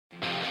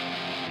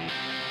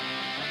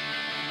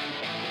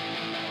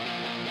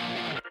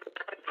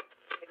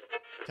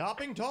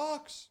Topping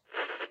Talks.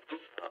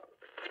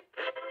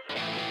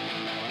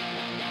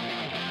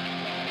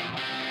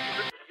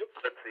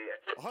 Let's see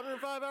it.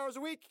 105 hours a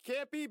week,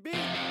 can't be beat.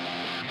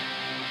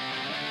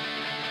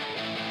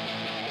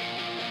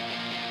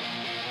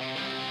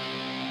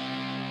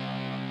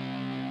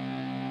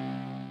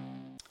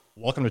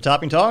 Welcome to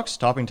Topping Talks.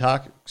 Topping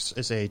Talks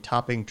is a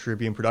Topping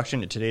Tribune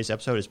production. Today's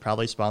episode is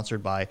proudly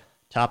sponsored by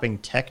Topping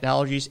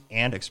Technologies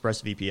and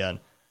ExpressVPN.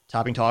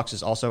 Topping Talks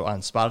is also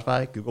on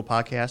Spotify, Google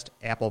Podcast,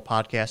 Apple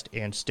Podcast,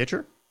 and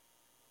Stitcher.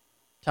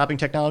 Topping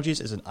Technologies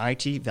is an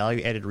IT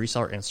value-added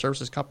reseller and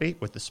services company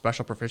with a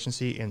special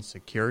proficiency in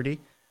security.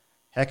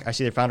 Heck, I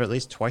see their founder at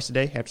least twice a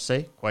day, have to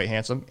say. Quite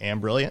handsome and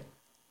brilliant.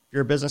 If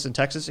you're a business in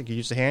Texas and can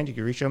use a hand, you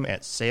can reach them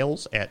at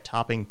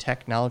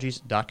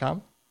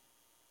sales@toppingtechnologies.com.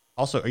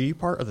 Also, are you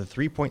part of the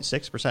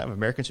 3.6% of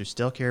Americans who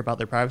still care about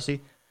their privacy?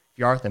 If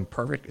you are, then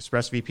perfect.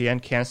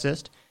 ExpressVPN can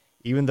assist.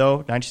 Even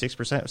though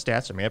 96% of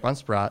stats are made up on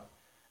Sprott,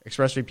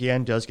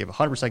 ExpressVPN does give a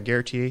 100%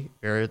 guarantee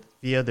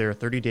via their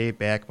 30-day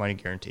back money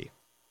guarantee.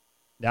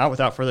 Now,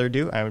 without further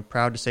ado, I'm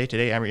proud to say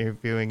today I'm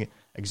interviewing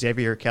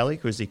Xavier Kelly,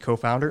 who is the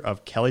co-founder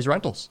of Kelly's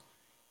Rentals.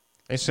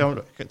 Thanks so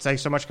much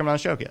for coming on the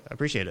show. I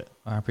appreciate it.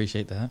 I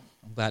appreciate that.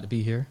 I'm glad to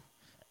be here.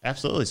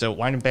 Absolutely. So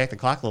winding back the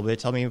clock a little bit,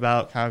 tell me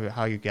about kind of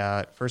how you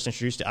got first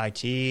introduced to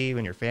IT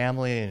and your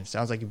family, and it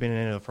sounds like you've been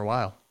in it for a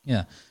while.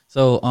 Yeah.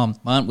 So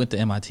my aunt went to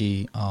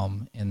MIT,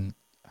 and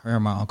her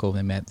and my uncle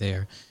they met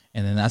there.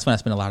 And then that's when I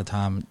spent a lot of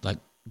time, like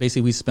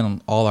basically we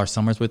spent all our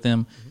summers with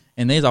them. Mm-hmm.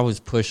 And they always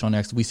push on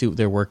next. We see what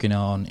they're working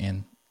on,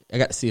 and I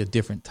got to see a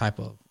different type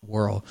of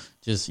world,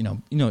 just,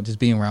 just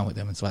being around with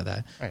them and stuff like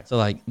that. Right. So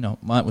like, my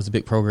aunt was a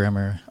big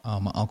programmer.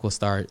 My uncle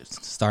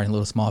starting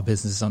little small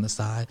businesses on the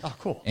side. Oh,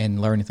 cool.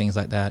 And learning things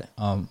like that.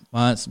 My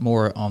aunt's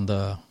more on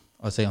the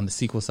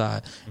SQL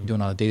side, mm-hmm.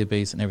 doing all the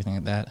database and everything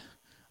like that.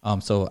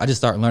 So I just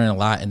started learning a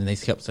lot, and then they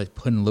kept like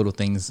putting little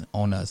things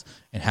on us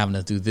and having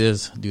us do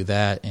this, do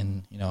that.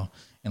 And, you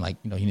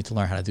need to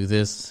learn how to do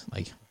this.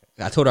 Like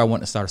I told her I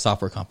wanted to start a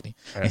software company,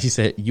 right. And she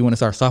said, you want to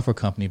start a software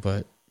company,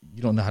 but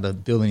you don't know how to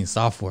build any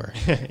software.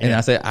 Yeah. And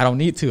I said, I don't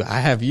need to. I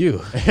have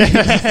you.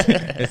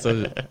 And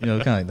so, kind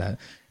of like that.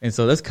 And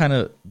so that's kind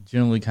of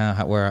generally kind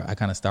of where I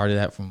kind of started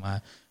at from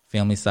my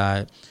family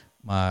side.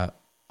 My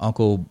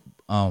uncle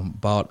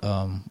bought,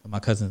 my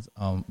cousin's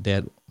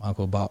dad, my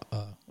uncle bought,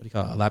 a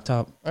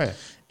laptop. Oh, yeah.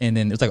 And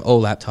then it was like an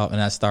old laptop,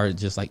 and I started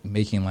just like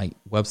making like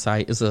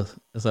website. It's a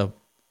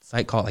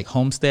site called like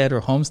Homestead or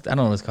Homestead. I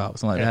don't know what it's called,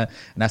 something like that.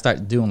 And I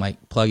started doing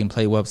like plug and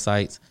play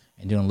websites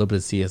and doing a little bit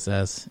of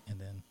CSS, and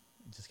then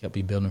just kept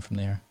building from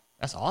there.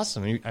 That's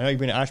awesome. I know you've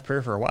been an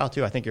entrepreneur for a while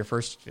too. I think your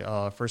first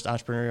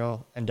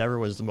entrepreneurial endeavor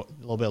was a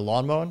little bit of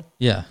lawn mowing.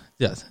 Yeah.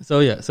 Yes. So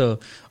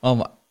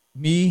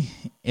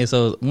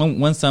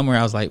one summer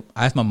I was like,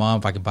 I asked my mom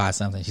if I could buy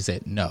something. She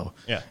said no.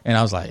 Yeah. And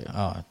I was like,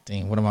 oh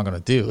dang, what am I gonna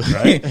do?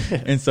 Right.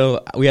 And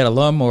so we had a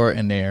lawnmower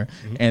in there,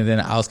 mm-hmm. and then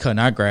I was cutting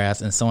our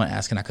grass, and someone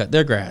asked, can I cut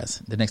their grass?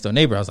 The next door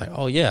neighbor, I was like,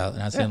 oh yeah.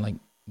 And I said like,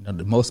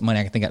 the most money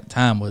I could think at the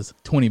time was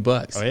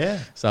 $20. Oh yeah.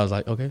 So I was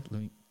like, okay,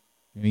 let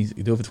me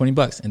do it for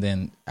 $20. And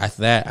then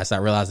after that, I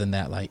started realizing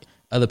that like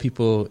other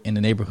people in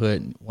the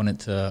neighborhood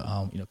wanted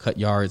to, cut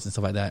yards and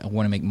stuff like that and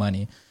want to make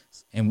money.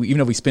 And even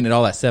though we spend it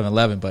all at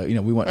 7-Eleven, but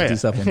we want to do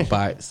stuff and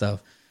buy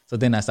stuff. So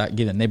then I started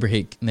getting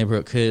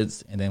neighborhood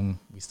kids, and then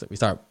we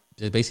start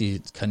just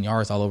basically cutting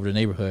yards all over the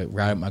neighborhood,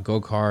 riding my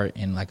go-kart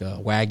in like a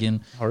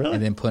wagon,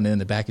 and then putting it in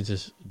the back and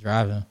just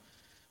driving.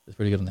 It's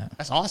pretty good on that.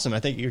 That's awesome. I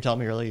think you were telling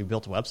me earlier you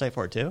built a website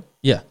for it too.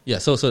 Yeah.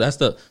 So that's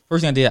the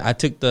first thing I did. I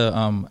took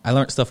I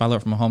learned stuff I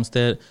learned from a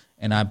Homestead,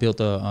 and I built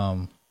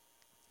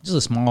just a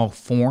small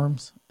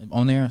forms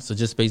on there. So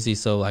just basically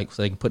so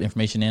they can put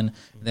information in.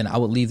 And then I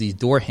would leave these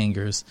door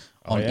hangers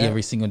on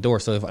every single door.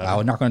 So if I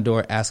would knock on the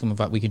door, ask them if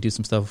we could do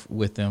some stuff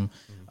with them.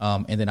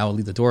 And then I would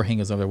leave the door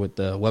hangers over there with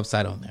the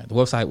website on there. The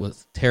website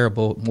was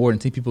terrible. More than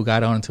 2 people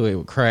got onto it, it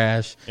would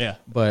crash. Yeah.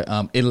 But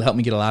it'll help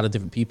me get a lot of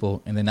different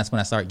people. And then that's when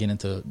I started getting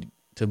into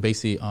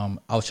basically, I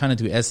was trying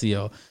to do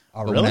SEO.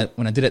 Oh, but really?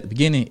 When I did it at the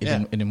beginning, it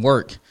didn't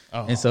work.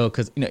 Oh. And so,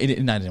 because it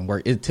didn't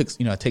work. It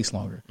takes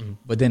longer. Mm-hmm.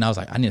 But then I was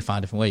like, I need to find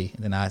a different way.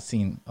 And then I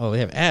seen, they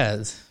have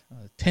ads,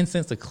 10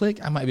 cents a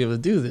click. I might be able to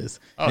do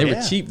this. Oh, they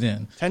were cheap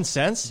then. 10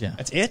 cents? Yeah,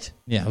 that's it.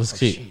 Yeah, it was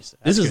cheap. Geez,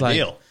 this is like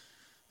deal.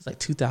 It's like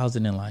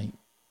 2000 and like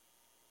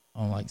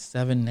on like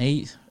 7,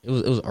 8. It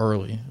was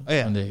early. Oh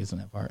yeah, some days in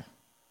that part.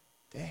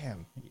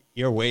 Damn,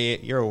 you're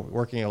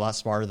working a lot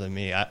smarter than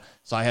me.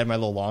 So I had my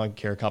little lawn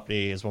care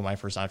company as one of my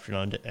first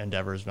entrepreneurial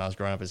endeavors when I was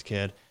growing up as a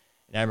kid.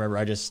 And I remember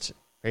I just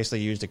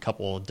basically used a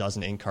couple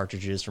dozen ink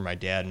cartridges for my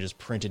dad and just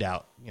printed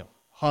out,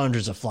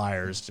 hundreds of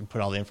flyers to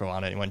put all the info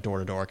on it, and went door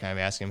to door, kind of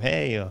asking him,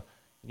 hey, you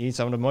need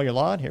someone to mow your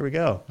lawn? Here we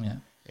go. Yeah.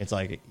 It's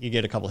like you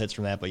get a couple hits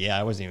from that, but yeah,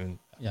 I wasn't even.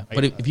 Yeah,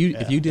 but if you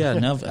did that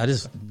enough, I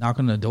just knock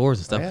on the doors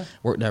and stuff. Oh, yeah.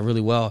 Worked out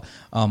really well.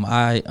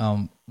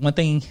 When one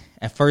thing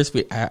at first,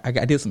 I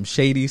did some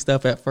shady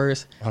stuff at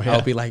first. Oh, yeah. I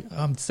would be like,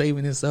 I'm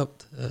saving this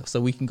up so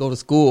we can go to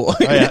school. Oh,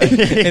 yeah.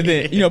 And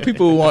then,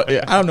 people want,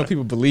 I don't know if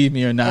people believe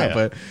me or not,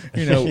 but,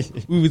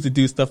 we used to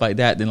do stuff like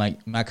that. Then,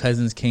 like, my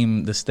cousins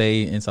came to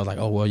stay, and so I was like,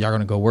 oh, well, y'all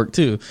going to go work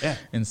too. Yeah.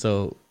 And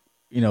so,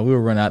 we would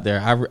run out there.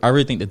 I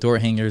really think the door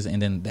hangers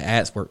and then the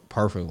ads work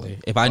perfectly.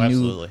 If I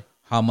knew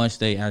how much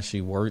they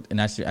actually worked and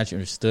actually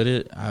understood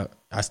it,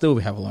 I still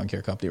would have a lawn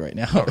care company right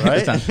now.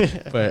 Right.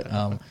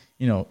 But,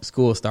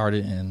 school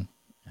started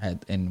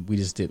and we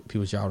just did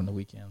people's yard on the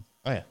weekend.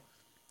 Oh yeah,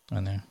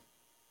 on there.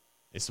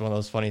 It's one of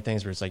those funny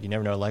things where it's like you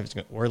never know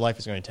where life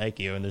is going to take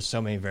you, and there's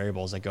so many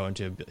variables that go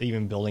into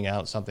even building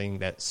out something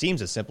that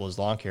seems as simple as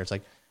lawn care. It's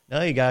like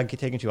no, you got to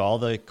take into all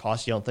the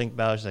costs you don't think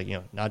about. It's like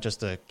not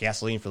just the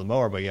gasoline for the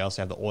mower, but you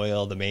also have the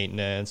oil, the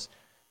maintenance.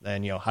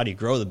 Then how do you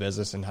grow the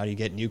business and how do you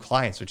get new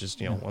clients, which is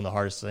one of the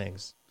hardest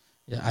things.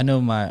 Yeah, I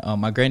know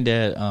my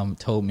granddad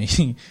told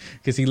me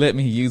because he let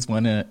me use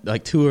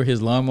like two of his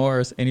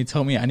lawnmowers, and he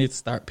told me I need to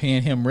start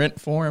paying him rent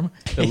for him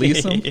to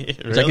lease them. Really?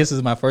 Which I guess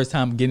is my first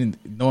time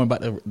knowing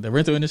about the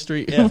rental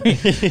industry. Yeah.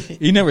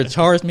 He never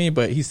charged me,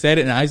 but he said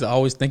it, and I used to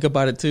always think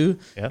about it too.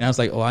 Yep. And I was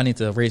like, I need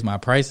to raise my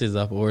prices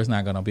up, or it's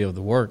not going to be able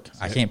to work.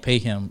 I can't pay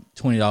him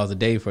 $20 a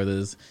day for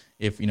this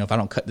if I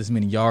don't cut this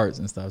many yards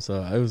and stuff.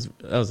 So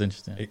that was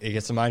interesting. It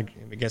gets the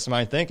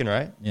mind thinking,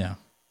 right? Yeah.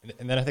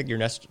 And then I think your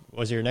next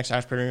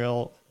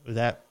entrepreneurial,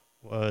 that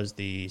was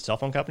the cell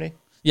phone company?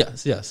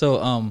 Yes, yeah.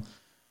 So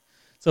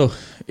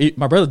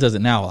my brother does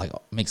it now, like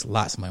makes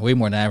lots of money, way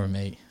more than I ever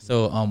made.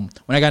 So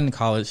when I got into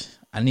college,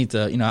 I need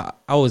to,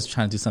 I was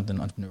trying to do something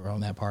entrepreneurial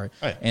on that part.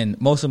 Oh, yeah. And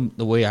most of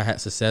the way I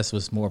had success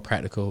was more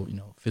practical,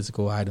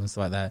 physical items,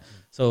 stuff like that.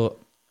 So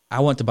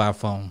I went to buy a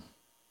phone.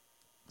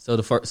 So I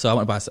want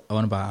to buy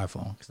an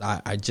iPhone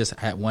because I just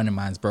had one and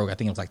mine's broke. I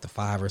think it was like the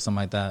 5 or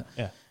something like that.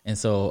 Yeah. And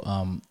so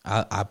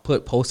I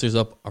put posters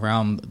up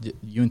around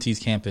UNT's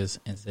campus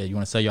and said, you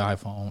want to sell your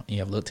iPhone, and you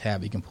have a little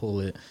tab, you can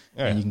pull it,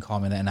 and you can call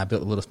me that. And I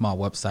built a little small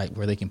website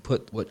where they can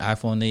put what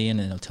iPhone they in,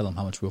 and it'll tell them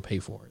how much we'll pay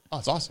for it. Oh,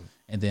 that's awesome.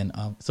 And then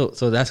so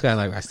that's kind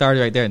of like I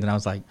started right there, and then I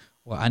was like,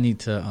 well, I need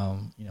to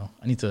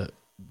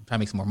try to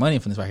make some more money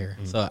from this right here.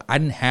 Mm-hmm. So I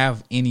didn't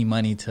have any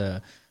money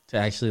to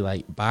actually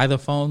like buy the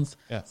phones.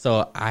 Yeah.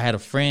 So I had a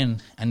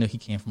friend, I knew he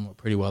came from a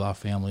pretty well off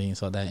family and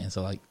so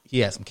like he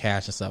had some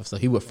cash and stuff. So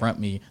he would front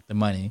me the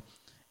money,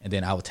 and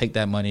then I would take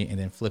that money and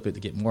then flip it to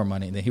get more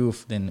money. And then he would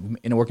end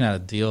up working out a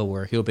deal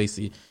where he'll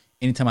basically,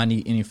 anytime I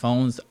need any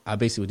phones, I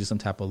basically would do some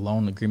type of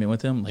loan agreement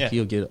with him. Like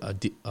he'll get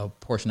a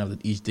portion of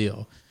each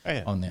deal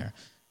on there.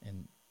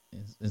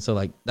 And so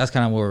like, that's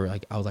kind of where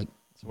like, I was like,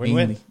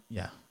 win-win.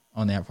 Yeah,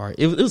 on that part.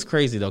 It was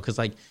crazy though. Cause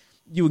like,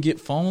 you would get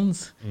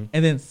phones,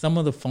 and then some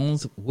of the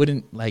phones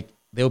wouldn't like.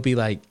 They'll be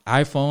like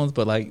iPhones,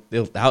 but like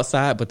they're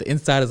outside, but the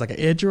inside is like an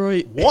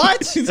Android.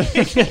 What?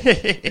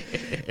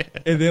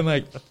 And then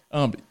like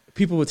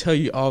people would tell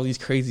you all these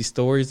crazy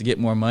stories to get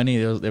more money.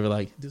 They were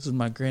like, "This is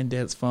my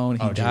granddad's phone.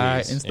 He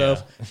died and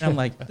stuff." Yeah. And I'm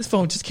like, "This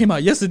phone just came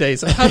out yesterday,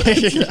 so how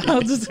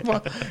this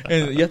phone?"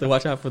 And you have to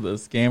watch out for the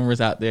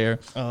scammers out there.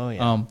 Oh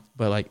yeah.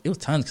 But like it was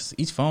tons because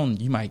each phone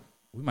we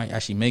might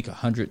actually make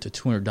 $100 to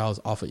 $200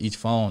 off of each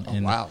phone.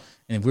 Oh, wow.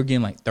 And we're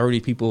getting like 30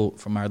 people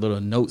from our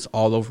little notes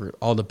all over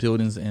all the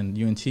buildings in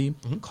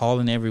UNT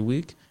calling every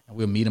week, and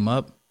we'll meet them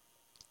up.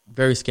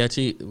 Very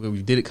sketchy.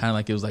 We did it kind of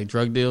like it was like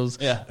drug deals.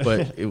 Yeah.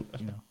 But,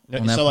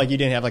 so like you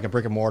didn't have like a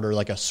brick and mortar,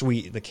 like a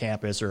suite, the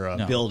campus or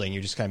a building. You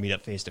just kind of meet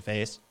up face to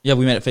face. Yeah,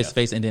 we met up face to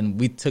face, and then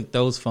we took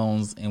those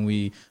phones and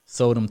we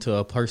sold them to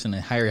a person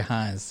in Harry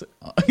Hines.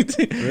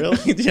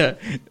 Really? Yeah,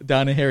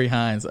 down in Harry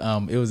Hines.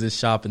 It was this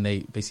shop, and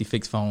they basically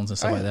fix phones and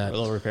stuff like that. A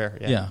little repair.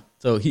 Yeah.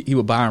 So he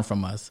would buy them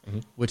from us,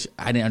 which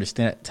I didn't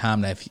understand at the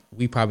time that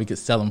we probably could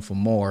sell them for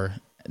more.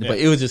 Yeah. But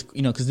it was just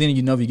because then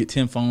if you get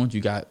 10 phones,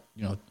 you got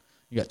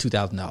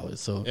 $2,000.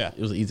 So it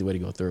was an easy way to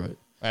go through it.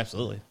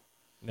 Absolutely.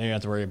 Then you don't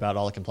have to worry about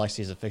all the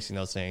complexities of fixing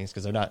those things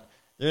because they're not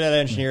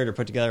engineered or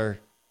put together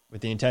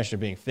with the intention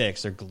of being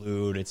fixed. They're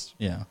glued.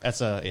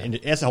 That's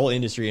a whole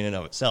industry in and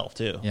of itself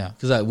too. Yeah,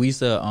 because we used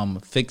to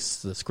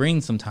fix the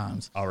screen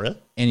sometimes. Oh really?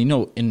 And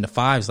in the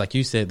 5s, like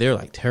you said, they're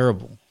like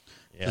terrible.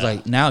 It's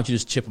like now you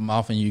just chip them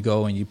off and you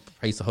go and you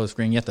replace the whole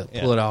screen. You have to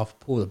pull it off,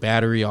 pull the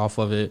battery off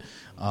of it.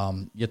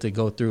 You have to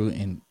go through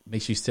and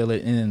make sure you seal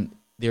it. And then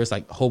there's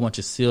like a whole bunch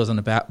of seals on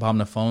the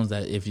bottom of the phones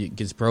that if it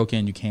gets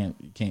broken, you can't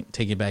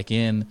take it back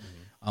in.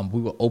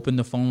 We will open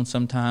the phone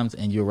sometimes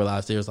and you'll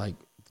realize there's like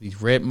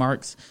these red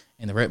marks,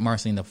 and the red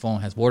marks in the phone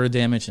has water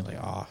damage, and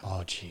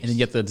like geez. And then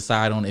you have to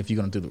decide on if you're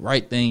going to do the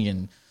right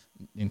thing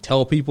and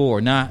tell people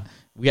or not.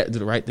 We had to do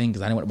the right thing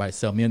because I didn't want anybody to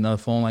sell me another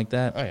phone like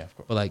that. Oh yeah, of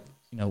course. But like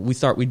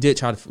we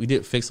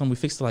did fix them. We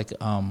fixed like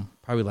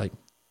probably like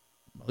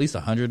at least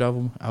 100 of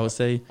them, I would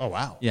say. Oh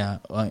wow. Yeah,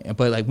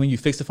 but like when you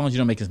fix the phones, you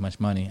don't make as much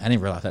money. I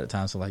didn't realize that at the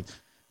time. So like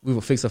we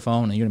would fix a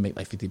phone and you're gonna make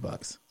like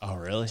 $50. Oh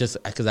really?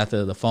 Just because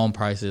after the phone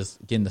prices,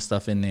 getting the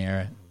stuff in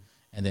there,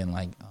 and then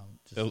like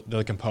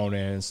the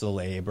components, the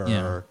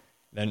labor,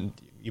 then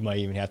you might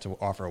even have to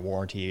offer a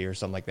warranty or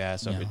something like that.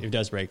 So if it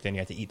does break, then you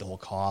have to eat the whole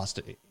cost.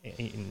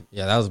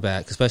 Yeah, that was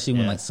bad, especially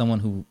when like someone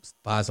who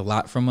buys a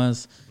lot from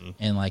us,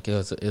 and like it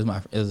was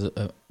my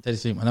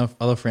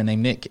other friend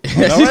named Nick.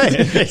 Oh, no way.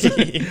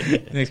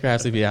 Nick's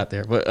perhaps to be out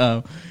there,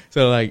 but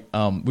so like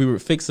we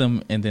would fix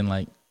them, and then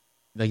like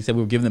you said,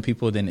 we were giving them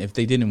people. Then if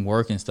they didn't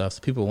work and stuff,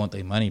 so people want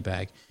their money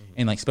back,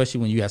 and like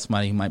especially when you have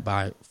somebody who might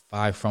buy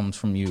 5 phones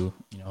from you,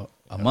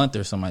 a month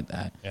or something like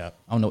that. Yeah.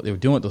 I don't know what they were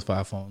doing with those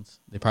 5 phones.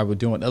 They probably were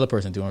doing what the other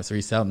person doing, so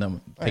reselling them,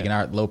 taking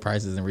our low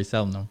prices and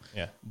reselling them.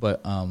 Yeah.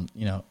 But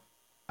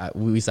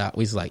we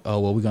was like,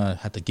 oh well, we're gonna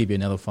have to give you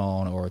another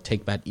phone or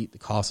eat the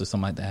cost or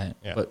something like that.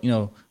 Yeah. But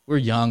we're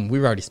young,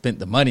 we've already spent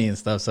the money and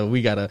stuff, so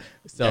we gotta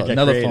sell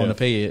another phone to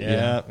pay it.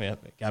 Yeah.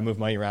 Gotta move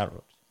money around,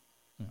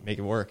 make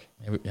it work.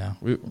 Yeah,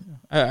 we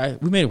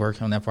made it work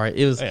on that part.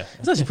 It's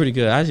actually pretty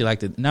good. I actually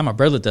liked it. Now my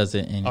brother does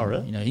it, and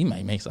really? He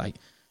might make like.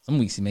 Some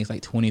weeks he makes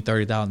like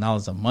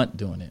 $20,000-$30,000 a month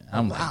doing it.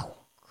 I'm like,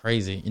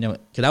 crazy, because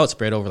that would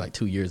spread over like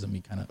 2 years of me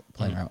kind of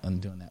playing around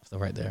and doing that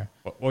stuff right there.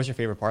 What was your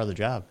favorite part of the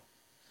job?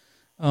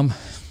 I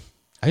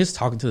just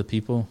talking to the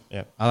people.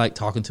 Yeah, I like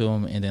talking to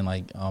them, and then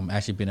like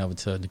actually being able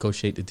to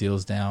negotiate the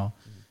deals down.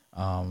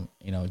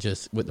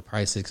 Just with the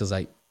prices, because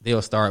like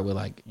they'll start with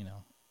like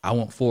I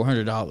want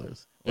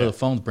 $400. Well, the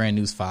phone's brand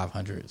new is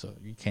 $500, so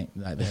you can't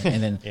like that.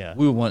 And then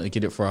we would want to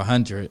get it for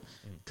 $100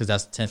 because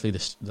that's essentially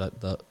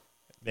the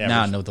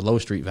now I know the low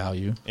street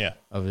value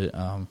of it.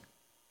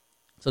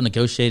 So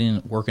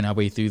negotiating, working our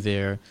way through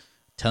there,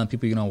 telling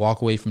people you're going to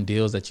walk away from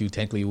deals that you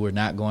technically were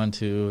not going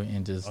to,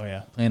 and just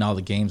playing all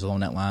the games along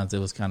that lines. It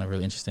was kind of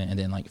really interesting. And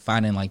then like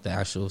finding like the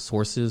actual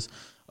sources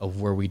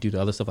of where we do the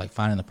other stuff, like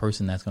finding the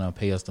person that's going to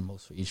pay us the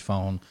most for each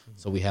phone.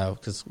 So we have,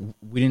 because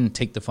we didn't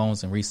take the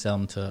phones and resell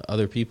them to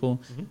other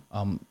people.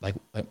 Like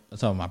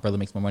that's how my brother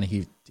makes more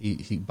money.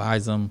 He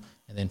buys them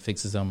and then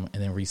fixes them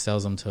and then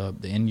resells them to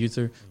the end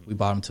user. We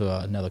bought them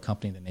to another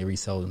company, then they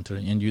resell them to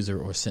the end user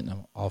or sent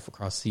them off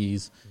across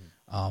seas.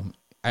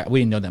 We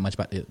didn't know that much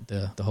about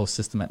the whole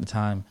system at the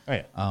time.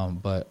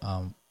 But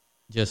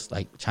just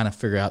like trying to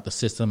figure out the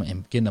system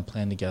and getting a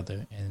plan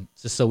together, and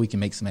just so we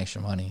can make some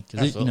extra money,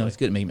 because it's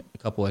good to make a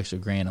couple extra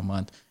grand a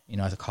month.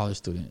 As a college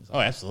student.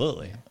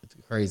 Absolutely, it's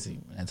crazy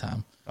at that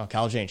time. Oh,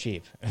 college ain't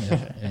cheap.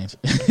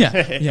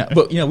 Yeah.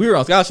 But we were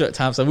on scholarship at the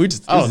time, so we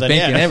just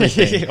banking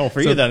everything.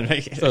 For you then.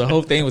 So the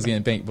whole thing was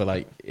getting banked, but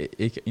like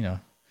it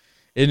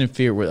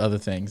interfered with other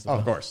things.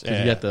 Of course,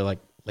 you got the like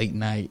late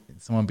night,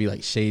 someone be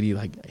like shady,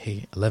 like,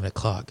 hey, 11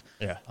 o'clock.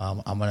 Yeah.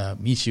 I'm gonna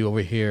meet you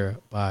over here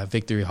by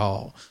Victory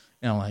Hall.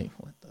 And I'm like,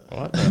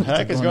 what the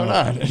heck is going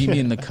on? Meet me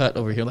in the cut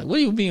over here. Like, what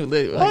do you mean?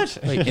 What?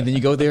 And then you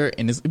go there,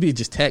 and it'd be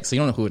just text, so you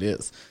don't know who it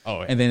is.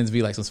 Oh, yeah. And then it'd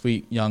be like some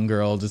sweet young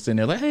girl just sitting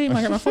there, like, hey,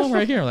 I got my phone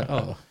right here. Like,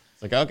 oh,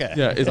 it's like, okay,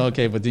 yeah, it's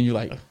okay. But then you're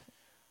like,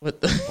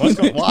 what? What's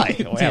going?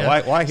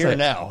 Why? Why here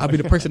now? I'll be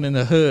the person in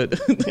the hood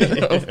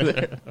over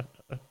there.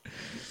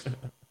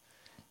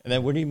 And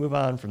then when do you move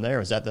on from there?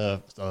 Was that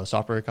the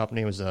software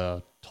company was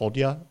told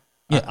you?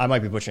 Yeah, I might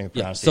be butchering the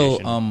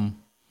pronunciation. So,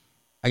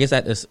 I guess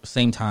at the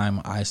same time,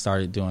 I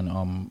started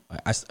doing.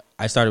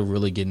 I started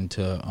really getting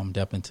to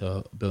depth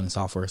into building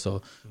software.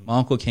 So my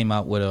uncle came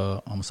out with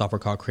a software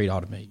called Create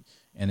Automate,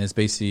 and it's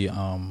basically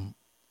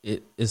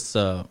it's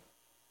a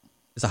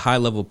high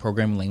level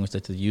programming language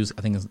that to use.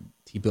 I think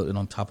he built it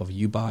on top of a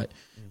UBot,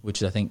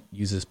 which I think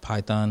uses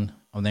Python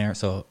on there.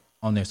 So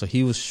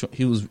he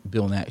was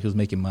building that. He was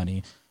making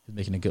money. He was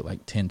making a good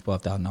like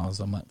 $10,000-$12,000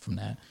 a month from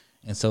that.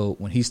 And so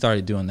when he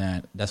started doing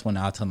that, that's when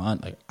I tell him,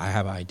 like, I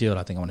have an idea that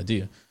I think I want to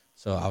do.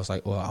 So I was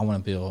like, well, I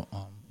want to build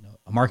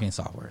a marketing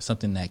software,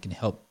 something that can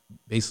help.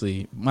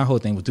 Basically, my whole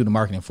thing was do the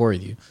marketing for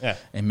you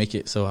and make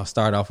it. So I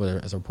started off with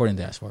it as a reporting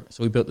dashboard.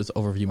 So we built this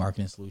overview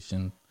marketing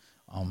solution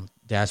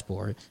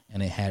dashboard,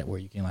 and it had where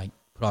you can like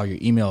put all your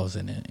emails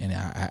in it.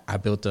 And I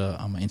built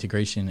an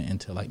integration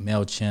into like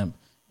MailChimp,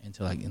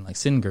 into like in like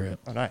SendGrid.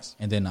 Oh, nice.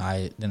 And then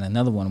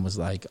another one was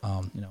like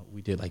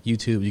we did like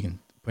YouTube. You can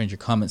put in your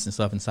comments and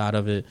stuff inside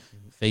of it.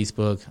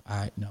 Facebook,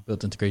 I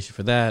built integration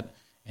for that,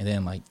 and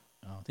then like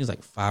there's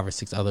like 5 or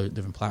 6 other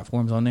different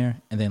platforms on there,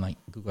 and then like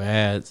Google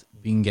Ads,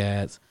 Bing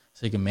Ads,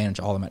 so you can manage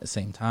all of them at the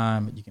same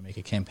time. You can make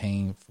a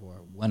campaign for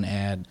one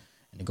ad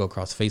and to go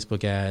across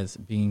Facebook ads,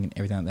 Bing, and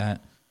everything like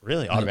that.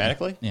 Really,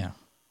 automatically? Yeah,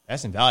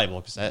 that's invaluable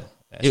because that's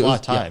a lot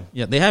of time.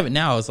 Yeah, they have it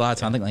now. It's a lot of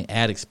time. I think like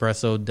Ad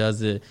Espresso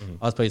does it.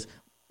 All this place.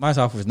 My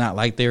software was not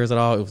like theirs at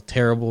all. It was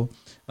terrible.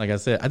 Like I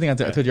said, I think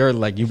I told you earlier,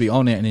 like you'd be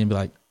on it and then be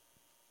like,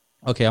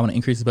 okay, I want to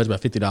increase the budget by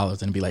 $50,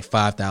 and it'd be like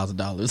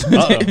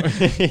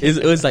 $5,000.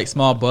 It was like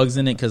small bugs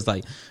in it because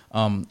like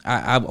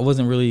I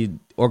wasn't really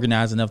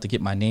organized enough to get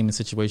my naming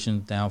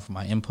situation down for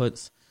my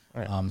inputs.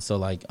 Right. So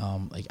like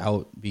I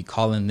would be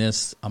calling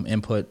this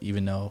input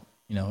even though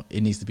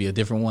it needs to be a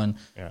different one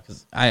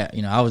because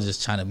I was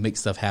just trying to make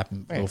stuff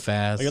happen real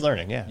fast. Well, you're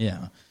learning,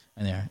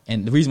 yeah.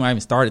 And the reason why I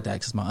even started that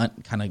because my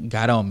aunt kind of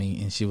got on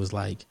me and she was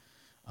like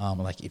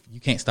if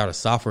you can't start a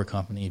software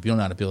company if you don't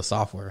know how to build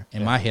software.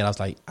 In my head, I was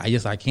like,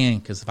 yes, I can,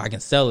 because if I can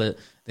sell it,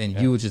 then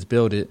you would just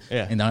build it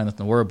and not have nothing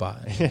to worry about.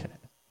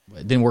 But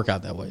it didn't work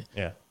out that way.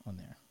 Yeah, on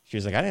there. She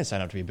was like, I didn't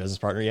sign up to be a business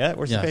partner yet.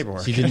 Where's the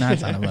paperwork? She did not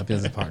sign up as a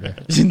business partner.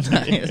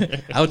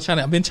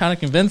 I've been trying to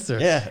convince her.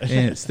 Yeah.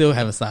 And still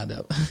haven't signed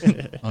up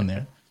on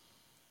there.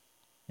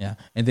 Yeah.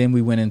 And then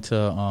we went into,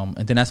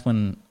 and then that's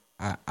when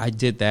I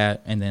did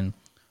that. And then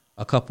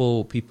a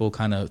couple people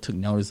kind of took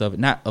notice of it,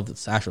 not of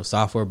the actual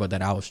software, but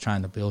that I was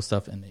trying to build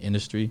stuff in the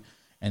industry.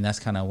 And that's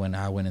kind of when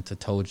I went into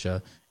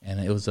Toja. And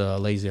it was a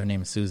lady, her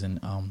name is Susan.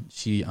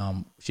 She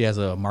has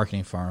a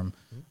marketing firm.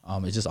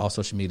 It's just all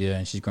social media,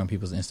 and she's growing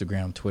people's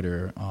Instagram,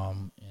 Twitter,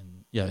 and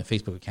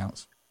Facebook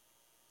accounts.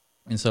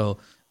 And so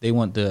they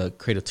want to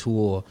create a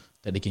tool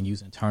that they can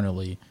use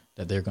internally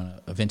that they're going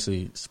to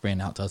eventually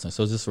sprint out to us. And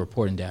so it's just a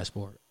reporting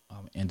dashboard,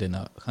 and then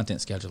a content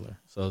scheduler.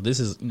 So this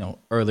is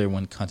earlier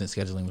when content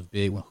scheduling was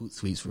big, when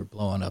Hootsuites were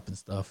blowing up and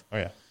stuff. Oh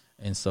yeah.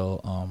 And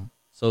so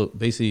so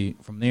basically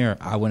from there,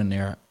 I went in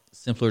there,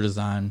 simpler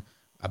design.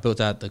 I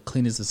built out the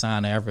cleanest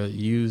design I ever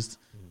used.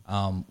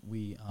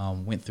 We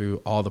went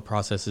through all the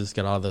processes,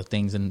 got all the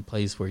things in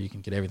place where you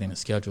can get everything to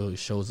schedule. It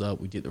shows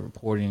up. We did the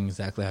reporting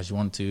exactly as you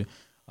wanted to.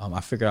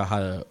 I figured out how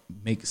to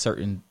make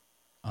certain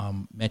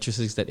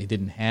matrices that they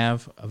didn't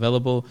have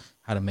available,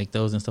 how to make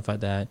those and stuff like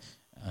that.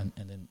 And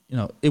then,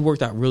 it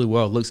worked out really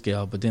well, look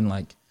scale. But then,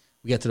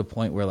 we got to the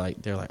point where,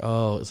 they're like,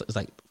 oh, it's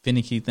like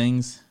finicky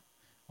things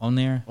on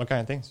there. What kind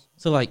of things?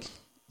 So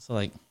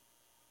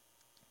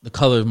the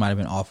colors might have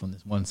been off on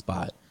this one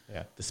spot.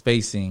 Yeah. The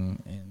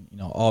spacing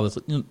and, all this,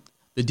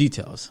 the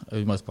details for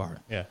the most part.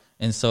 Yeah.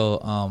 And so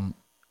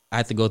I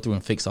had to go through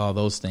and fix all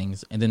those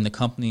things. And then the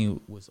company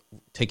was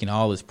taking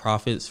all its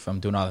profits from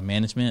doing all the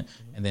management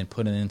and then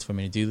putting it in for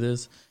me to do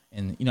this.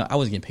 And, I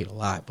wasn't getting paid a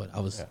lot, but I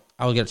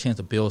would get a chance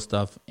to build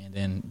stuff, and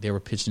then they were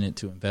pitching it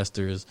to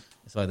investors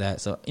and stuff like that.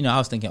 So, I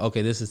was thinking,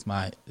 okay, this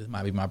might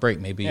be my break.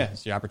 Maybe. Yeah,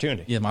 it's your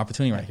opportunity. Yeah, my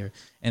opportunity right here.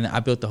 And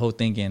I built the whole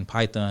thing in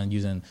Python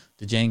using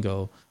the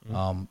Django,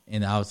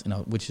 and I was,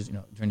 which is,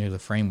 the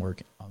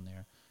framework on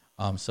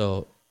there.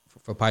 So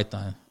for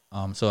Python.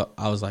 So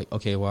I was like,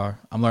 okay, well,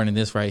 I'm learning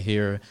this right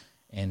here,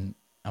 and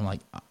I'm like,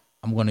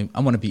 I'm going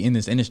to be in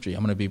this industry.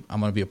 I'm going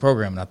to be a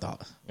programmer. I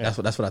thought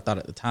that's what I thought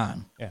at the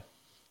time. Yeah.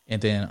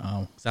 And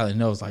then Sally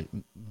knows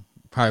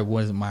probably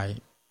wasn't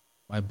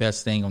my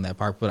best thing on that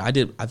part, but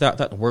I thought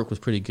the work was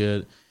pretty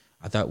good.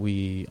 I thought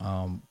we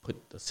put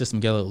the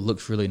system together. It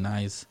looks really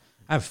nice.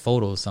 I have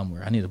photos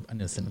somewhere. I need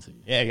to send them to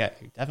you. Yeah,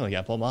 definitely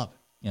got to pull them up.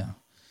 Yeah.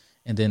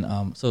 And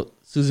then so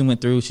Susan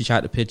went through. She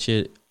tried to pitch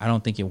it. I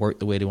don't think it worked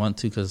the way they want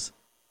to, because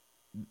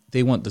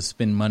they want to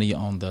spend money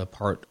on the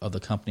part of the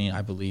company. And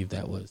I believe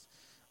that was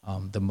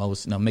the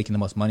most, making the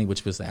most money,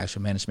 which was the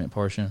actual management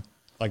portion.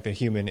 Like the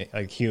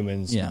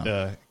humans,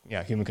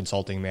 human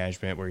consulting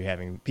management, where you're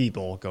having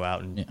people go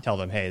out and tell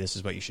them, hey, this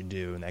is what you should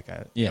do, and that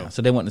kind of. Yeah,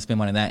 so they wanted to spend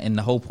money on that, and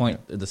the whole point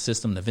of the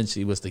system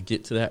eventually was to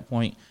get to that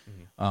point.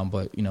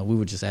 But we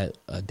were just at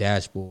a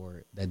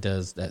dashboard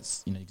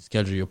that's you can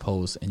schedule your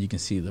posts and you can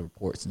see the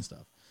reports and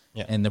stuff.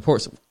 Yeah, and the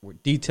reports were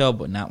detailed,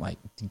 but not like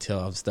detail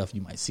of stuff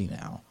you might see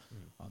now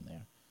on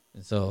there.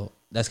 And so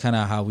that's kind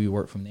of how we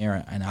work from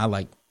there. And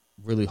I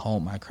really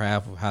honed my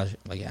craft of how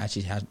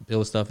actually how to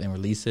build stuff and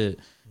release it.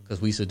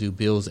 Because we used to do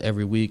builds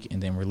every week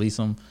and then release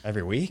them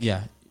every week.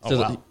 Yeah. Oh,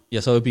 wow. Yeah.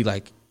 So it'd be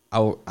like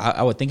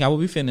I would think I would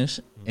be finished,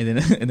 and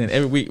then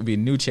every week would be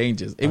new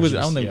changes. It was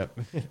it'd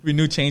be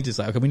new changes.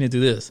 Like, okay, we need to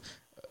do this.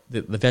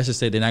 The investors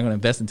said they're not going to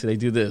invest until they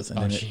do this, and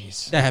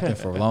that happened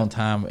for a long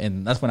time.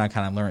 And that's when I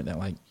kind of learned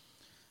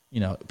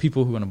that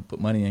people who are going to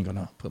put money in going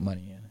to put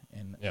money in,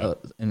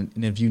 and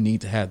if you need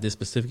to have this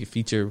specific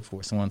feature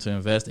for someone to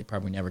invest, they're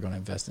probably never going to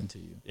invest into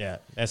you. Yeah,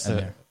 that's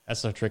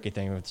the tricky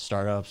thing with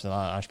startups. And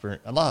unfortunately,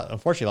 a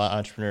lot of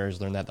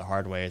entrepreneurs learn that the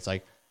hard way. It's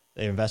like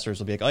the investors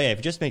will be like, oh yeah, if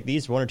you just make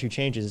these one or two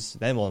changes,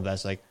 then we'll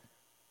invest. Well,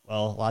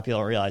 a lot of people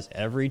don't realize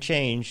every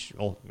change,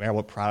 no matter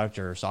what product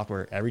or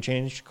software, every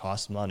change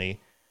costs money,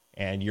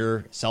 and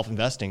you're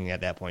self-investing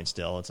at that point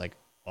still. It's like,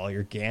 well,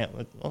 you're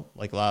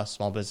like a lot of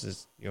small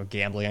businesses,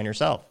 gambling on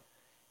yourself.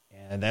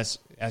 And that's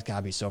got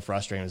to be so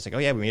frustrating. It's like, oh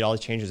yeah, we made all these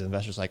changes. And the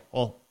investor's like,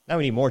 well, now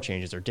we need more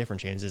changes or different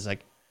changes. It's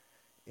like,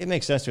 it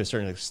makes sense to a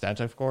certain extent,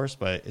 of course,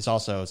 but it's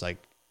like,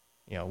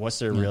 what's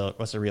their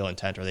real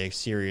intent? Are they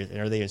serious?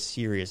 Are they a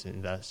serious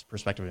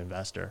prospective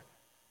investor?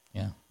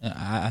 Yeah,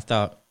 I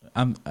thought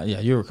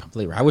you were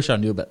completely right. I wish I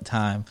knew about the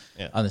time.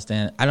 Yeah. I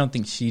understand. I don't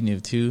think she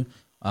knew too.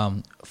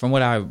 From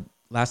what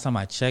last time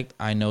I checked,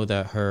 I know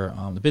that her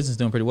the business is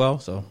doing pretty well.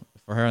 So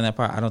for her on that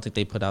part, I don't think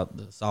they put out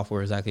the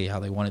software exactly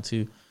how they wanted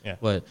to. Yeah.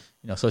 But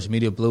social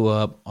media blew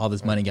up. All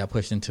this money got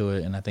pushed into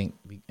it, and I think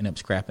we ended up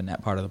scrapping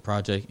that part of the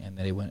project. And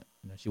then they went.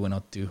 She went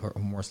on to do her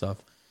more stuff,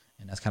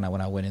 and that's kind of when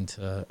I went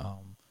into,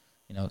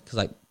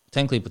 because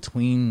technically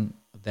between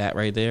that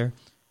right there,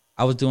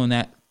 I was doing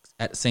that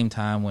at the same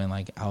time when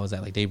I was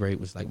at Daybreak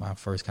was my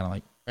first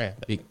kind of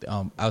big,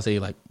 I would say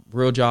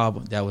real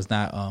job that was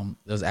not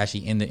that was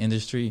actually in the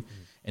industry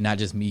and not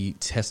just me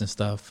testing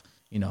stuff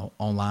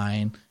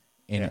online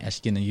and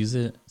actually getting to use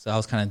it. So I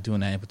was kind of doing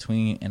that in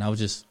between, and I was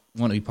just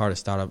want to be part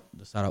of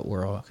the startup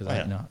world because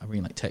I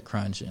read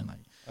TechCrunch and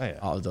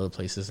all those other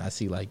places. I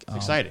see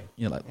exciting.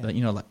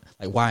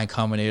 Y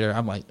Combinator.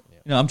 I'm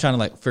I'm trying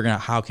to figure out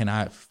how can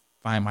I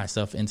find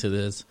myself into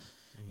this.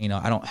 You know,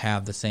 I don't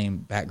have the same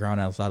background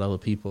as a lot of other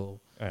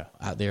people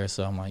out there.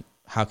 So I'm like,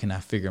 how can I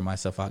figure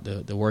myself out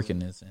to work in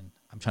this? And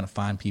I'm trying to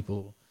find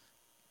people.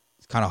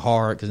 It's kind of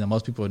hard because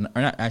most people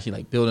are not actually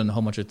like building a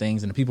whole bunch of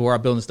things, and the people who are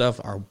building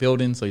stuff are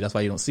building, so that's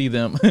why you don't see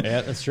them.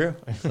 Yeah, that's true.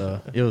 So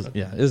it was.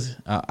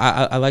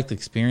 I like the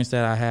experience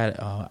that I had.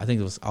 I think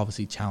it was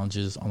obviously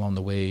challenges along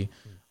the way,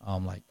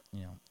 like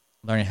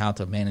learning how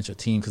to manage a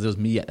team, because it was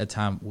me at the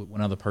time with one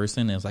other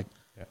person, and it was like,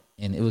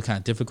 and it was kind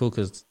of difficult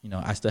because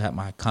I still had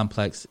my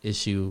complex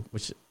issue,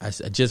 which I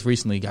just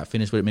recently got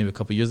finished with, maybe a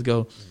couple of years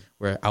ago,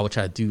 where I would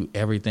try to do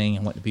everything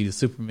and want to be the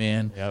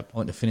Superman. I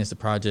want to finish the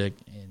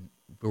project, and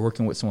we're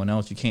working with someone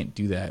else. You can't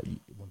do that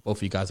when both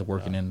of you guys are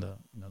working in the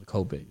the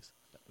code base.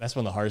 That's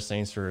one of the hardest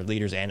things for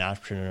leaders and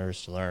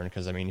entrepreneurs to learn,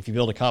 because I mean, if you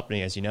build a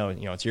company, as you know,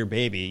 it's your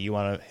baby. You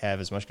want to have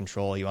as much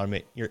control. You want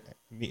to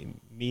make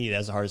me.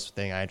 That's the hardest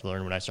thing I had to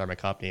learn when I started my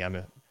company. I'm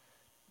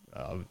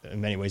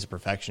in many ways a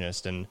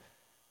perfectionist, and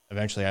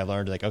eventually I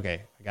learned, like,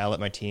 okay, I gotta let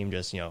my team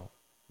just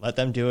let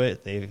them do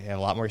it. They have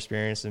a lot more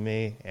experience than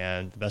me,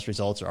 and the best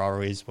results are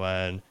always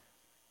when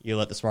you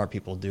let the smart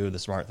people do the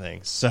smart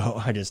things. So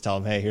I just tell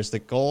them, hey, here's the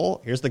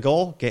goal.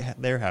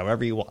 Get there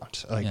however you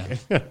want.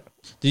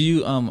 Do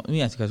you let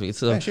me ask you a question.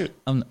 So shoot.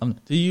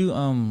 Do you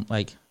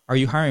like, are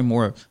you hiring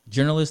more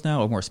generalists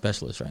now or more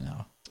specialists right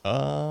now?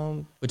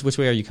 Which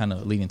way are you kind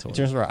of leaning towards?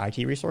 In terms of our IT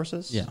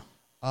resources? Yeah.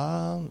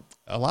 A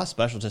lot of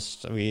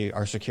specialists.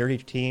 Our security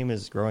team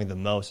is growing the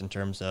most in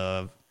terms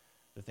of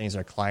the things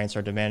our clients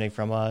are demanding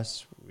from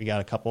us. We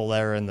got a couple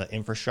there in the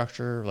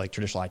infrastructure, like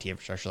traditional IT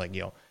infrastructure, like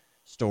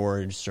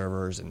storage,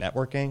 servers, and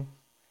networking.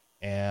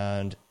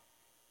 And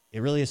it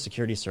really is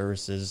security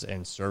services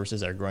and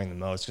services that are growing the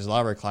most, because a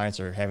lot of our clients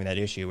are having that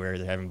issue where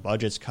they're having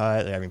budgets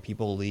cut, they're having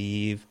people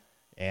leave,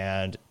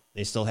 and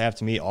they still have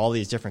to meet all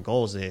these different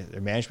goals.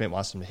 Their management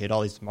wants them to hit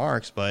all these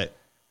marks, but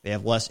they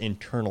have less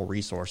internal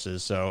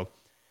resources. So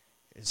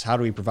it's how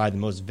do we provide the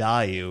most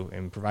value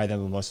and provide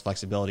them the most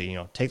flexibility?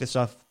 Take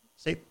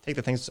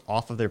the things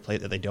off of their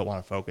plate that they don't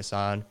want to focus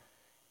on.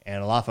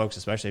 And a lot of folks,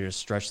 especially, are just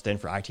stretched thin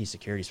for IT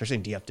security, especially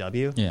in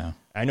DFW. Yeah,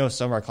 I know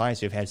some of our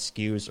clients who have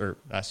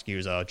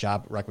had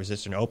job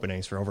requisition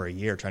openings for over a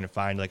year trying to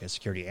find like a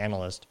security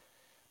analyst.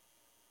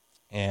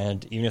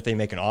 And even if they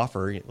make an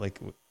offer, like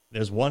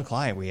there's one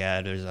client we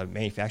had, there's a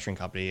manufacturing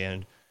company,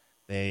 and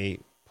they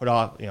put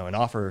off an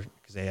offer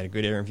because they had a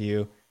good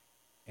interview,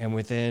 and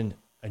within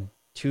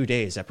 2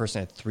 days, that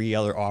person had 3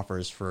 other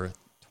offers for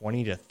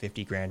 20 to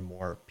 50 grand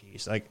more a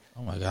piece. Like,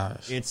 oh my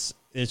gosh,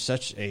 it's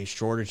such a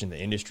shortage in the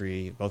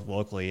industry, both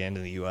locally and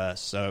in the U.S.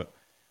 So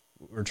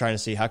we're trying to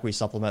see how can we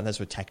supplement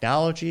this with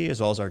technology as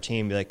well as our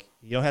team. Be like,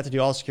 you don't have to do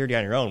all the security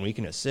on your own. We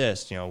can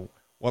assist.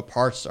 What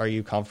parts are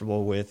you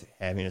comfortable with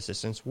having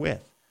assistance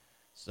with?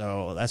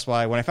 So that's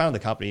why when I founded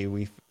the company,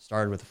 we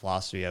started with the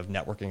philosophy of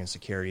networking and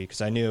security,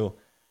 because I knew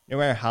no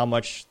matter how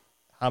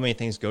many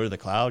things go to the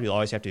cloud, you'll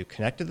always have to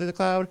connect it to the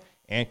cloud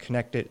and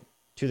connect it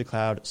to the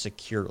cloud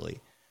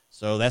securely.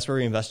 So that's where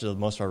we invested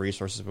most of our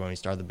resources when we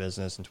started the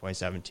business in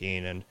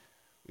 2017. And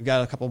we've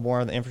got a couple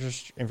more on the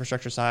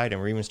infrastructure side, and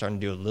we're even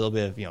starting to do a little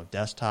bit of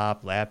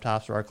desktop,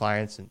 laptops for our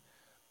clients.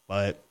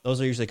 But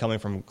those are usually coming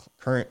from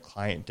current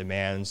client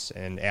demands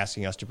and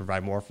asking us to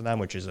provide more for them,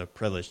 which is a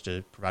privilege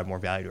to provide more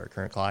value to our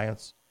current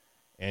clients.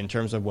 In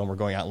terms of when we're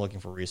going out looking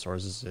for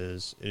resources,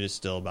 it is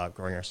still about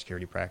growing our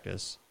security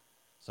practice.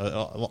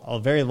 So a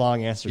very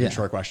long answer to a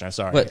short question. I'm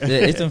sorry. But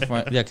it's in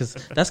front, because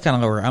that's kind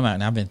of where I'm at.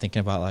 And I've been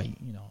thinking about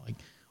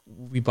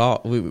we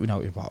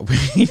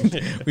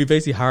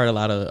basically hired a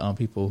lot of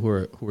people who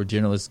are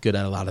generalists, good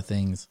at a lot of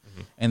things,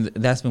 and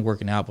that's been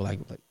working out.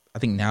 But I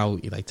think now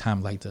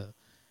time to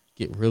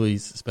get really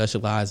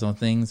specialized on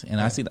things.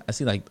 And I see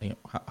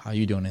how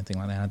you doing anything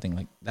like that. I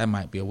think that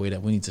might be a way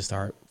that we need to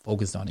start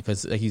focused on it,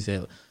 because like you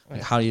said,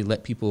 how do you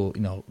let people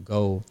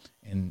go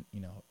and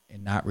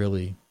and not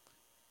really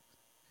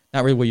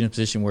where you're in a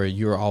position where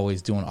you're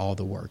always doing all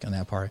the work on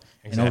that part.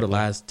 Exactly. And over the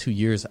last 2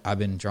 years, I've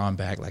been drawn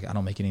back. I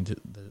don't make any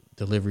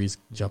deliveries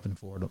jumping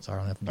forward. I'm sorry,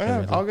 I don't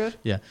have to. All good.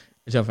 Yeah,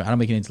 I don't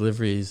make any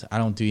deliveries. I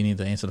don't do any of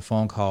the answer the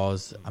phone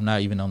calls. I'm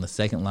not even on the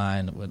second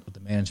line. What the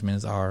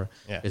managements are.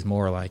 Yeah. It's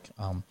more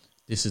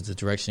this is the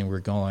direction we're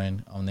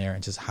going on there,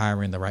 and just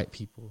hiring the right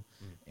people.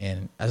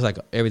 And that's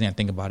everything I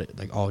think about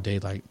it all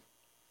day.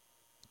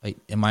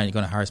 Am I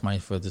going to hire somebody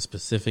for the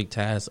specific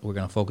task? We're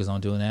going to focus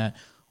on doing that.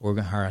 Or we're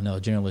going to hire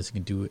another generalist who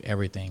can do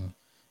everything.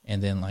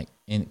 And then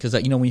because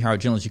when you hire a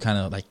generalist, you kind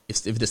of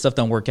if the stuff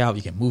don't work out,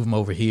 you can move them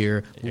over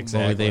here, move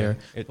them over there.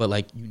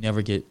 But you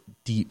never get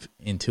deep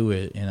into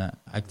it. And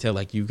I can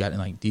tell you've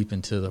gotten deep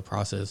into the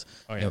process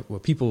where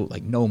people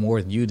know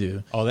more than you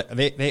do. Oh,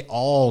 they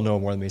all know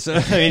more than me. So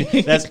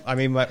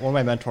one of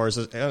my mentors,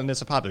 and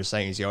it's a popular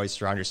saying, is you always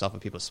surround yourself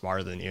with people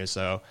smarter than you.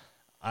 So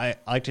I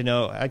like to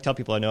know. I tell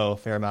people I know a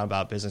fair amount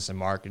about business and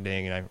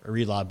marketing, and I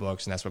read a lot of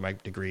books, and that's what my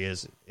degree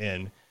is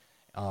in.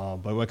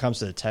 But when it comes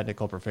to the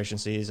technical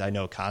proficiencies, I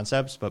know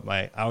concepts, but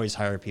I always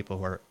hire people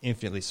who are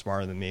infinitely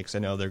smarter than me, because I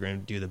know they're going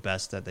to do the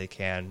best that they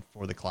can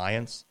for the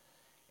clients.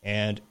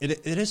 And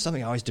it is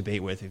something I always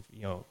debate with.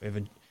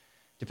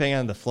 depending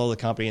on the flow of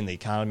the company and the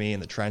economy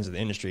and the trends of the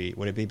industry,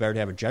 would it be better to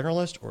have a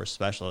generalist or a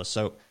specialist?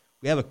 So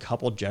we have a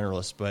couple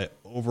generalists, but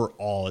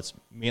overall, it's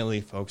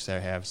mainly folks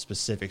that have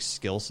specific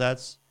skill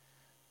sets.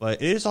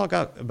 But it is all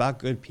about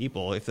good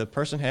people. If the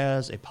person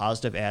has a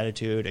positive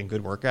attitude and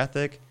good work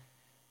ethic,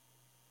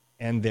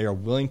 and they're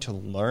willing to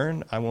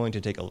learn, I'm willing to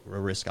take a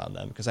risk on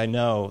them because I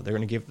know they're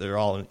going to give their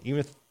all. And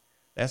even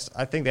if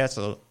I think that's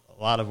a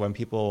lot of when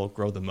people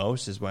grow the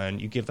most is when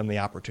you give them the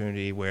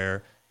opportunity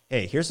where,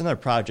 hey, here's another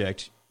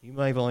project. You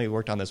might have only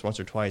worked on this once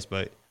or twice,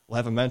 but we'll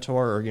have a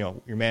mentor or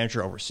your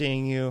manager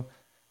overseeing you.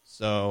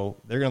 So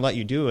they're going to let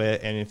you do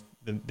it, and if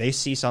they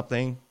see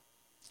something,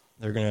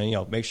 they're going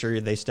to make sure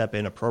they step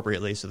in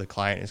appropriately so the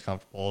client is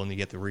comfortable and you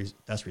get the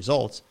best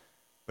results.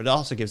 But it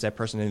also gives that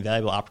person an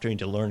invaluable opportunity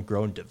to learn,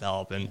 grow, and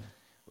develop.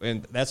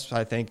 And that's,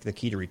 I think, the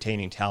key to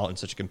retaining talent in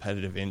such a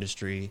competitive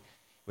industry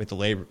with the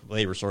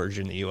labor shortage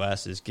in the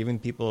U.S. is giving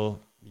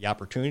people the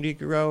opportunity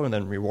to grow and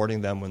then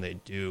rewarding them when they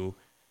do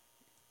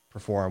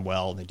perform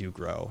well and they do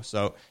grow.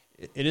 So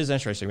it is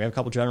interesting. We have a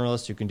couple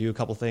generalists who can do a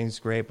couple things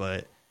great,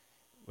 but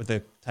with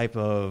the type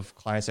of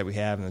clients that we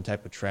have and the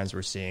type of trends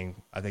we're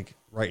seeing, I think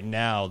right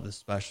now the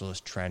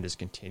specialist trend is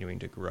continuing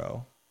to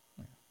grow.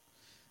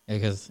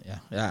 Because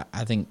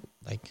I think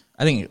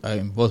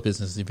in both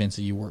businesses,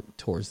 eventually you work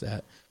towards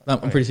that. I'm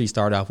pretty sure you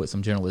start off with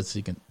some generalists, so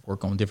you can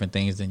work on different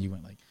things. Then you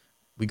went like,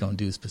 we're going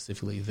to do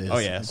specifically this. Oh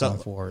yeah, going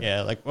forward.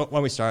 Yeah, like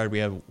when we started, we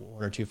had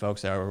one or two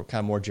folks that were kind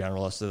of more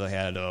generalists. So they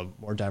had a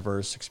more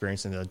diverse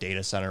experience in the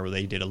data center where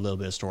they did a little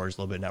bit of storage,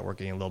 a little bit of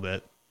networking, a little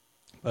bit.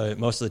 But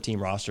most of the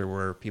team roster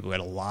were people who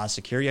had a lot of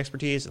security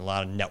expertise and a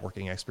lot of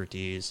networking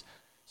expertise,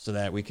 so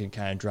that we can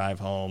kind of drive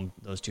home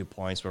those 2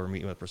 points where we're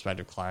meeting with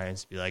prospective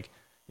clients. Be like,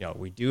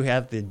 we do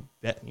have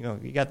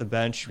you got the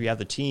bench, we have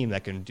the team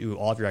that can do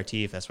all of your IT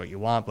if that's what you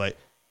want, but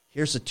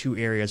here's the 2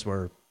 areas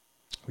where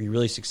we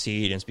really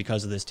succeed, and it's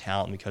because of this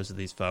talent and because of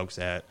these folks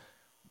that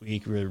we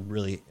can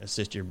really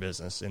assist your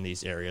business in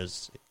these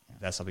areas if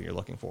that's something you're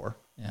looking for.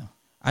 Yeah.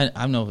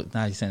 I know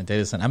now you're saying a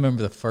data center. I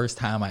remember the first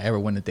time I ever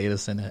went to data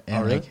center,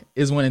 and really?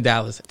 It was one in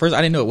Dallas. First, I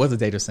didn't know it was a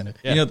data center.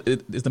 Yeah.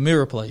 It's the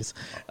mirror place.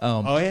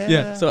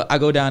 Yeah. So I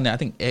go down there. I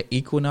think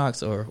Equinox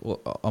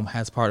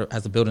has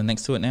a building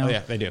next to it now. Oh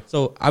yeah, they do.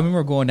 So I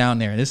remember going down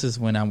there, and this is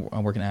when I'm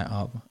working at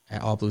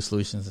All Blue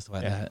Solutions and stuff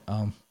like that.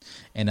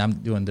 And I'm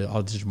doing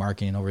all digital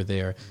marketing over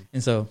there,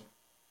 and so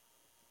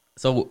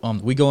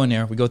we go in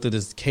there, we go through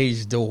this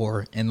cage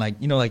door, and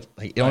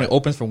it only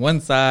opens from one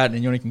side,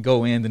 and you only can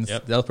go in, then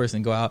the other person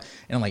can go out.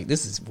 And I'm like,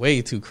 this is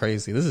way too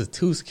crazy. This is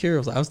too secure.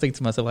 I was thinking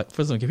to myself, like,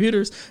 for some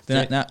computers,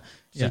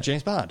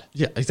 James Bond.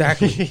 Yeah,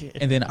 exactly.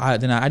 And then I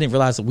didn't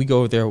realize that we go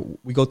over there,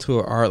 we go to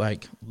our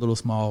little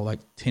small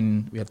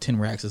 10, we have 10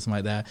 racks or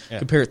something like that. Yeah.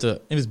 Compared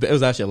to it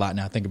was actually a lot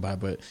now I think about it,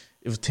 but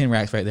it was 10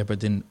 racks right there. But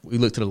then we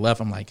look to the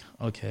left, I'm like,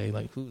 okay,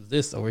 who's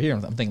this over here?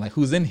 I'm thinking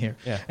who's in here?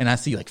 Yeah. And I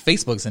see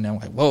Facebook's in there. I'm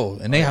like, whoa.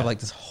 And they have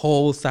this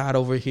whole side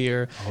over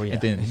here. Oh yeah.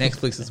 And then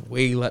Netflix is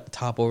way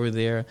top over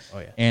there. Oh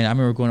yeah. And I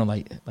remember going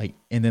to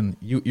and then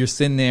you're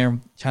sitting there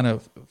trying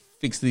to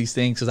fix these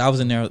things, because I was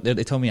in there.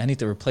 They told me I need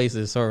to replace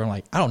this server. I'm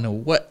like, I don't know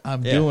what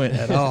I'm doing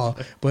at all,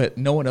 but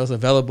no one else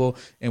available,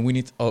 and we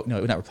need to. Oh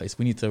no, not replace.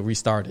 We need to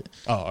restart it.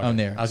 Oh, okay. I'm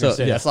there. I was gonna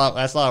say that's a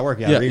lot of work.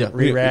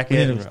 Re-rack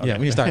it. We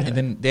need to start.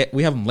 And then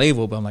we have them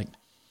labeled, but I'm like,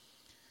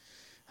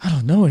 I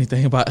don't know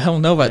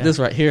this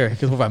right here,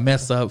 because if I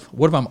mess up,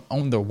 what if I'm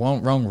on the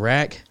wrong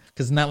rack?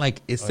 Because it's not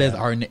like it says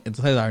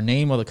our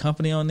name or the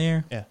company on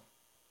there. Yeah.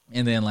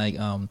 And then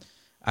I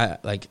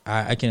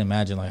can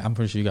imagine, I'm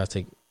pretty sure you guys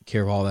take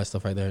care of all that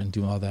stuff right there and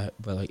do all that.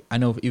 But I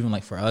know even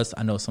for us,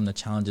 I know some of the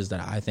challenges that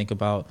I think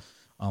about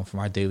from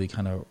our daily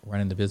kind of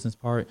running the business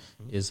part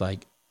is I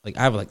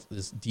have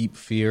this deep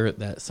fear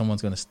that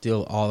someone's going to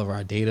steal all of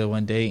our data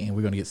one day and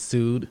we're going to get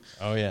sued.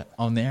 Oh yeah,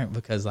 on there,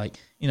 because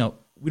we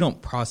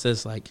don't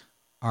process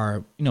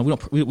we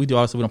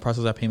don't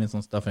process our payments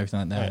on stuff and everything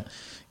like that. Right.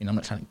 I'm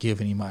not trying to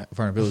give any of my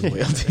vulnerability away.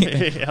 I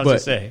was gonna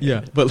say.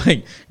 Yeah, but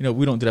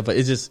we don't do that. But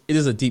it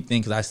is a deep thing,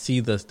 because I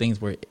see the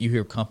things where you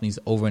hear companies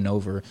over and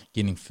over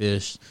getting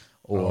phished,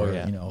 or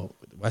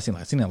I've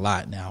seen a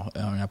lot now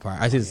on that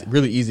part. It's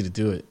really easy to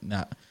do it.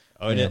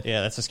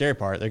 That's the scary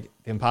part. The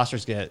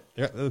imposters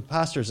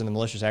and the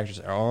malicious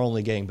actors are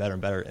only getting better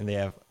and better, and they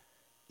have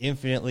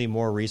infinitely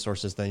more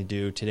resources than they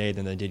do today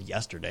than they did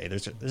yesterday.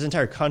 There's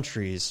entire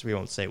countries, we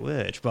won't say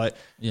which, but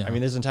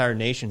there's entire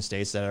nation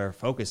states that are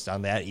focused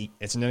on that.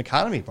 It's an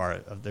economy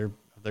part of their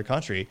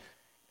country.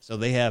 So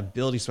they have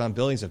buildings upon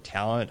buildings of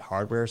talent,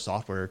 hardware,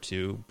 software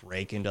to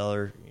break into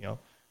other,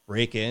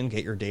 break in,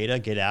 get your data,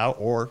 get out,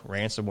 or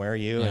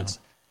ransomware you. Yeah.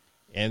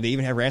 And they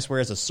even have ransomware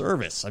as a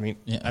service. We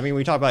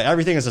talk about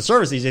everything as a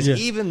service these days. Yeah.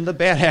 Even the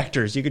bad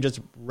actors, you could just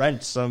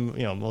rent some,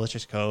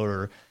 malicious code,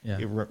 or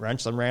you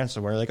rent some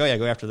ransomware.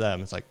 Go after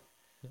them. It's like,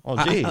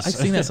 oh, geez. I've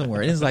seen that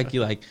somewhere. It's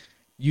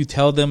you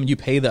tell them, you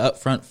pay the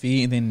upfront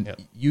fee, and then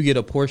you get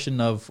a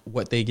portion of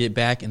what they get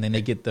back, and then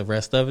they get the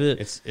rest of it.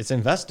 It's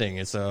investing.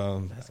 It's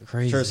that's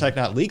crazy. Sure, it's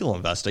not legal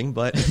investing,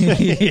 but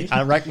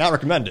not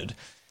recommended.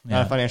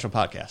 Not a financial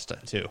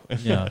podcast too.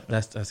 Yeah,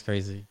 that's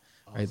crazy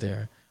right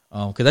there.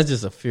 Because that's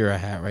just a fear I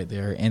had right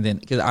there. And then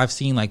because I've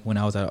seen like when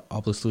I was at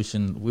All Blue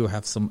Solution, we would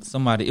have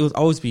somebody.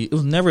 It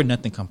was never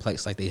nothing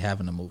complex like they have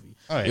in the movie.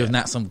 Oh, yeah. It was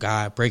not some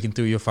guy breaking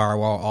through your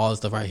firewall, all this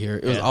stuff right here.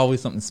 It was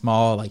always something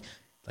small like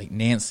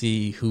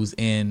Nancy, who's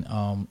in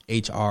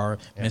HR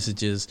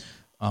messages,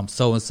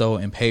 so and so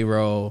in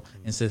payroll,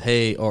 and says,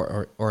 hey,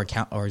 or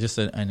account, or just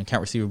an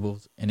account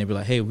receivables, and they'd be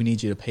like, hey, we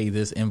need you to pay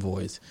this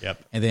invoice.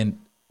 Yep. And then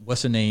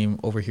what's her name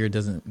over here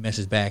doesn't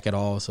message back at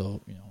all,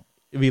 so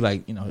it'd be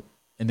like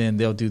and then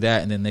they'll do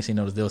that, and then they say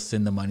no, they'll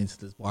send the money to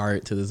this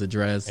wired to this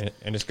address,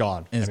 and it's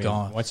gone. And it's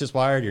gone. Once it's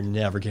wired, you're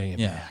never getting it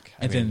back.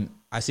 Then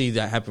I see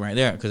that happen right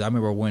there because I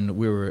remember when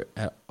we were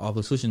at All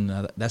Blue Solution,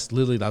 that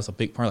was a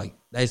big part. Like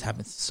that has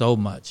happened so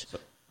much.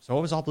 So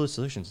what was All Blue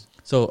Solutions?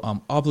 So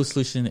All Blue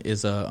Solution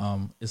is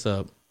a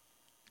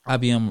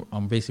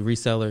IBM basically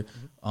reseller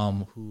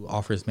who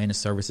offers managed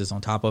services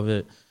on top of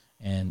it.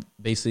 And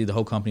basically, the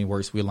whole company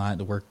works. We aligned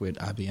to work with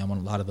IBM on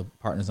a lot of the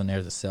partners on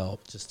there to sell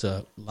just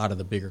to a lot of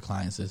the bigger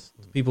clients, is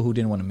people who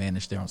didn't want to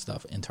manage their own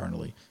stuff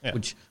internally. Yeah.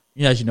 Which,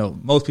 as you know,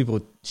 most people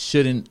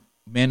shouldn't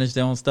manage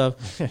their own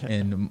stuff,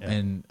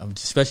 and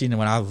especially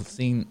when I've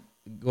seen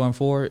going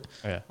forward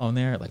on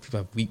there, like people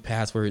have weak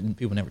passwords and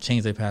people never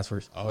change their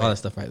passwords, all that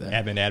stuff right there.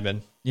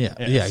 Admin. Yeah,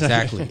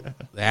 exactly.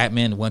 The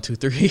admin 1, 2,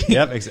 3.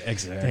 Yep,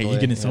 exactly. You're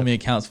getting so many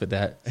accounts for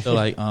that. So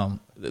like,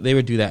 they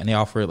would do that, and they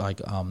offer like,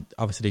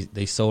 obviously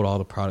they sold all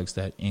the products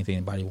that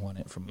anybody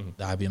wanted from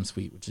the IBM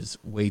suite, which is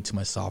way too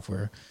much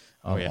software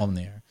on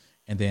there.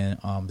 And then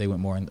they went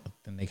more, and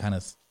they kind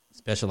of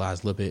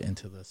specialized a little bit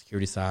into the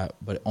security side,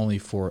 but only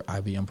for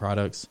IBM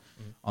products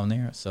on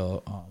there.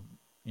 So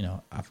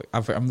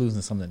I'm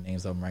losing some of the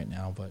names of them right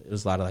now, but it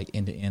was a lot of like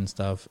end-to-end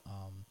stuff.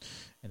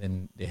 And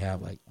then they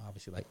have like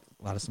obviously like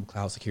a lot of some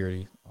cloud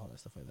security, all that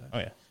stuff like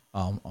that.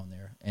 On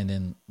there. And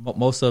then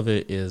most of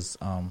it is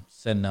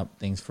setting up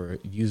things for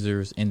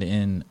users,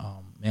 end-to-end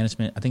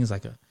management. I think it's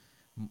like a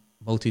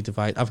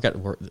multi-device. I forgot the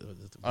word.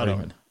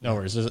 No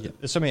worries.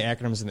 There's so many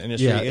acronyms in the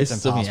industry. It's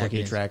impossible to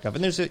keep track of.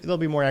 And there'll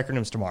be more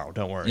acronyms tomorrow.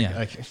 Don't worry.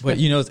 Yeah. But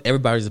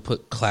everybody's to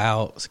put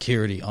cloud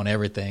security on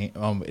everything.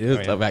 It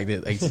was like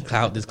this, like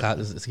cloud, this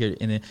security,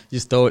 and then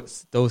just throw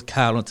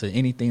cloud onto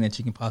anything that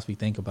you can possibly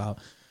think about.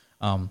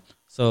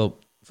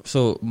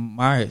 So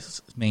my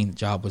main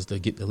job was to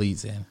get the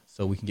leads in,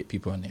 so we can get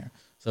people in there.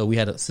 So we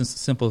had a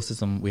simple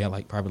system. We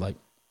had probably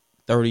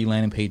 30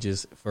 landing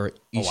pages for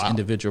each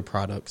individual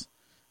products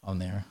on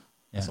there.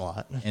 Yeah. That's a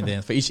lot. And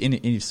then for each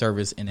any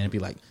service, and then it'd be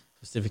like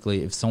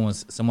specifically if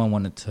someone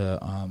wanted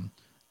to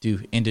do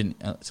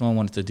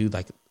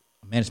like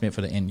management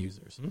for the end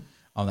users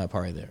on that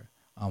part right there.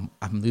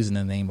 I'm losing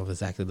the name of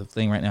exactly the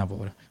thing right now, but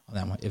on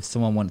that one, if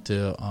someone wanted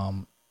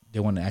to they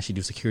wanted to actually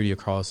do security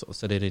across,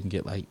 so they didn't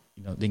get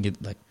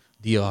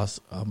DDoS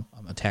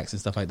attacks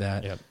and stuff like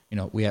that.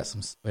 Yep. We had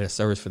a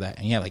service for that,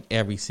 and like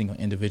every single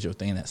individual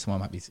thing that someone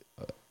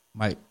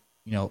might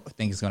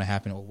think is going to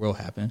happen or will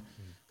happen,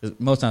 because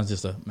most times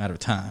it's just a matter of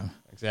time.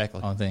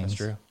 Exactly. On things. That's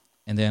true.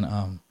 And then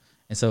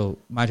and so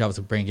my job was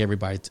to bring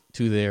everybody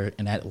to there,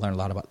 and I had to learn a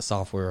lot about the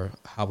software,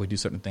 how we do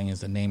certain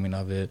things, the naming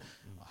of it,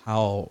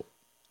 how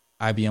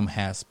IBM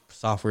has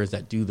softwares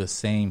that do the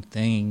same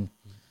thing.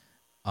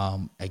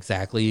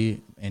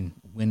 Exactly, and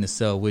when to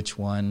sell which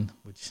one,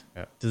 which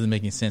doesn't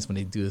make any sense when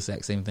they do the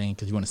exact same thing,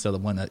 because you want to sell the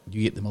one that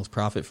you get the most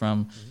profit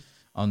from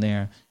on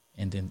there,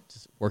 and then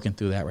just working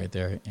through that right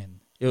there. And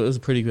it was a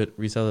pretty good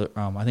reseller.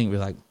 I think we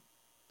were like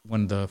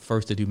one of the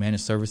first to do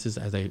managed services,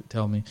 as they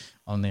tell me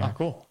on there. Oh,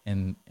 cool.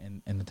 And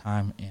the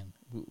time, and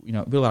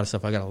built a lot of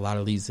stuff. I got a lot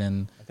of leads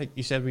in. I think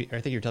you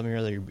were telling me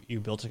earlier you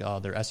built their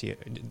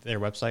SEO, their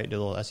website, did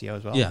a little SEO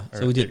as well. Yeah,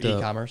 so we did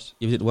e-commerce.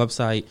 We did the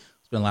website.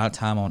 Spent a lot of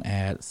time on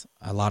ads,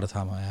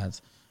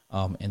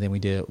 and then we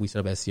set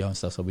up SEO and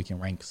stuff so we can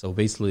rank. So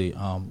basically,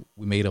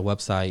 we made a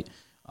website.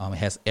 It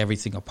has every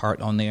single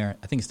part on there.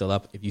 I think it's still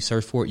up. If you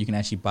search for it, you can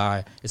actually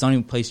buy. It's the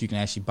only place you can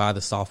actually buy the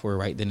software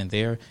right then and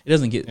there. It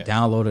doesn't get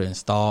downloaded and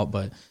installed,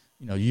 but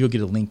you'll get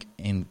a link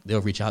and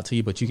they'll reach out to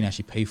you. But you can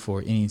actually pay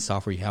for any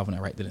software you have on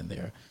it right then and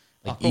there.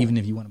 Cool. Even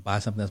if you want to buy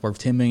something that's worth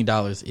 $10 million,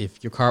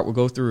 if your cart will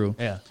go through,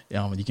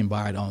 you can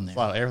buy it on there. It's a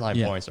lot of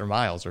airline points or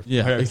miles or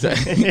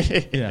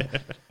exactly. Yeah.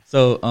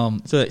 So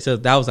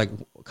that was like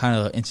kind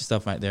of interesting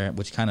stuff right there,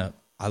 which kind of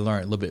I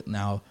learned a little bit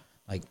now.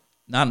 Like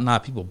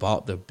not people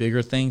bought the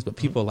bigger things, but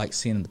people like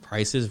seeing the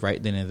prices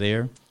right then and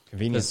there.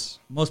 Convenience.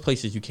 Most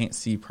places you can't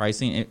see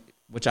pricing,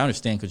 which I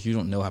understand because you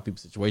don't know how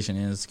people's situation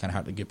is. It's kind of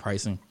hard to get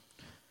pricing.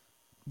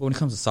 But when it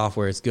comes to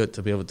software, it's good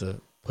to be able to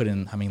put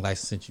in how many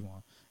licenses you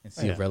want and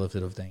see a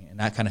relative thing, and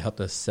that kind of helped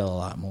us sell a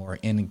lot more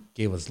and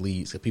gave us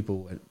leads. Because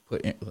people would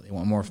they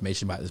want more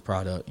information about this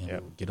product and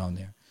we'll get on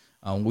there.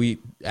 We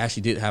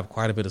actually did have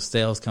quite a bit of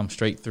sales come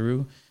straight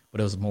through,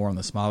 but it was more on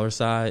the smaller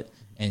side.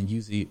 And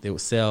usually they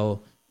would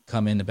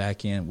come in the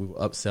back end, we would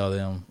upsell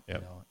them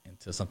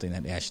into something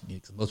that they actually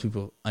need. Because most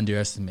people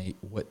underestimate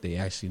what they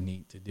actually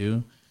need to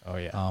do. Oh,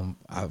 yeah.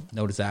 I've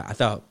noticed that. I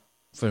thought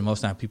for the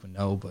most time people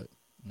know, but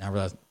now I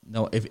realize,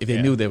 no, if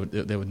they knew, they would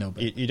know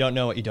better. You don't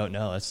know what you don't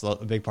know. That's a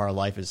big part of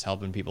life, is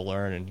helping people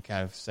learn and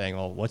kind of saying,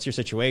 well, what's your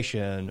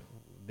situation?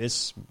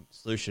 this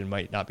solution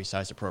might not be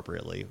sized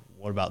appropriately.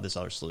 What about this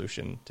other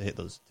solution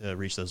to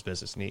reach those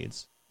business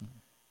needs?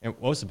 And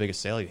what was the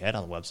biggest sale you had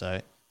on the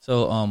website?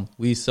 So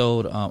we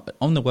sold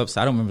on the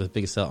website. I don't remember the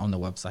biggest sale on the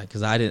website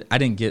because I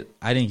didn't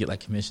get like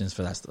commissions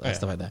for that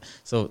stuff like that.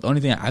 So the only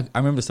thing I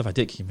remember the stuff I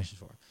did get commissions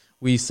for.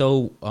 We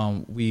sold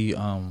we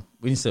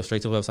didn't sell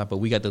straight to the website, but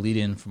we got the lead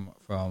in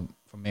from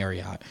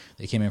Marriott.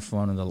 They came in from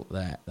one of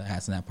the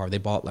ads in that part. They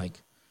bought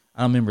like,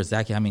 I don't remember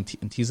exactly how many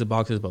Tisa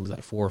boxes, but it was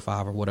like 4 or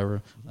 5 or whatever.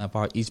 In that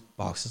part, each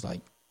box is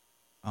like,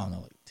 I don't know,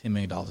 like $10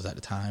 million at the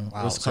time.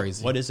 Wow. It was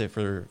crazy. So what is it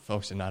for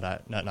folks that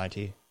not in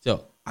IT?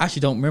 So I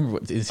actually don't remember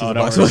what the Tisa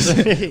box was,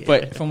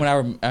 but from what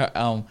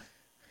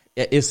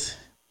it's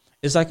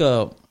like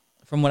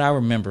from what I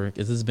remember,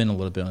 because this has been a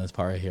little bit on this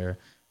part right here.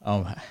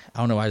 I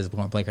don't know why I just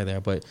went blank right there,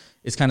 but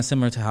it's kind of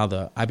similar to how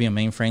the IBM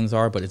mainframes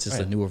are, but it's just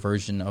a newer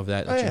version of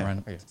that you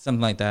run.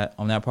 Something like that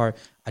on that part.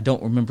 I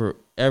don't remember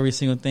every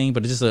single thing,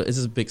 but it's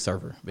just a big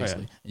server,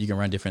 basically. You can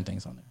run different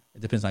things on there.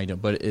 It depends on how you do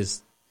it, but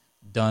it's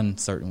done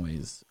certain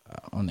ways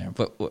on there,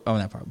 but on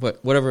that part.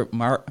 But whatever,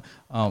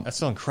 that's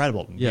still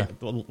incredible. Yeah.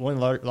 One of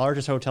the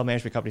largest hotel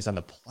management companies on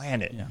the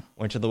planet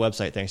went to the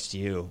website thanks to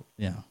you.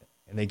 Yeah.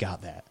 And they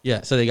got that.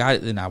 Yeah, so they got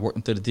it, and I worked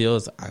them through the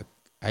deals.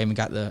 I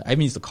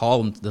even used to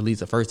call them the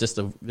leads at first just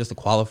to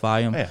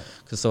qualify them,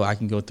 because so I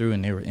can go through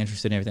and they were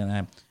interested in everything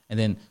like that. And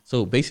then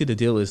so basically the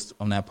deal is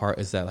on that part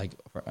is that like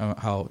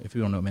how, if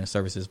you don't know managed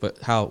services, but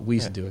how we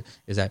used to do it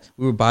is that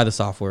we would buy the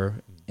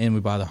software and we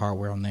buy the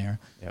hardware on there,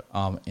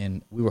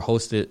 and we would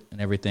host it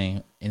and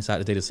everything inside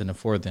the data center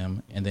for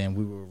them, and then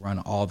we would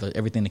run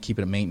everything to keep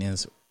it in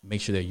maintenance, make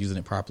sure they're using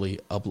it properly,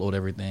 upload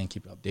everything,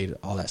 keep it updated,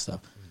 all that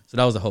stuff. So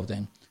that was the whole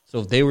thing.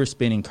 So they were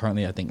spending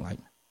currently, I think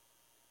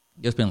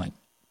they're spending like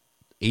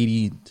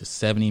 $80 to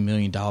 $70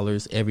 million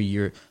every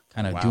year,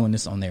 kind of doing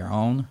this on their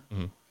own.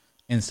 Mm-hmm.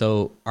 And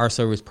so our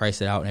service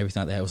priced it out and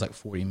everything like that. It was like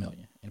 $40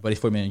 million, but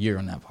it's $40 million a year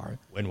on that part.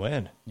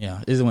 Win-win.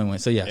 Yeah, it is a win-win.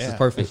 So it's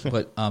perfect.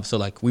 But so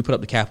like we put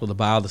up the capital to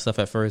buy all the stuff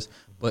at first,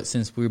 but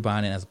since we were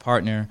buying it as a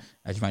partner,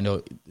 as you might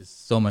know, it's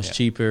so much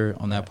cheaper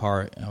on that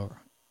part,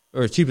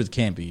 or as cheap as it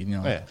can be. It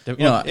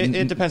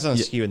depends on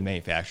the SKU and the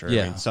manufacturer.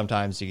 Yeah. I mean,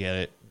 sometimes you get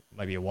it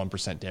might be a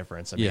 1%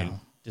 difference. I mean,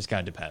 just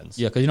kind of depends.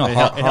 Yeah, because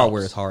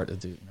hardware is hard to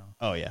do.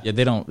 Oh yeah. Yeah,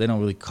 they don't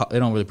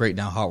really break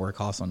down hardware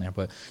costs on there,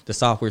 but the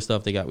software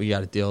stuff we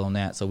got a deal on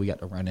that, so we got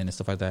to run in and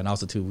stuff like that, and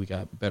also too we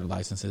got better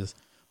licenses.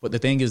 But the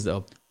thing is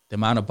the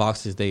amount of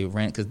boxes they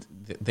ran, because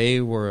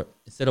they were,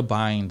 instead of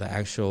buying the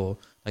actual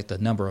like the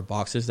number of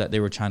boxes that they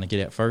were trying to get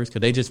at first,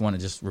 because they just want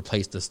to just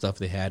replace the stuff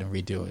they had and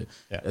redo it.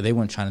 Yeah. They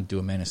weren't trying to do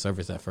a managed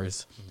service at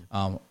first.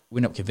 Mm-hmm. We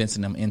ended up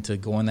convincing them into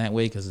going that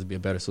way because it'd be a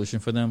better solution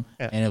for them,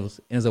 and it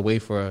was a way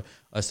for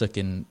us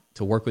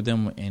to work with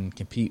them and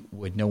compete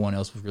with no one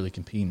else was really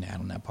competing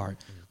on that part,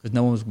 because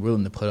no one was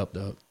willing to put up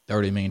the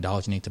 $30 million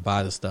you need to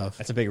buy the stuff.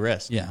 That's a big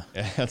risk. Yeah,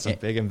 that's a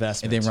big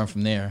investment. And then run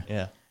from there.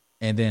 Yeah.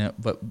 And then,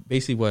 but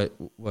basically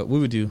what we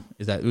would do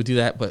is that we would do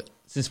that, but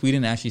since we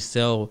didn't actually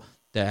sell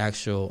the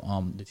actual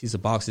the Tisa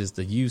boxes,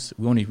 the use,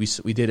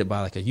 we did it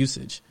by like a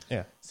usage.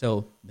 Yeah.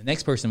 So the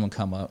next person will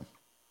come up,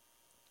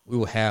 we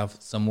will have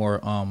some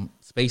more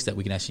space that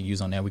we can actually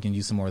use on there. We can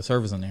use some more of the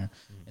servers on there.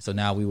 Mm-hmm. And so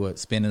now we would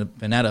spin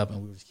that up,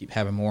 and we would just keep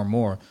having more and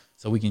more.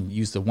 So we can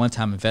use the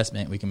one-time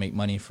investment. We can make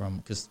money from,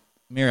 because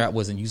Marriott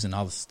wasn't using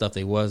all the stuff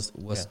they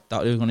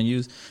thought they were going to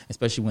use,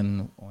 especially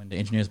when the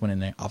engineers went in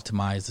there,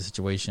 optimized the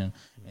situation,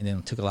 and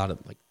then took a lot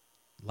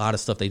of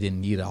stuff they didn't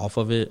need off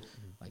of it.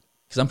 Like,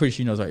 because I'm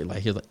pretty sure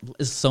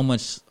it's so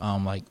much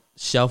like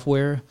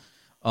shelfware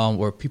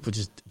where people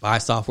just buy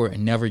software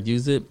and never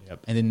use it,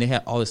 and then they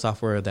had all the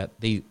software that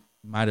they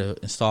might have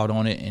installed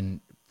on it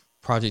and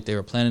project they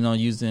were planning on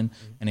using,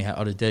 and they had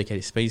other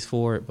dedicated space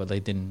for it, but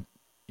they didn't,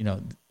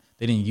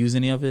 they didn't use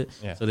any of it.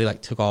 Yeah. So they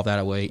took all that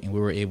away, and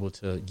we were able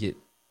to get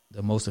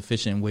the most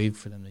efficient way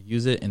for them to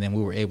use it. And then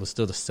we were able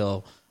still to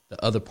sell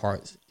the other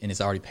parts, and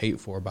it's already paid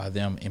for by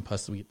them. And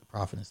plus we get the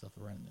profit and stuff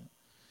around it.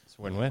 It's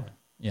win-win.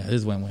 Yeah, it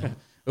is win-win.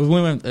 It was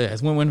win-win.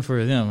 It's win-win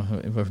for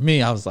them. But for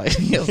me, I was like,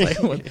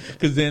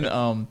 because then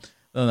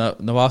the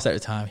boss at the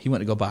time, he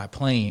went to go buy a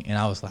plane, and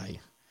I was like,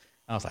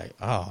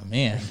 oh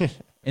man.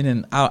 And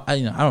then I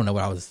don't know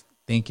what I was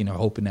thinking or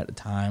hoping at the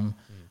time,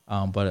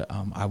 but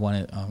I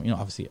wanted,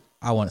 obviously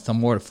I wanted some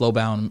more to flow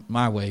down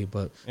my way,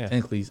 but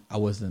technically I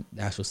wasn't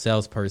the actual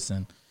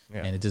salesperson,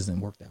 and it doesn't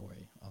work that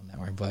way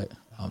But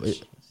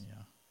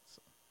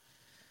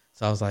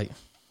so I was like,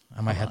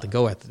 I might have to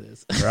go after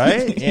this,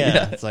 right?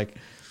 Yeah, it's like,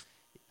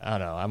 I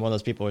don't know. I'm one of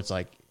those people. It's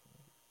like,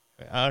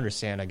 I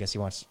understand. I guess he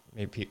wants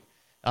maybe.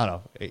 I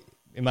don't know.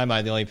 In my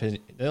mind, the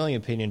only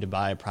opinion to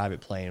buy a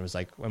private plane was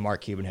like when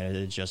Mark Cuban had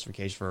his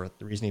justification for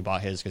the reason he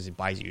bought his, because it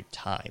buys you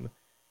time.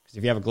 Because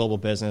if you have a global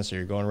business or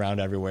you're going around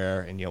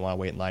everywhere and you don't want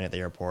to wait in line at the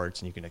airports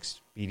and you can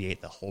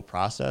expedite the whole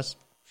process,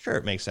 sure,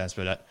 it makes sense.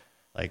 But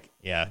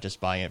just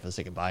buying it for the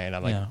sake of buying it,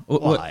 I'm like,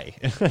 why?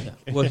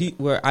 Well,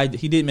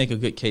 he did make a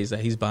good case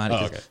that he's buying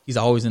it. Okay. He's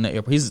always in the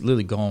airport. He's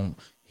literally going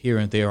here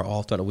and there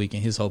all throughout the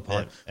weekend, his whole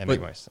part. That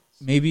makes sense.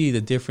 Maybe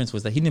the difference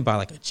was that he didn't buy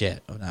like a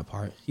jet on that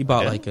part. He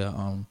bought like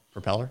a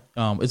Propeller?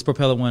 It's a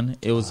propeller one.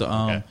 It was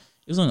okay.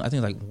 It was only, I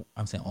think like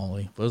I'm saying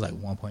only, but it was like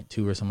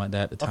 1.2 or something like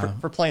that at the time.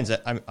 For planes,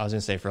 I was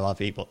gonna say for a lot of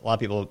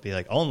people would be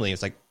like only.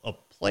 It's like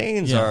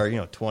planes are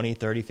 20,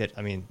 30, 50.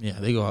 I mean, yeah,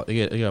 they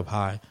get up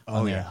high.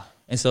 Oh yeah. There.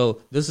 And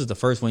so this is the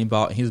first one he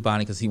bought. He was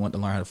buying it because he wanted to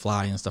learn how to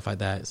fly and stuff like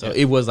that. So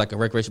it was like a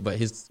recreation, but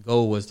his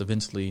goal was to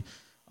eventually,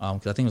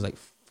 because I think it was like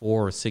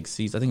 4 or 6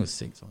 seats. I think it was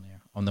 6 on there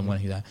on the one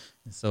he had.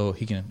 And so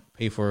he can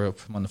pay for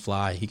it on the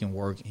fly. He can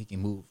work. He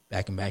can move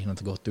back and back.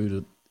 To go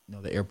through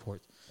the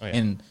airports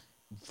and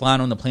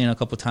flying on the plane a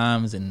couple of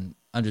times and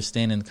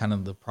understanding kind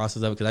of the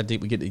process of it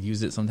because we get to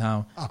use it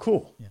sometime. Oh,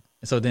 cool. Yeah.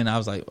 And so then I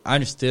was like, I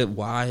understood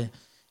why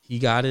he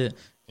got it.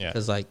 Yeah.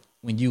 Because like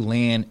when you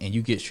land and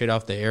you get straight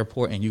off the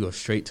airport and you go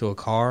straight to a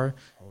car,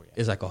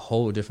 it's like a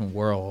whole different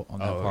world on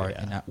that part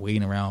and not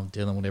waiting around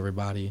dealing with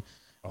everybody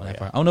on that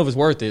part. I don't know if it's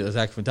worth it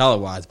exactly dollar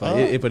wise, but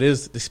it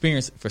is the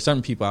experience for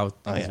certain people. I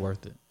think it's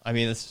worth it. I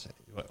mean,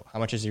 how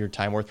much is your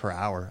time worth per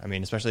hour? I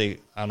mean, especially,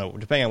 I don't know,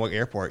 depending on what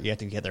airport, you have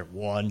to get there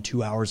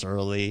 1-2 hours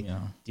early,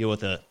 deal with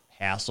the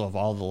hassle of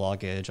all the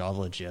luggage, all the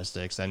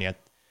logistics, and yet,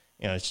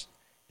 it's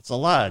a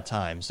lot of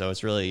time. So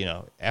it's really,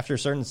 after a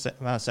certain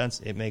amount of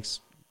sense, it makes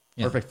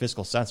perfect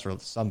fiscal sense for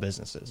some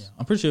businesses. Yeah.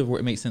 I'm pretty sure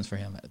it makes sense for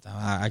him at the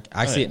time.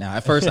 I see it now.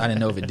 At first, I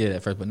didn't know if it did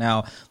at first, but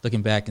now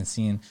looking back and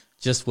seeing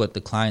just what the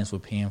clients were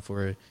paying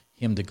for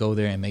him to go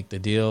there and make the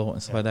deal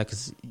and stuff like that,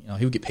 because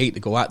he would get paid to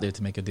go out there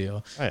to make a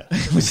deal,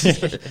 which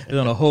is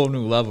on a whole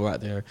new level out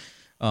there.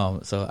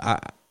 So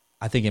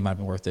I think it might have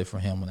been worth it for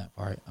him on that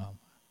part.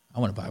 I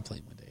want to buy a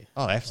plane one day.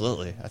 Oh,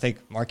 absolutely. I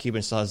think Mark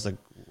Cuban still has the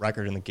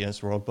record in the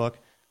Guinness World Book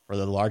for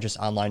the largest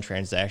online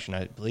transaction.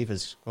 I believe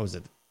what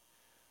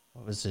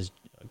was his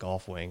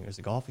golf wing? Was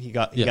it golf? He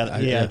had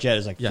a jet. It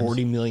was like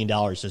 $40 million.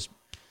 Just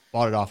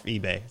bought it off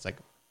eBay. It's like,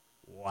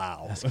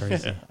 wow, that's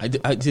crazy.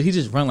 Did he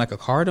just run like a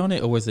card on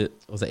it, or was it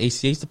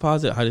ACH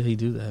deposit? How did he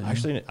do that?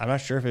 Actually, I'm not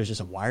sure if it was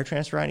just a wire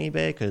transfer on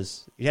eBay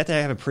because you have to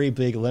have a pretty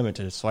big limit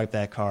to swipe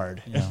that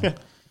card. Yeah.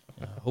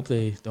 I hope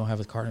they don't have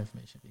his card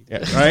information. Yeah,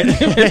 right?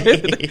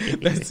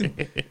 That's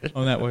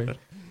on that way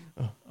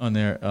on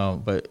there.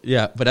 But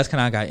that's kind of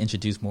how I got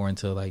introduced more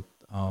into like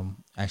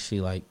actually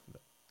like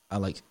I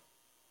like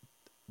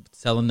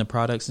selling the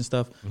products and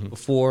stuff. Mm-hmm.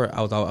 Before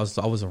I was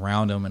always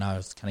around them and I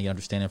was kind of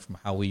understanding from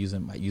how we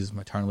might use them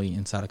internally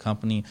inside a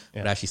company,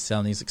 but actually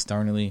selling these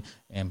externally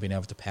and being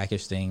able to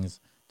package things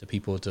to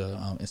people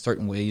to in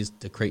certain ways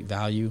to create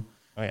value,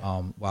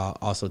 while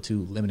also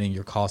too limiting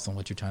your costs on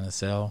what you're trying to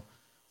sell.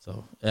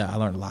 So I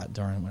learned a lot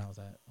during when I was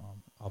at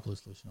All Blue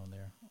Solution on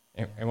there.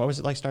 And what was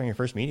it like starting your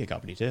first media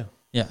company too?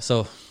 Yeah,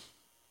 so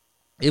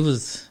it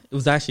was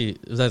actually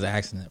as an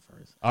accident at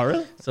first. Oh,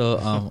 really?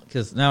 So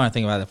because now when I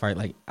think about it, part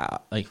like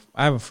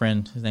I have a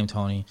friend, his name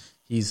Tony.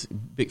 He's a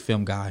big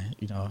film guy.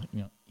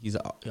 He's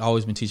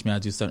always been teaching me how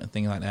to do certain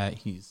things like that.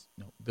 He's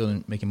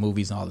making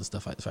movies and all this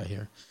stuff like this right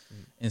here.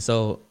 Mm-hmm. And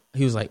so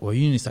he was like, "Well,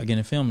 you need to start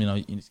getting film. You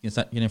need to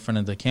start getting in front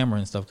of the camera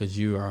and stuff because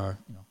you are,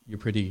 you're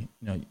pretty,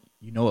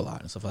 you know a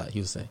lot and stuff like that." He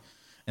would say,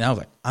 and I was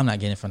like, "I'm not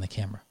getting in front of the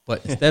camera,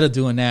 but instead of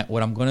doing that,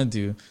 what I'm going to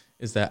do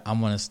is that I'm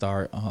going to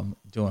start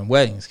doing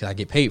weddings because I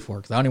get paid for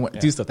it because I only want to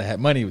do stuff that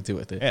had money to do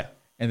with it." Yeah.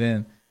 And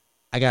then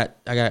I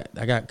got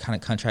kind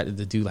of contracted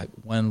to do like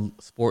one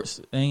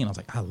sports thing, and I was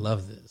like, I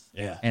love this.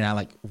 Yeah. And I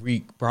like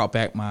brought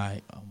back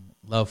my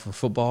love for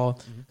football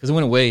because it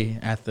went away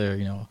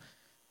after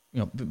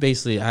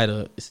basically I had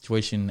a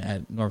situation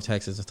at North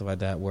Texas and stuff like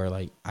that where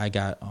like I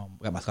got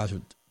my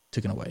scholarship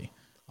taken away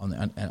on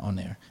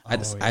there. I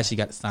actually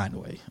got it signed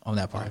away on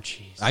that part.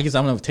 Oh, I guess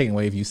I'm not taking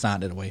away if you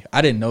signed it away.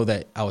 I didn't know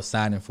that I was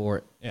signing for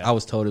it. Yeah. I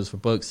was told it was for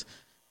books.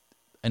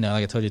 And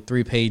like I told you,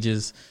 3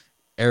 pages.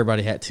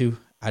 Everybody had 2.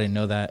 I didn't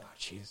know that. Oh,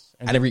 jeez.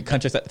 I didn't read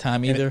contracts at the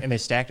time either. And they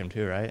stacked them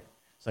too, right?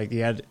 It's like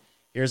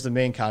here's the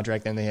main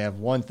contract, then they have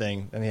one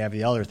thing, then they have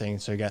the other thing.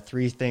 So you got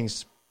 3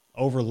 things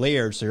over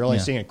layered, so you're only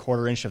seeing a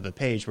quarter inch of the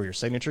page where your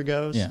signature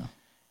goes. Yeah.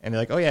 And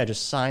they're like, "Oh yeah,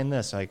 just sign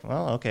this." Like,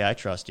 well, okay, I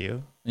trust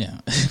you. Yeah.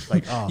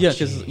 Like, oh yeah,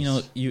 because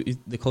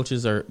the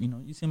coaches are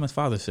you see them as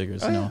father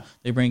figures.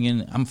 They bring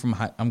in.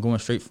 I'm going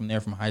straight from there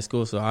from high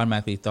school, so I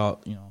automatically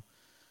thought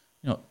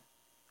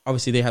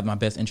obviously they have my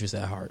best interest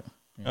at heart.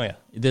 Oh yeah,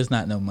 there's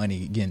not no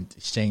money getting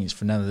exchanged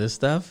for none of this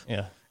stuff.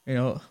 Yeah,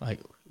 like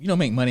you don't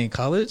make money in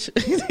college.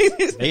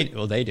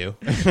 They do.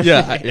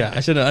 Yeah, I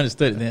should have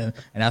understood it then,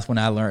 and that's when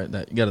I learned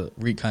that you got to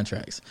read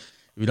contracts.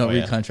 If you don't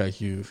read contracts,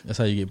 that's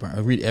how you get burned.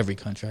 I read every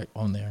contract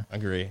on there.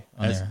 Agree.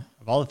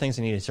 Of all the things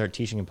I need to start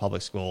teaching in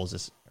public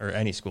schools or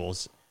any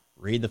schools,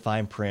 read the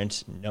fine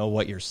print, know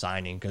what you're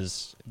signing,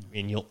 because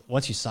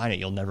once you sign it,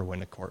 you'll never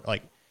win a court.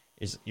 Like,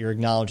 you're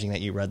acknowledging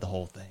that you read the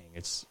whole thing.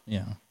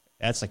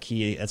 That's a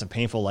key. That's a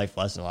painful life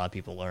lesson a lot of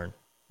people learn.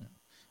 Yeah.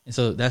 And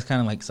so that's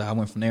kind of like, so I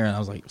went from there and I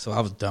was like, so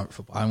I was done with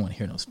football. I didn't want to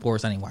hear no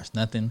sports. I didn't watch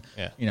nothing.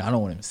 Yeah. I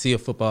don't want to see a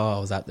football.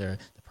 I was out there.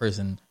 The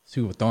person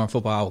who was throwing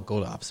football, I would go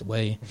the opposite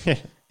way.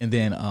 And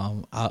then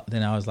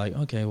I was like,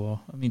 okay,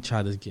 well, let me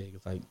try this gig.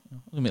 It's like,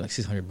 I'm going to make like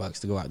 $600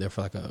 to go out there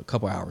for like a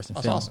couple hours and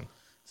film. That's awesome.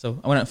 So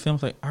I went out and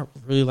filmed. Like, I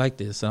really like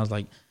this. And I was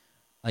like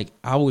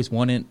I always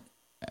wanted,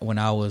 when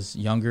I was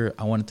younger,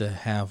 I wanted to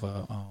have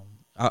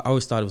I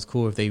always thought it was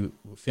cool if they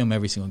would film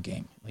every single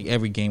game. Like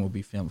every game would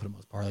be filmed for the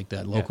most part. Like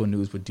that local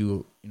news would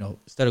do,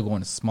 instead of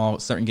going to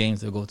certain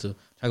games, they'll try to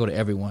go to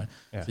everyone.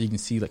 Yeah. So you can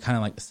see like kind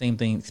of like the same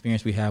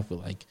experience we have with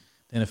like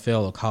the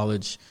NFL or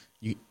college.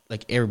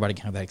 Like everybody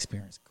can have that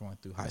experience going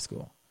through high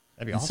school.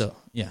 That'd be awesome. So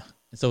yeah,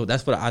 and so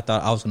that's what I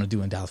thought I was going to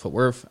do in Dallas-Fort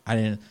Worth. I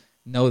didn't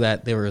know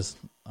that there was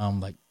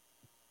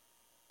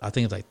I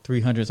think it's like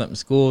 300 something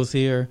schools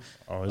here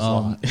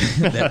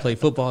that play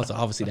football. So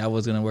obviously that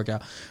was going to work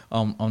out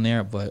on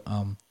there. But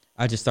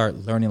I just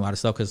started learning a lot of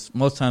stuff because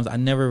most times I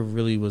never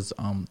really was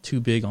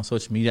too big on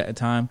social media at the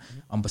time.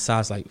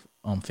 Besides like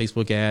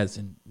Facebook ads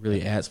and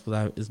really ads,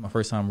 but it's my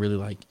first time really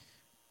like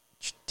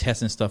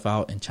testing stuff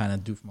out and trying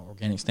to do from an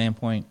organic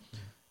standpoint.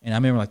 And I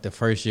remember like the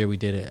first year we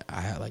did it,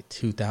 I had like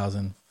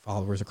 2,000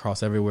 followers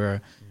across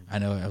everywhere. I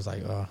know I was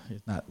like, oh,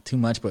 it's not too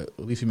much, but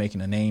at least we're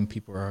making a name.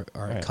 People are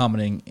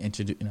commenting,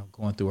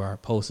 going through our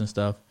posts and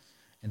stuff.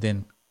 And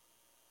then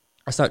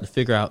I started to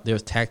figure out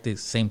there's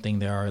tactics, same thing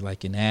there are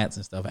like in ads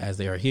and stuff as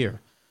they are here.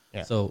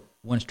 Yeah. So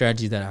one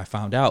strategy that I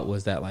found out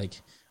was that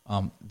like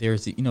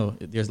there's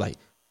like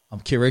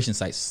curation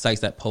sites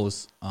that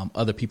post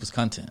other people's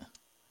content.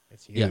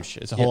 It's huge.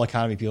 Yeah. It's a whole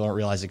economy people don't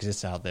realize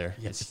exists out there.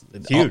 Yeah,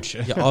 it's huge.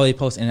 All they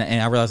post, and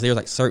I realized there's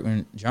like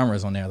certain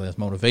genres on there. There's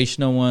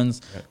motivational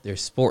ones. Right.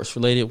 There's sports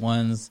related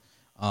ones.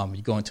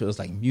 You go into those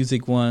like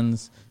music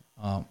ones,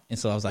 and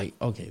so I was like,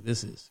 okay,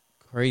 this is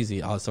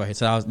crazy.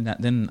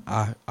 Then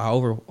I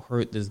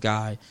overheard this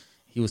guy.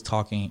 He was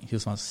talking. He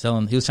was trying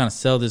to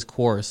sell this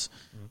course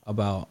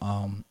about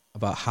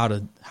how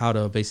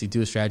to basically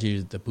do a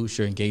strategy to boost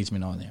your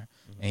engagement on there.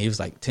 And he was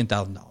like $10,000.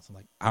 I'm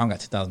like, I don't got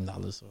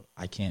 $10,000, so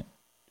I can't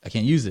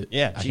use it.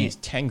 Yeah, geez,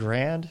 10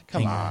 grand?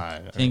 Come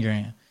on. 10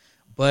 grand.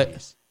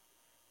 But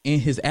in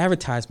his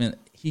advertisement,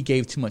 he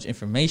gave too much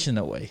information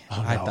away.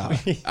 I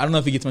thought. I don't know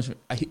if he gets much.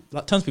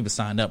 Tons of people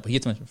signed up, but he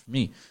gets much for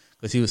me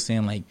because he was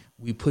saying like,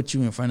 we put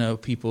you in front of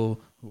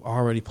people who are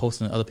already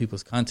posting other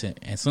people's content.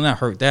 And so when I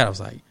heard that, I was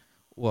like,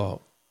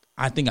 well,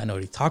 I think I know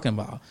what he's talking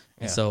about.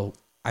 And so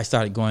I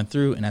started going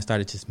through and I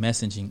started just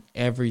messaging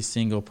every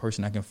single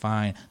person I can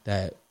find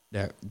that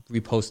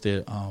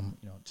reposted,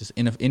 just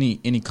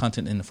any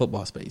content in the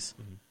football space.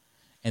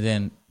 And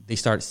then they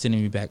started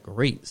sending me back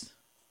rates.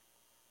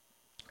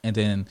 And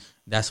then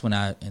that's when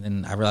I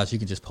realized you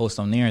can just post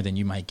on there and then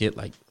you might get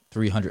like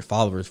 300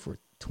 followers for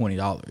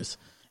 $20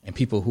 and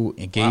people who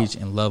engage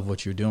and love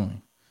what you're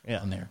doing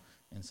on there.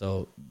 And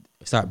so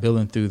I start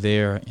building through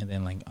there and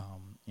then like,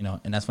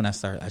 and that's when I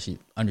started actually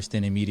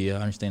understanding media,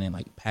 understanding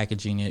like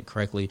packaging it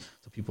correctly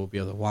so people will be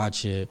able to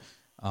watch it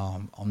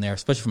on there,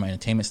 especially from an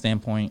entertainment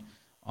standpoint.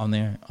 On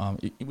there,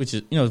 which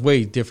is is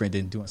way different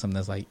than doing something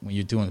that's like when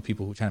you're doing the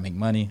people who are trying to make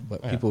money,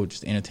 but people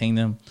just entertain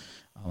them,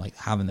 like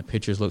having the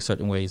pictures look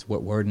certain ways,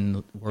 what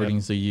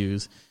wordings they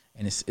use,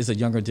 and it's a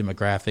younger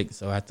demographic,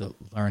 so I have to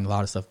learn a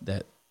lot of stuff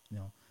that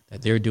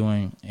that they're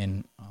doing,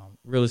 and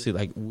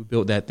realistically, like we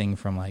built that thing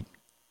from like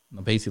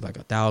basically like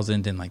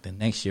 1,000, then like the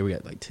next year we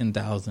got like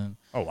 10,000.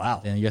 Oh wow!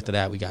 Then year after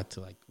that we got to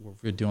like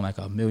we're doing like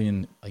 1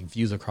 million like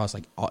views across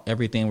like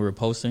everything we were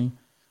posting.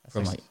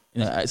 From like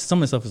some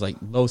of the stuff is like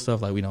low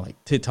stuff like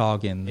like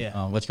TikTok and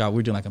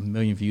we're doing like 1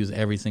 million views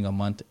every single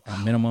month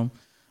minimum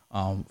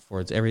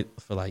for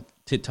like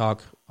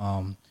TikTok,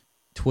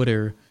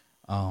 Twitter,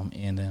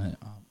 and then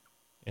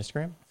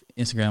Instagram,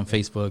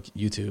 Facebook,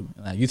 YouTube.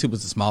 YouTube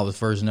was the smallest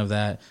version of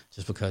that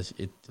just because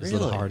it's a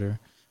little harder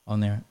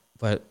on there.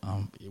 But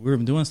we were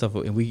doing stuff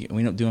and we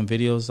ended up doing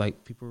videos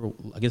like people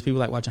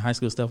like watching high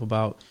school stuff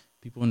about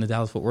people in the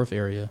Dallas-Fort Worth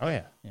area. Oh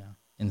yeah,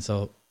 and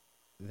so.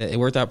 It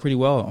worked out pretty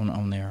well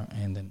on there,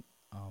 and then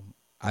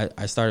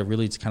I started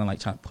really just kind of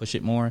like trying to push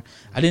it more.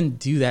 I didn't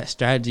do that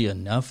strategy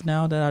enough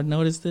now that I've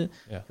noticed it.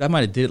 Yeah. I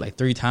might have did it like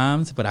 3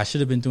 times, but I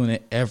should have been doing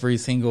it every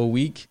single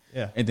week.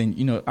 Yeah. And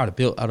then I'd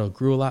have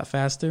grew a lot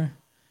faster.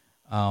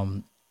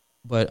 But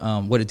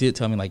what it did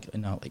tell me like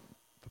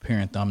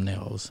preparing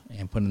thumbnails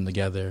and putting them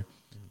together,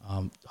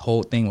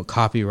 whole thing with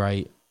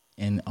copyright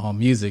and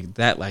music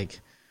that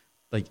like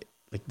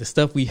the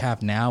stuff we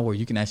have now where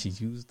you can actually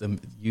use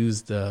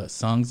the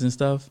songs and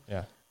stuff.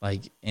 Yeah.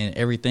 Like and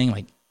everything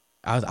like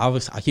I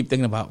keep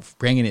thinking about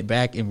bringing it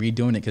back and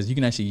redoing it because you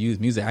can actually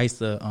use music. I used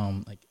to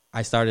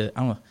I started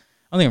I don't think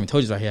I even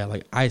told you right here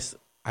like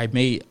I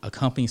made a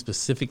company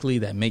specifically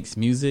that makes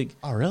music.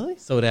 Oh really?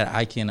 So that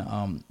I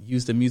can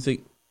use the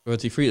music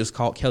royalty free. It's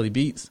called Kelly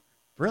Beats.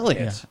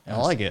 Brilliant. Yeah.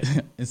 I like it.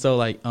 And so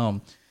like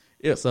so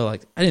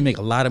like I didn't make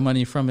a lot of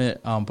money from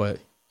it but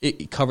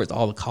it covers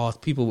all the costs.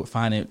 People would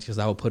find it because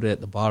I would put it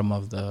at the bottom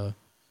of the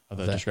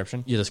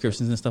description. Yeah,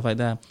 descriptions and stuff like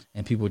that,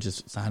 and people would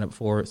just sign up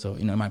for it. So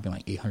it might be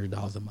like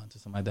 $800 a month or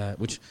something like that,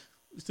 which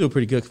is still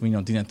pretty good because we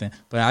don't do nothing.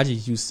 But I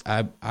just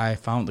I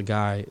found the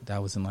guy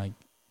that was in like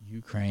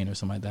Ukraine or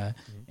something like that,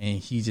 and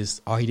he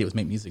just all he did was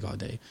make music all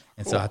day.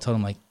 And so I told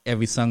him like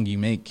every song you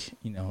make,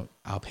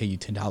 I'll pay you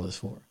 $10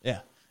 for.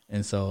 Yeah.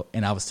 And so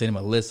I was sending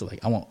him a list of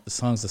like I want the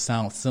songs to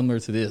sound similar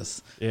to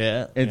this.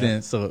 Yeah. And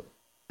then so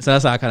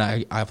that's how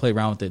I played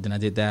around with it. Then I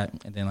did that,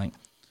 and then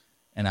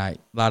a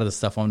lot of the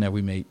stuff on there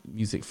we made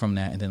music from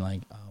that, and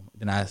then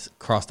then I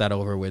crossed that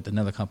over with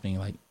another company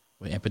like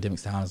with Epidemic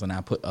Sounds, and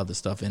I put other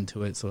stuff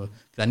into it. So 'cause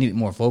I needed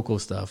more vocal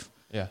stuff.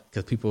 Yeah.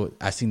 Because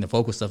I seen the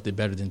vocal stuff did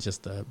better than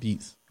just the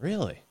beats.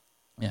 Really?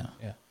 Yeah.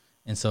 Yeah.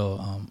 And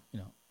so,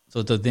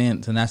 so then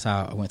that's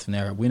how I went from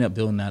there. We ended up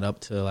building that up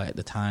to like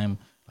the time,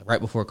 like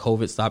right before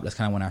COVID stopped. That's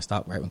kind of when I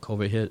stopped, right when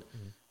COVID hit.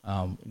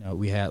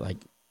 We had like,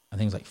 I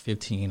think it was like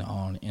 15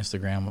 on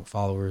Instagram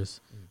followers.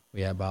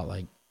 We had about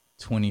like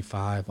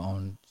 25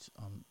 on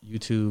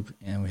YouTube,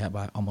 and we had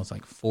about almost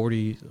like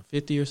 40,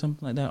 50 or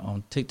something like that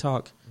on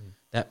TikTok.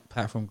 That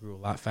platform grew a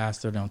lot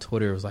faster than on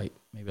Twitter. It was like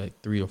maybe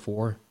like 3 or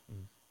 4.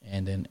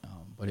 And then,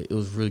 but it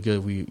was really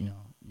good. We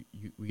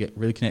get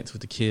really connected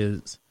with the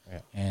kids,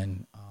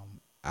 and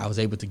I was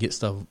able to get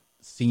stuff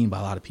seen by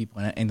a lot of people.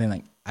 And then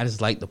like I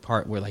just like the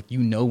part where like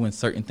when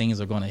certain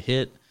things are going to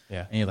hit,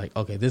 and you're like,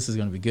 okay, this is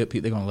going to be good.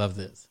 People, they're going to love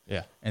this.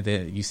 Yeah. And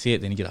then you see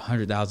it, then you get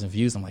 100,000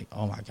 views. I'm like,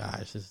 oh my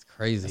gosh, this is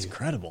crazy. It's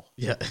incredible.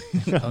 Yeah,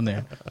 on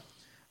there.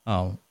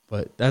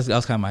 But that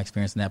was kind of my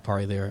experience in that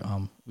part there.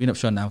 We ended up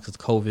shutting down because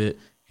of COVID,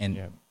 and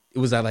it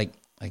was that like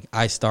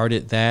I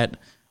started that.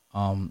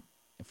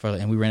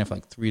 And we ran it for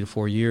like 3 to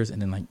 4 years,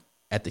 and then like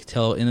at the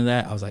tail end of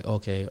that, I was like,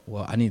 okay,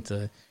 well, I need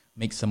to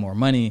make some more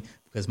money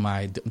because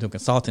I'm doing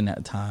consulting at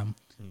the time,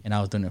 and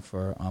I was doing it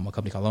for a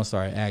company called Lone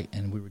Star Act,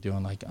 and we were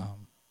doing like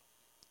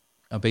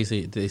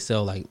basically they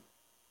sell like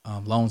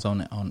loans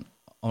on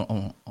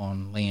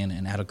land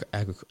and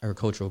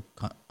agricultural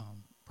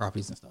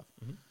properties and stuff.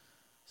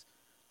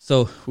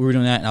 So we were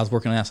doing that, and I was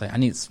working on that. I was like, I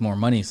need some more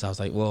money, so I was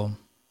like, well,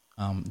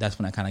 that's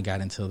when I kind of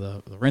got into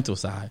the rental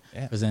side,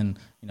 because then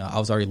I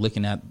was already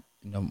looking at.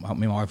 Me and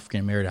my wife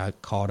getting married. I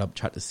called up,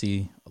 tried to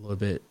see a little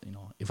bit,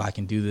 if I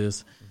can do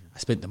this. I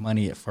spent the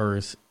money at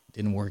first,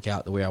 didn't work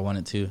out the way I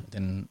wanted to.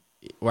 Then,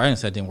 I didn't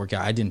say it didn't work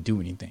out. I didn't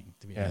do anything,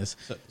 to be honest.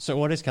 So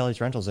what is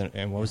Kelly's Rentals,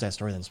 and what was that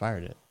story that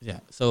inspired it? Yeah.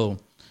 So,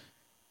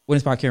 what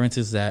inspired Kelly's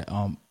Rentals is that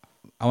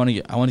I want to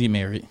get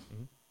married.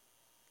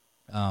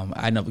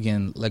 I ended up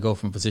getting let go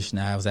from a position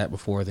that I was at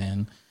before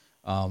then,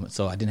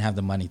 so I didn't have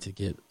the money to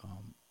get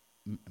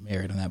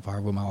married on that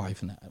part with my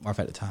wife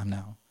at the time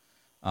now,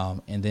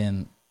 and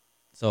then.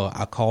 So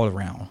I called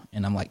around,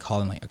 and I'm like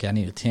calling like, okay, I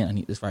need a tent. I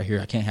need this right here.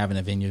 I can't have it in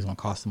a venue. It's going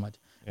to cost so much.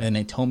 And then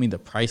they told me the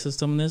price of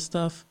some of this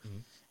stuff.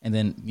 And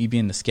then me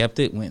being the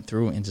skeptic went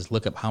through and just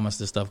look up how much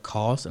this stuff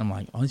costs. And I'm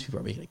like, oh, these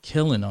people are making a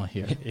killing on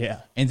here.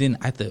 And then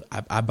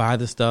I buy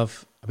the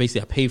stuff.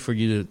 Basically, I pay for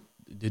you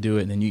to do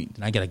it. And then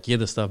I got to give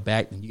the stuff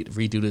back. And you get to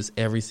redo this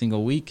every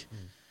single week.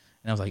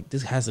 And I was like,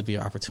 this has to be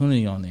an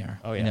opportunity on there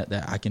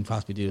that I can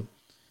possibly do.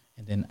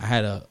 And then I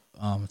had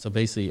so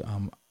basically,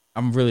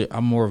 I'm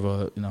more of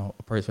a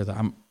person.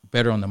 I'm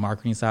better on the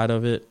marketing side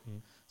of it.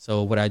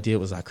 So what I did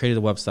was I created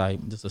a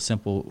website, just a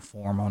simple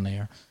form on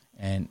there,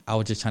 and I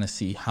was just trying to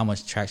see how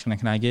much traction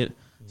can I get.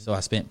 So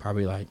I spent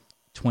probably like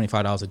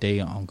 $25 a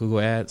day on Google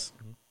Ads,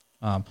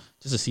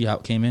 just to see how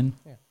it came in.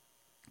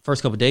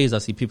 First couple of days, I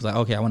see people like,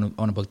 okay, I want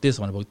to book this,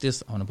 I want to book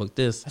this, I want to book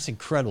this. That's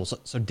incredible.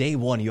 So day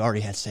one, you already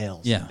had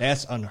sales. Yeah,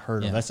 that's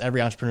unheard of. That's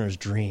every entrepreneur's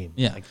dream.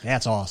 Yeah, like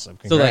that's awesome.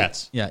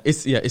 Congrats. So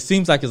it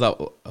seems like it's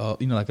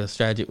like a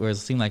strategy where it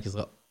seems like it's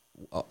a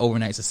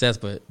overnight success,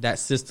 but that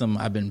system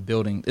I've been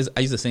building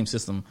I use the same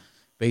system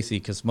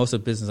basically because most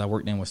of the business I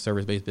worked in was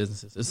service-based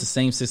businesses. It's the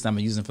same system I've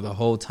been using for the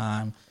whole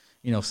time,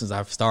 since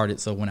I've started.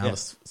 So when I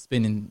was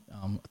spending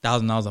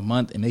 $1,000 a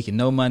month and making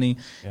no money,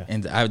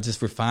 and I would just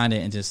refine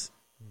it and just.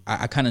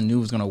 I kind of knew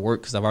it was going to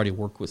work because I've already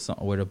worked with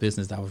a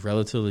business that was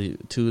relatively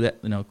to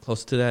that,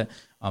 close to that.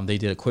 They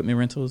did equipment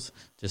rentals,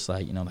 just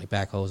like, like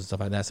backhoes and stuff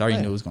like that. So I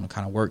already knew it was going to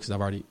kind of work because I've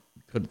already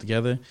put it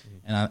together.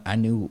 And I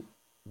knew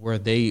where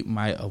they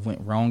might have went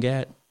wrong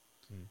at.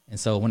 And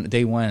so when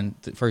day one,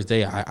 the first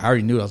day, I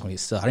already knew I was going to get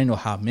stuff. I didn't know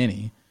how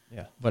many,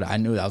 but I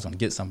knew that I was going to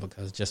get some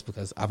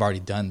because I've already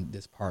done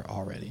this part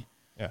already.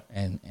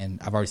 And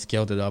I've already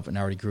scaled it up and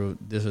I already grew.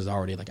 This is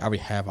already I already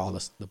have all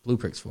the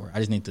blueprints for it. I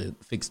just need to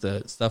fix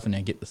the stuff and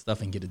then get the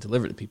stuff and get it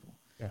delivered to people,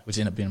 which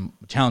ended up being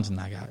challenging.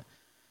 I got it.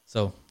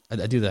 So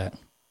I do that.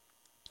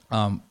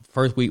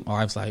 First week, my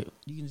wife's like,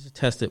 you can just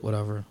test it,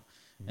 whatever.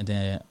 And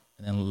then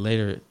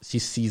later she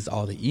sees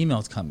all the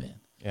emails come in.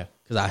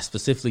 Because I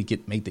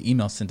specifically make the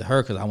emails sent to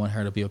her because I want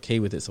her to be okay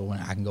with it. So when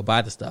I can go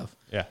buy the stuff.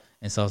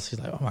 And so she's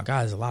like, oh my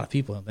God, there's a lot of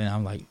people. And then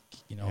I'm like,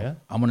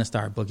 I'm going to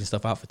start booking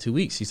stuff out for 2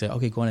 weeks. She said,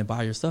 okay, go in and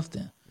buy your stuff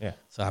then.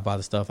 So I buy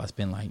the stuff. I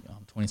spend like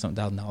 $20-something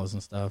thousand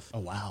and stuff. Oh,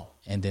 wow.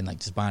 And then like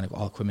just buying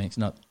all equipment.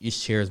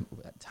 Each chair at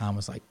the time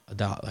was like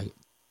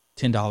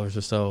 $10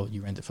 or so.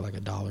 You rent it for like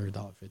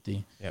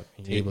 $1.50.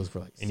 Tables for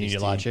like $16. And you need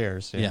a lot of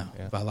chairs.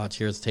 Buy a lot of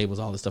chairs, tables,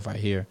 all this stuff right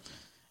here.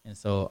 And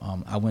so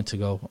I went to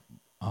go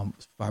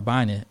start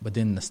buying it. But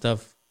then the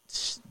stuff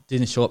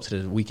didn't show up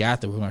to the week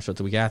after. We were going to show up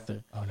the week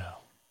after. Oh, no.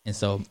 And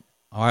so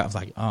I was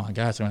like, oh my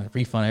gosh, they're going to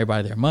refund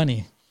everybody their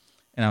money.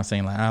 And I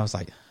was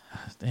like,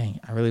 dang,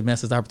 I really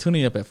messed this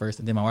opportunity up at first.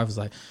 And then my wife was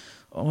like,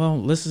 oh, well,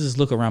 let's just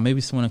look around. Maybe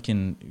someone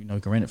can,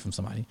 can rent it from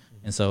somebody.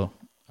 And so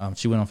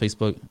she went on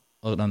Facebook,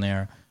 looked on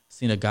there,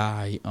 seen a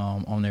guy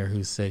on there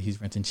who said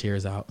he's renting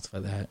chairs out,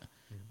 stuff like that.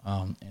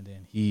 And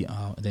then he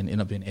then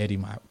ended up being Eddie,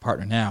 my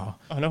partner now.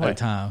 Oh, no at way. the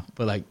time.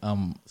 But like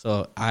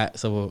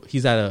so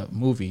he's at a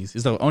movies.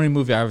 It's the only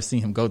movie I ever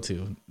seen him go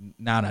to.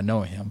 Now that I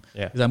know him,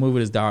 Yeah. Because I moved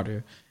with his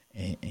daughter,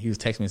 and he was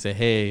texting me and said,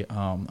 "Hey,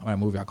 I'm at a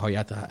movie. I'll call you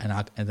after."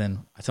 And then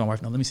I told my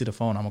wife, "No, let me see the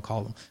phone. I'm gonna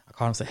call him." I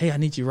called him and said, "Hey, I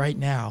need you right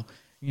now.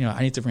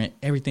 I need to rent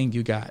everything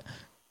you got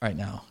right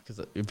now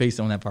because based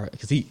on that part,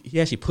 because he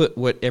actually put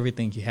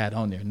everything he had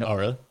on there. No, Oh,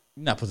 really?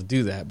 you're not supposed to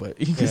do that, but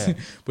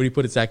but he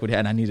put exactly what he had,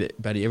 and I needed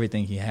about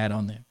everything he had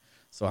on there.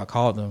 So I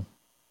called him,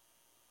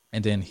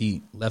 and then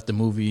he left the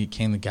movie,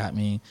 came and got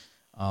me,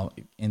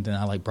 and then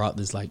I like brought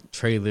this like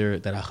trailer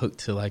that I hooked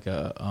to like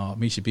a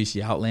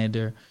Mitsubishi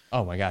Outlander.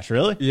 Oh my gosh,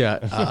 really? Yeah,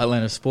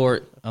 Outlander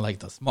Sport,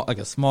 like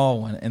a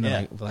small one, and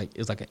then like it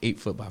was like an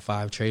 8 by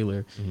 5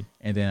 trailer,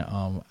 and then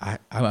I'm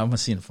gonna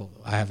see the photo.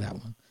 I have that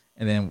one,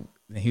 and then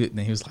he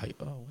was like,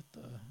 "Oh, what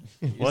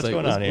the? What's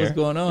going on here? What's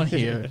going on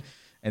here?"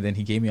 And then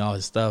he gave me all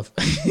his stuff,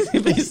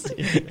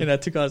 and I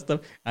took all his stuff.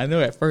 I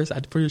know at first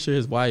I'm pretty sure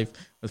his wife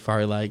was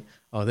probably like,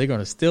 "Oh, they're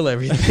gonna steal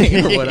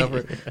everything or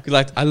whatever," because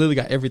like I literally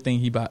got everything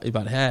he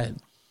about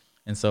had,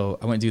 and so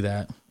I went to do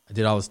that. I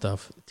did all the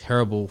stuff.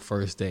 Terrible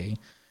first day.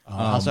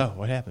 How so?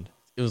 What happened?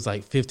 It was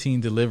like 15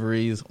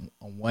 deliveries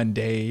on one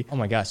day. Oh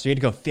my gosh! So you had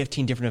to go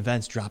 15 different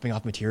events dropping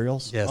off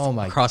materials. Yes. Oh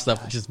my. Crossed up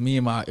just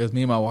it was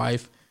me and my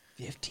wife.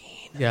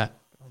 15. Yeah.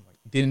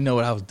 Didn't know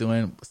what I was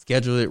doing.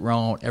 Scheduled it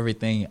wrong.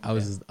 Everything. I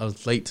was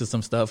late to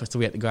some stuff, so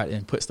we had to go out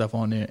and put stuff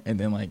on there. And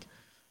then like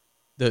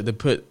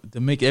to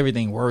make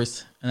everything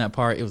worse in that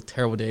part, it was a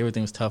terrible day.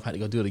 Everything was tough. I had to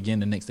go do it again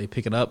the next day.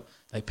 Pick it up.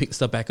 Like pick the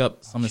stuff back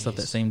up. Some of the stuff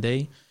that same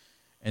day.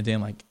 And then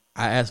like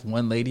I asked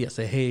one lady, I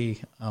said, "Hey,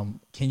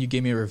 can you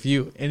give me a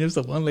review?" And it was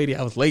the one lady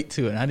I was late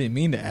to, and I didn't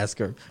mean to ask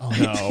her. Oh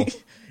no!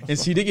 And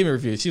she did give me a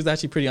review. She was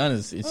actually pretty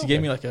honest. And she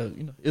gave me like I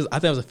think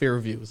it was a fair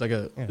review. It was like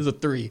it was a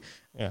 3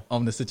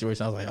 on the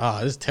situation. I was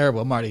like, this is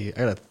terrible. I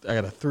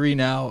got a 3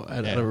 now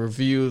at the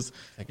reviews.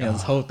 Like,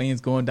 this whole thing's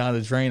going down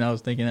the drain. I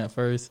was thinking at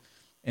first,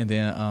 and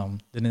then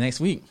the next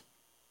week,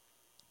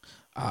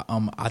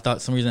 I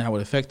thought some reason I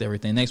would affect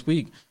everything. Next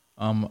week,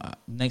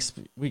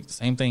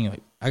 same thing.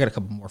 Like I got a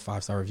couple more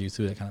 5-star reviews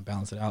too that kind of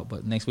balance it out.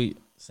 But next week,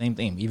 same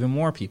thing, even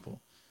more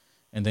people,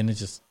 and then it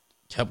just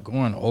kept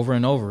going over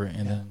and over.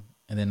 And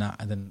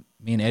then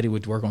me and Eddie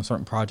would work on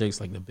certain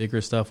projects, like the bigger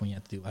stuff when you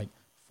have to do like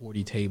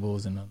 40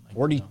 tables and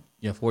 40.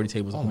 40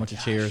 tables, a whole bunch of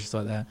chairs, stuff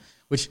like that.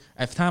 Which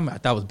at the time I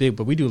thought was big,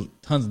 but we do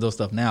tons of those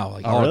stuff now,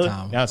 like all really? the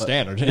time. Now it's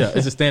standard. Yeah,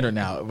 it's a standard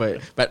now.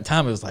 But at the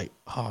time it was like,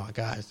 oh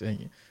gosh,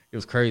 it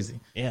was crazy.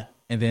 Yeah.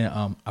 And then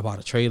I bought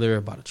a trailer,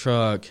 bought a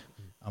truck.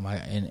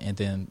 And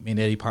then me and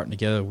Eddie partnered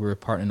together. We were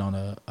partnering on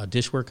a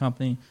dishware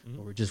company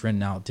where we're just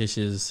renting out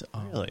dishes,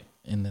 Really?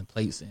 and then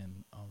plates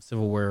and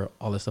silverware,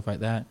 all that stuff like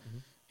that.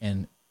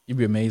 And you'd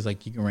be amazed,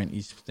 like you can rent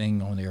each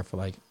thing on there for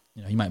like,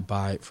 you might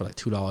buy it for like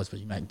 $2, but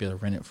you might be able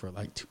to rent it for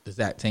like the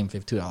exact same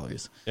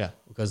 $52. Yeah.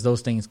 Because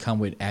those things come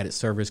with added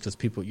service because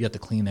you have to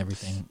clean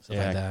everything, stuff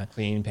like that.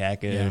 Clean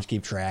package,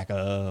 keep track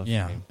of.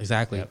 Yeah,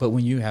 exactly. Yep. But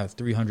when you have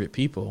 300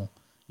 people,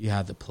 you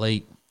have the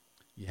plate,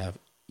 you have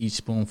each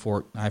spoon,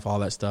 fork, knife, all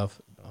that stuff.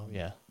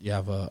 You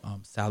have a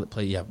salad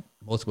plate. You have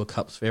multiple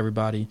cups for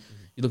everybody.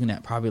 You're looking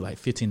at probably like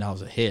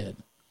 $15 a head.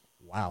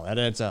 Wow, that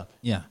adds up.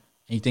 Yeah.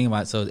 And you think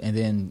about it, and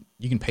then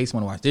you can pay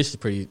someone to wash dishes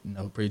pretty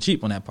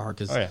cheap on that part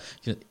because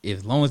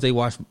as long as they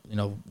wash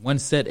one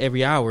set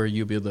every hour,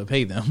 you'll be able to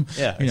pay them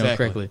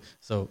correctly.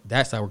 So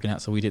that started working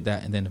out. So we did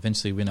that, and then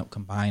eventually we ended up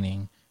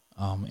combining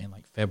in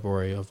like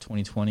February of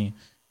 2020,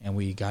 and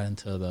we got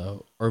into the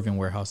Irving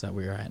warehouse that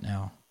we're at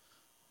now.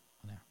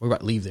 We're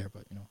about to leave there,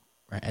 but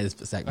right at this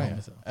exact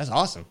moment. So. That's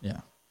awesome. Yeah.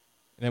 And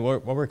then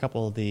what were a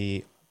couple of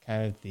the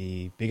kind of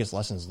the biggest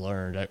lessons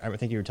learned? I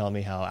think you were telling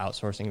me how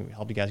outsourcing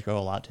helped you guys grow a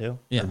lot too.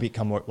 Yeah. Or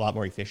become a lot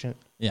more efficient.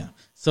 Yeah.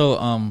 So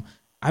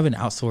I've been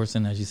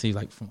outsourcing, as you see,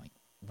 like from like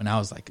when I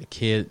was like a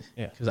kid.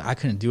 Yeah. Because I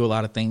couldn't do a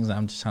lot of things.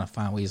 I'm just trying to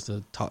find ways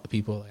to talk to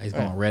people. I go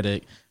on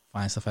Reddit,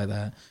 find stuff like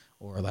that,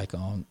 or like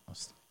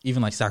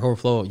even like Stack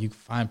Overflow. You can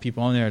find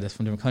people on there that's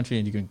from different countries,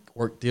 and you can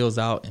work deals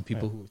out and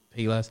people who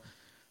pay less.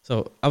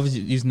 So I was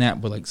using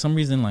that, but like some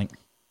reason, like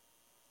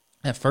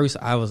at first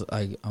I was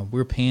like, we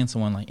were paying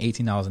someone like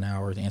 $18 an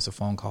hour to answer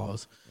phone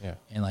calls. Yeah.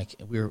 And like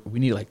we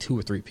needed like 2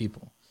 or 3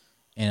 people.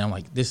 And I'm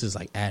like, this is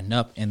like adding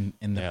up, and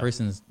the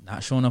person's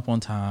not showing up on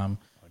time.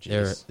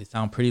 They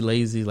sound pretty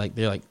lazy. Like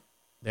they're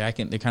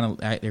acting kind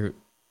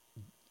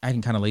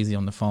of lazy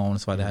on the phone.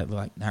 That's why they're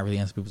like not really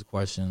answering people's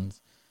questions.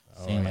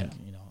 Saying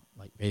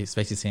like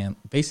basically saying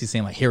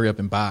like hurry up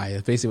and buy.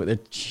 It's basically what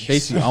they're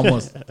basically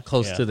almost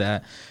close to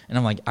that. And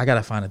I'm like, I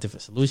gotta find a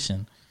different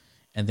solution.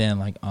 And then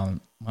like my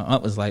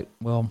aunt was like,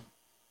 well,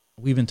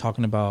 we've been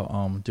talking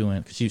about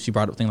doing, because she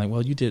brought up thing like,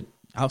 well, you did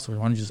outsource.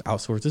 Why don't you just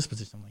outsource this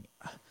position?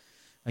 I'm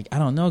like I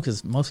don't know,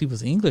 because most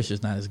people's English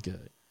is not as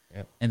good.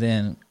 Yep. And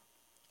then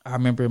I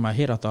remember in my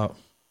head, I thought,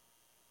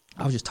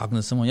 I was just talking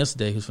to someone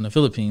yesterday who's from the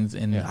Philippines,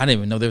 and I didn't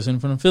even know they were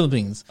from the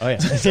Philippines. Oh yeah.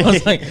 so I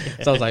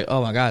was like,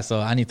 oh my God, so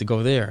I need to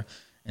go there.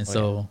 And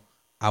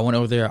I went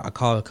over there. I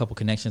called a couple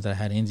connections that I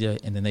had in India,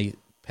 and then they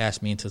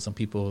passed me into some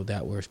people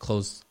that were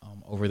close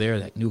over there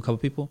that knew a couple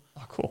people.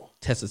 Oh, cool.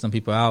 Tested some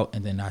people out,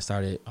 and then I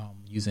started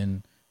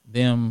using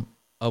them,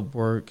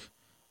 Upwork,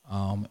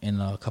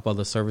 and a couple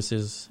other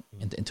services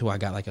until I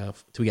got until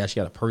we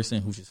actually got a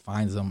person who just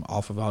finds them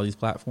off of all these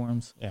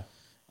platforms. Yeah.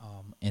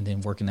 And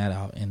then working that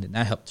out, and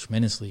that helped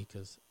tremendously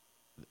because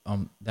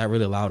that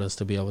really allowed us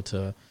to be able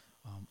to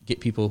get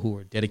people who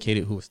were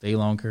dedicated, who would stay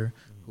longer,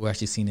 who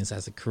actually seen this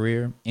as a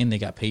career, and they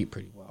got paid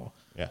pretty well.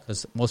 Yeah.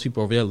 Because most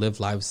people over there live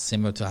lives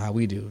similar to how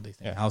we do. They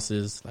think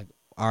houses, like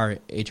our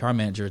HR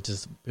manager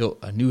just built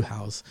a new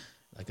house,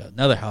 like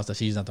another house that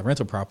she used at the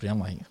rental property. I'm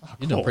like,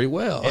 you're doing pretty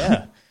well.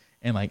 Yeah.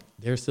 And like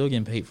they're still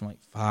getting paid from like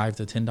 $5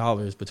 to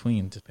 $10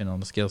 between, depending on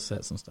the skill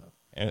sets and stuff.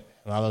 And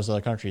a lot of those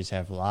other countries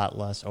have a lot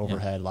less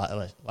overhead, a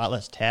lot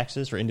less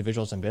taxes for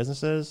individuals and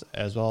businesses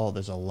as well.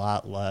 There's a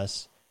lot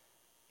less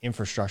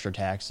infrastructure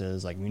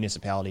taxes, like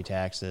municipality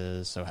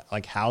taxes. So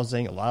like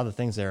housing, a lot of the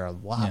things there are a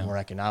lot more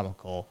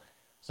economical.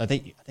 So I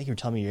think you're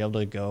telling me you're able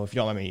to go, if you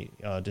don't mind me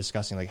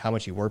discussing like how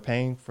much you were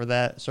paying for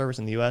that service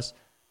in the U.S.,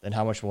 then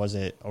how much was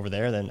it over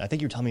there? Then I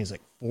think you're telling me it's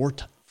like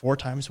four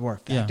times more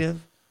effective.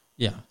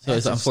 Yeah. So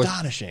it's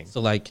astonishing.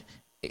 So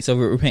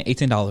we're paying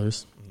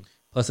 $18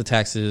 plus the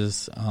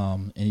taxes,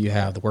 and you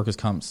have the workers'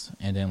 comps,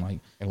 and then like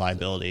and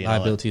liability,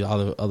 all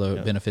the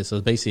other benefits.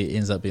 So basically, it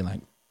ends up being like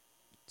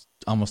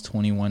almost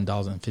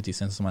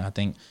 $21.50 something. I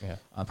think.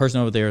 Yeah. Person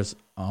over there is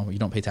you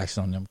don't pay taxes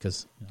on them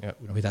because we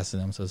don't pay taxes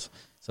on them.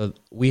 So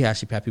we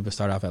actually have people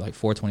start off at like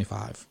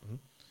 $4.25.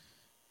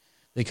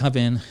 They come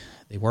in,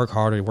 they work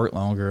harder, they work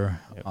longer.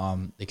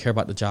 They care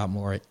about the job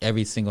more.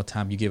 Every single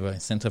time you give an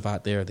incentive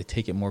out there, they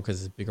take it more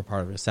because it's a bigger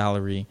part of their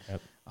salary.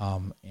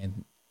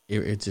 And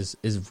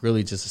it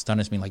really just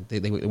astonished me. Like they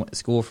went to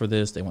school for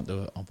this. They went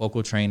to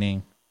vocal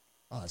training.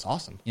 Oh, that's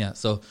awesome. Yeah.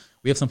 So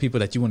we have some people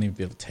that you wouldn't even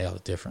be able to tell the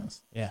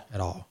difference. At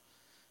all.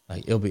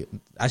 Like I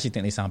actually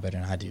think they sound better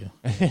than I do.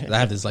 I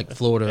have this like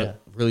Florida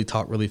really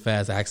talk really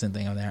fast accent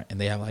thing on there, and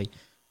they have like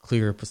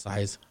clear,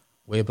 precise,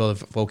 way above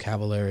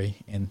vocabulary.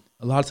 And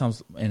a lot of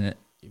times, and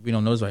we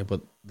don't know this right,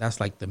 but that's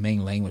like the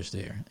main language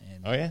there.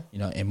 And,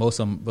 and most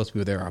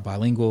people there are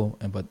bilingual,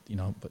 but a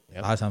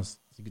lot of times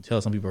you can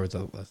tell some people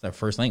that's their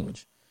first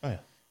language.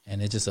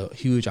 And it's just a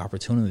huge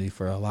opportunity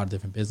for a lot of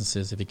different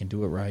businesses if you can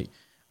do it right.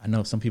 I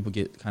know some people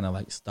get kind of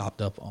like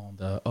stopped up on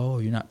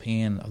you're not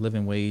paying a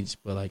living wage,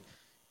 but like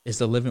it's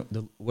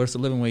what's the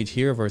living wage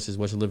here versus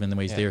what's the living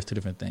wage there is two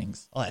different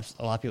things. A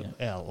lot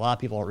of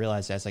people don't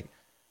realize that. It's like,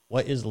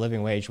 what is the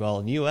living wage? Well,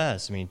 in the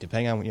U.S., I mean,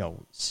 depending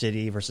on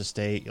city versus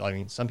state, I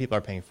mean, some people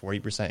are paying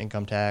 40%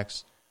 income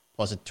tax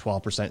plus a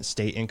 12%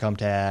 state income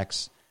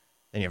tax.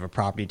 Then you have a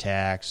property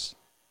tax.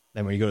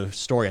 Then when you go to the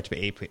store, you have to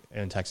pay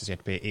in Texas, you have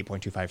to pay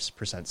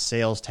 8.25%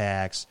 sales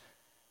tax.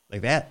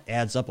 Like that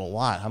adds up a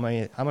lot. How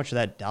much of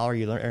that dollar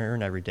you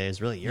earn every day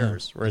is really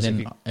yours? Whereas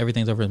then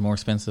everything's over is more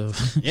expensive.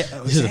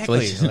 Yeah,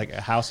 exactly. Like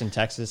a house in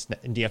Texas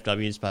in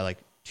DFW is probably like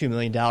 $2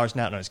 million now.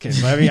 No, I was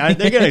kidding. But I mean,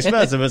 they get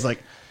expensive. It's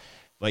like,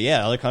 but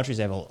yeah, other countries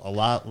have a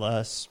lot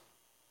less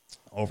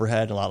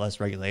overhead, a lot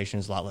less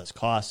regulations, a lot less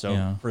cost.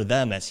 So for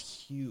them, that's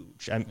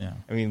huge. I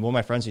mean, one of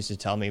my friends used to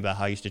tell me about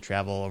how he used to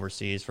travel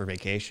overseas for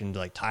vacation to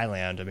like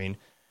Thailand. I mean,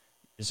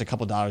 just a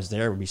couple dollars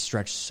there would be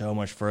stretched so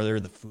much further.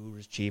 The food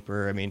was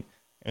cheaper. I mean,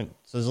 and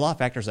so there's a lot of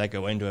factors that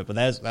go into it. But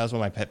that was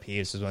one of my pet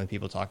peeves is when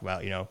people talk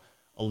about, a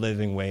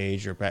living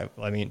wage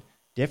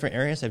different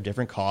areas have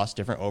different costs,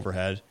 different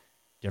overhead,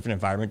 different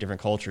environment, different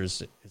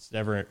cultures. It's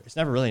never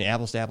really an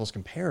apples to apples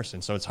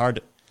comparison. So it's hard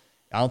to,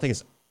 I don't think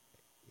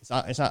it's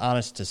not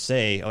honest to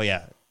say, oh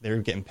yeah, they're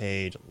getting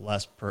paid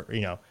less per,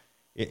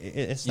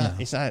 it's not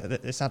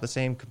the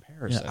same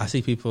comparison. Yeah, I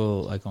see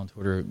people like on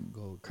Twitter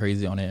go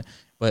crazy on it,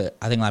 but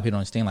I think a lot of people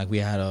don't understand. Like we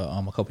had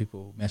a couple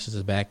people message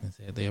us back and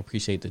said they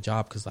appreciate the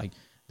job because like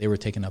they were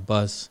taking a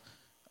bus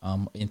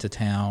into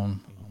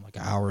town like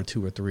an hour or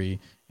 2 or 3,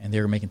 and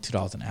they were making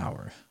 $2 an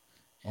hour.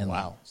 And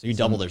wow! So you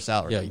double their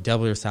salary. Yeah, you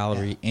double their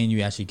salary, and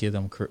you actually give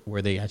them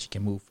where they actually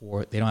can move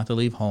forward. They don't have to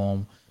leave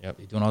home. They're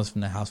doing all this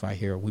from the house right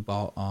here. We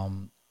bought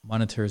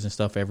monitors and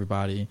stuff for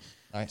everybody.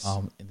 Nice.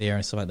 There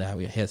and stuff like that.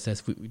 We have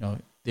headsets.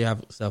 They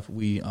have stuff.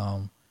 We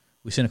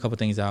send a couple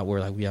things out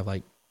where like we have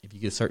like if you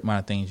get a certain amount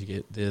of things, you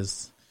get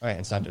this. All right,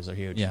 incentives are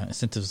huge. Yeah,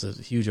 incentives are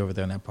huge over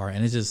there in that part,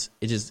 and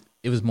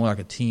it was more like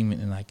a team,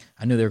 and like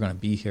I knew they were going to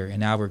be here, and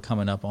now we're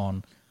coming up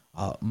on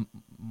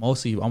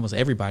almost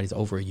everybody's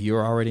over a year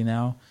already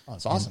now. Oh,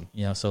 that's awesome.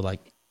 And, so like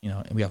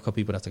and we have a couple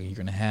people that's like a year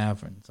and a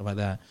half and stuff like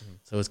that.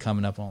 So it's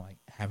coming up on like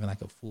having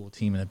like a full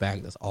team in the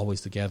back that's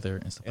always together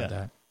and stuff like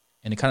that.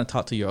 And it kind of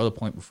talked to your other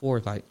point before,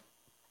 like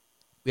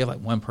we have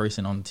like one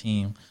person on the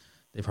team.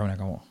 They probably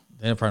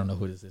don't know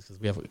who this is because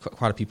we have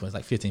quite a people. It's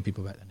like 15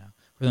 people back there now.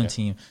 We're on the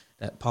team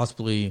that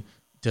possibly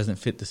doesn't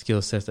fit the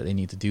skill sets that they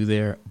need to do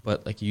there.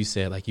 But like you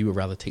said, like you would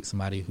rather take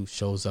somebody who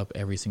shows up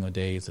every single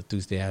day, is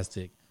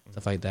enthusiastic,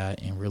 stuff like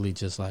that, and really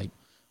just like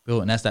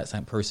build. And that's that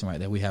same person right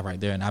there we have right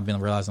there. And I've been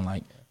realizing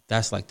like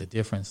that's like the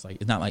difference. Like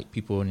it's not like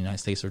people in the United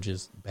States are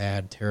just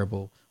bad,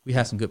 terrible. We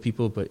have some good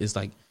people, but it's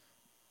like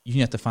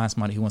you have to find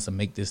somebody who wants to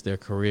make this their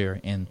career,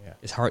 and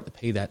it's hard to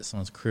pay that to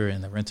someone's career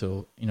in the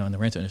rental, in the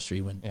rental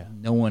industry when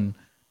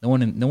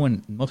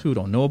most people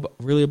don't know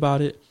really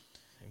about it,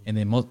 and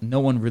then no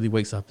one really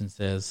wakes up and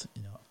says,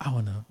 I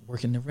want to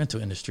work in the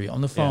rental industry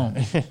on the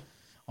phone,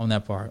 on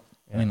that part.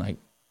 I mean, like,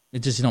 it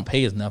just, you don't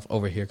pay enough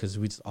over here because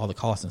we just all the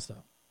costs and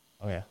stuff.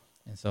 Oh yeah.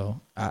 And so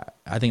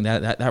I think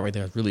that right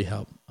there has really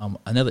helped.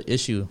 Another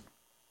issue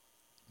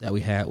that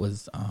we had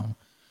was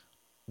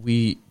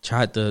we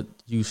tried to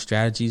use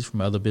strategies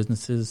from other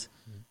businesses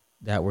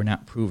that were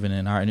not proven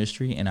in our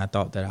industry, and I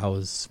thought that I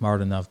was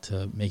smart enough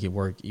to make it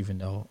work, even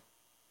though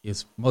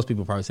most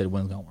people probably said it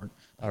wasn't going to work.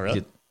 Oh,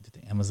 really? Did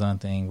the Amazon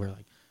thing where,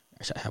 like,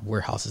 I should have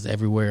warehouses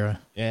everywhere.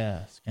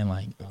 Yeah. And,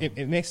 like...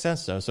 it makes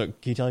sense, though. So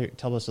can you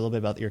tell us a little bit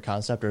about your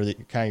concept or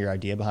kind of your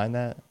idea behind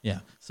that? Yeah.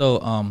 So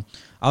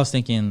I was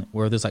thinking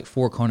where there's, like,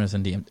 4 corners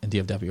in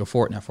DFW,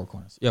 or not 4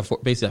 corners. Yeah,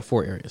 basically like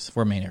 4 areas,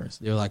 4 main areas.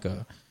 They're like kind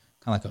of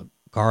like a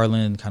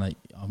Garland, kind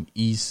of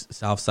east,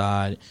 south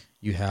side.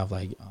 You have,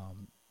 like...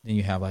 then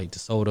you have, like,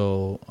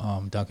 DeSoto,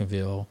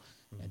 Duncanville,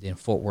 and then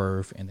Fort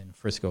Worth, and then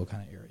Frisco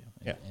kind of area.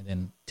 Yeah. And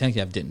then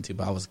technically I didn't too,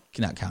 but I was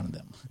not counting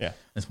them. Yeah.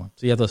 This one.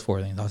 So you have those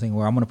 4 things. I was thinking,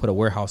 I'm going to put a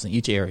warehouse in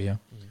each area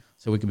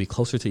so we can be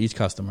closer to each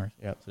customer.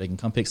 Yep. So they can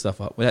come pick stuff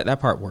up. Well, that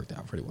part worked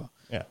out pretty well.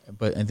 Yeah.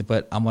 But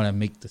I'm going to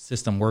make the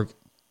system work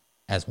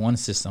as one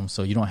system,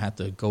 so you don't have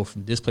to go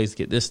from this place to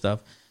get this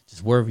stuff.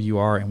 Just wherever you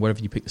are and wherever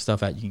you pick the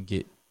stuff at, you can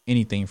get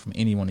anything from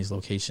any one of these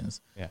locations.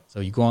 Yeah.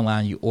 So you go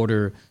online, you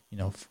order,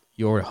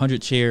 you order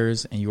 100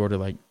 chairs and you order,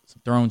 like,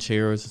 some throne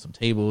chairs and some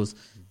tables.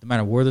 No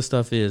matter where the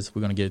stuff is, we're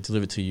going to get it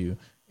delivered to you.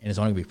 And it's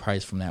only going to be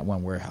priced from that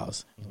one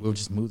warehouse. And we'll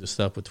just move the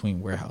stuff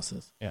between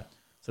warehouses. Yeah.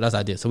 So that's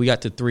what I did. So we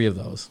got to 3 of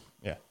those.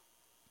 Yeah.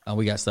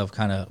 We got stuff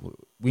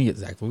we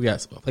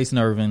got a place in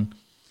Irvin.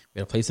 We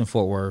got a place in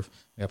Fort Worth.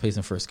 We got a place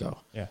in Frisco.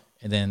 Yeah.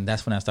 And then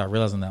that's when I started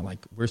realizing that, like,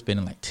 we're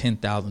spending like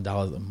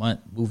 $10,000 a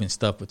month moving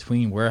stuff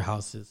between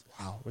warehouses.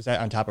 Wow. Was that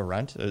on top of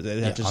rent?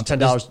 Just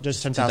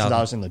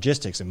 $10,000 in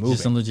logistics and moving.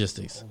 Just in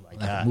logistics. Oh my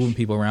gosh. Moving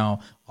people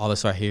around, all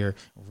this right here,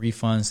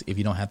 refunds if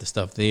you don't have the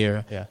stuff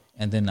there. Yeah.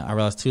 And then I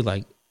realized too,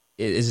 like,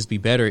 it'd just be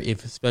better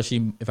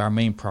especially if our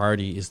main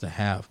priority is to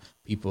have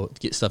people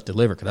get stuff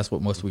delivered, because that's what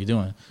most of we're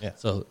doing. Yeah.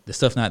 So the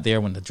stuff not there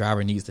when the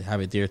driver needs to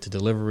have it there to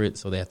deliver it,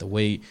 so they have to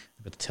wait,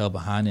 they have to tell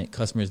behind it.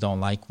 Customers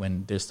don't like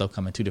when there's stuff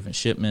coming in 2 different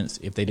shipments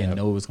if they didn't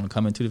know it was going to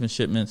come in 2 different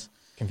shipments.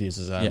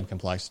 Confuses them,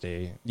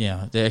 complexity.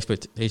 Yeah, their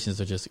expectations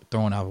are just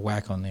thrown out of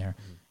whack on there.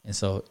 And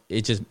so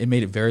it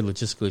made it very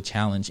logistically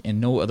challenged,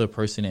 and no other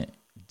person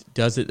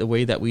does it the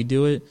way that we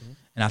do it.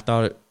 And I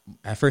thought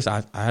at first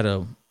I had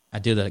a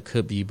idea that it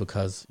could be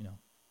because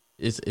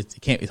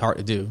it's hard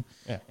to do.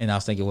 Yeah. And I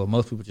was thinking, well,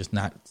 most people just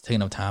not taking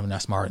enough time and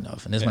not smart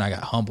enough. And this when I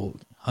got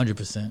humbled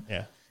 100%.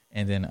 Yeah.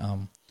 And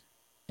then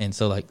and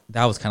so, like,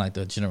 that was kind of like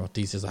the general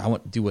thesis. I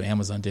want to do what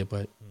Amazon did,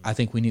 but I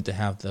think we need to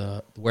have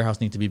the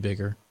warehouse need to be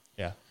bigger.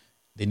 Yeah.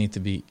 They need to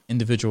be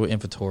individual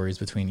inventories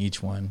between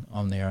each one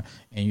on there,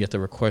 and you have to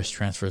request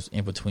transfers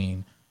in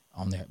between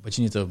on there. But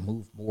you need to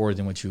move more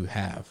than what you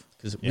have,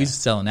 because we're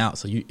selling out.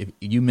 So if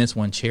you miss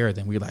one chair,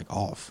 then we're like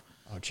off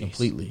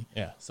completely.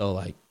 Yeah. So,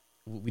 like,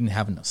 we didn't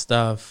have enough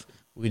stuff.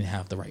 We didn't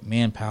have the right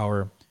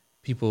manpower.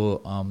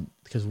 People,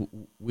 because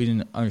we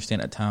didn't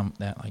understand at the time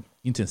that, like,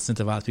 you need to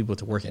incentivize people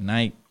to work at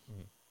night.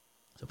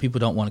 So people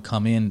don't want to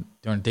come in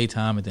during the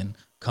daytime and then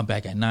come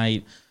back at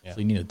night. Yeah.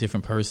 So you need a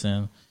different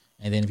person.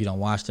 And then if you don't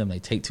watch them, they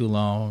take too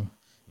long.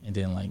 And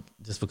then, like,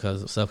 just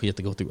because of stuff, you have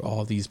to go through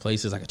all these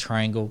places, like a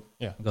triangle,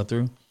 go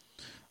through.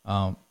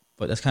 But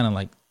that's kind of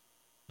like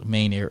the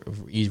main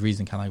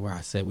reason, kind of like where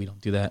I said we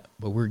don't do that.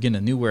 But we're getting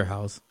a new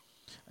warehouse.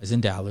 It's in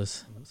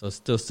Dallas, so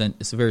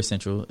it's very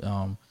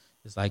central.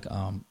 It's like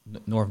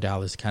north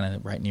Dallas, kind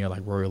of right near,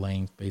 like, Royal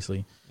Lane,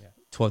 basically.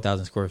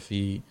 12,000 square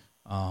feet.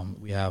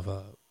 We have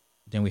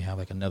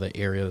like another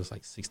area that's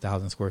like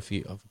 6,000 square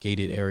feet of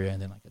gated area,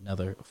 and then like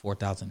another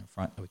 4,000 in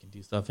front that we can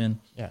do stuff in.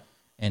 Yeah,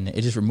 and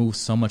it just removes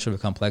so much of the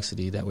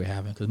complexity that we're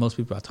having, because most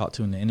people I talk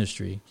to in the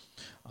industry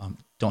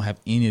don't have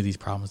any of these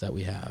problems that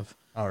we have.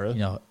 Oh,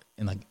 really?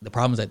 And like the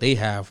problems that they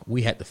have,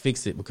 we had to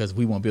fix it because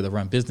we won't be able to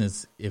run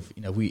business if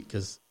we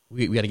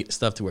got to get the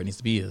stuff to where it needs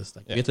to be. It's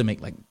like we have to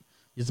make you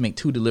have to make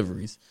 2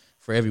 deliveries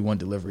for every 1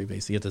 delivery.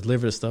 Basically, you have to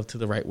deliver the stuff to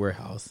the right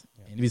warehouse.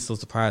 Yeah. And you'd be so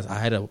surprised.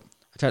 I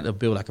tried to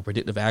build like a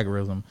predictive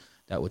algorithm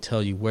that would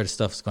tell you where the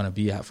stuff's going to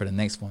be at for the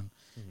next one.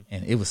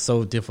 And it was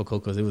so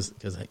difficult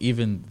because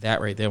even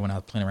that right there, when I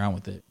was playing around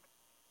with it,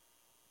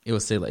 it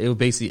was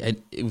basically,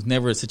 it was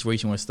never a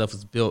situation where stuff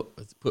was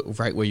put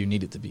right where you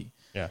need it to be.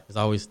 Yeah. It's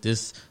always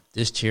this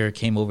chair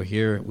came over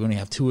here. We only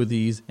have 2 of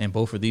these, and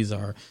both of these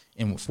are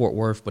in Fort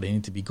Worth, but they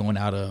need to be going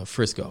out of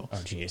Frisco. Oh,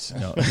 jeez.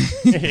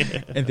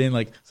 And then,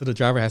 like, so the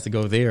driver has to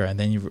go there, and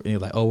then you're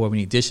like, oh, well, we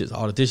need dishes.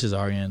 All the dishes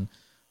are in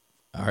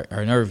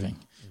Irving.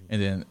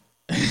 And then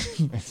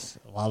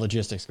a lot of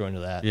logistics going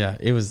to that. Yeah,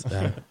 it was. We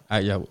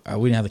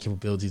didn't have the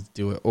capabilities to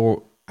do it,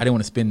 or I didn't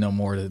want to spend no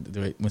more to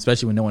do it,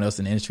 especially when no one else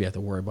in the industry had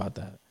to worry about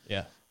that.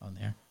 Yeah, on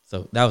there.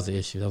 So that was the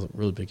issue. That was a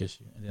really big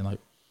issue. And then, like,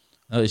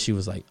 another issue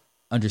was, like,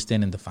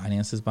 understanding the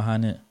finances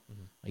behind it.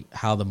 like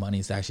how the money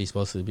is actually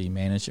supposed to be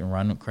managed and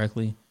run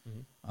correctly.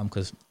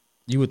 Because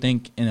you would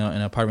think in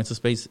an apartmental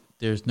space,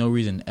 there's no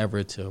reason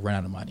ever to run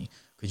out of money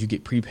because you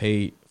get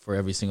prepaid for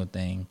every single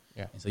thing.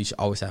 Yeah. And so you should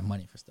always have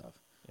money for stuff.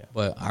 Yeah.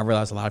 But I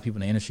realize a lot of people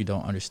in the industry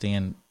don't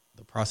understand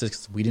the process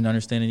because we didn't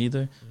understand it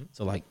either.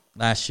 So like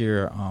last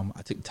year,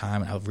 I took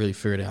time and I really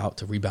figured it out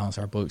to rebalance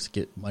our books,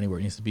 get money where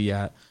it needs to be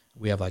at.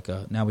 We have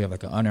now we have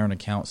like an unearned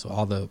account. So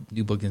all the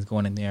new bookings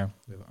going in there,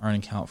 we have an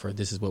earned account for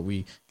this is what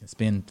we can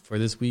spend for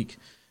this week.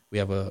 We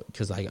have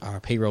because like our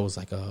payroll is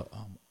like a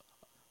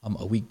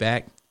week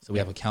back. So we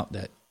have an account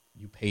that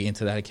you pay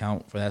into that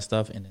account for that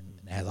stuff. And then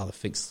it has all the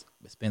fixed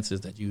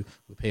expenses that you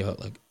would pay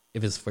like,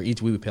 if it's for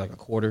each week, we pay like a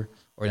quarter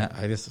or not.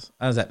 I guess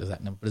how does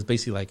that number? But it's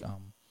basically like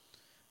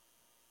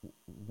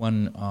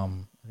one. I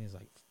think it's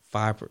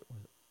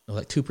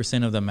like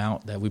 2% of the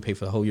amount that we pay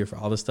for the whole year for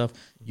all this stuff.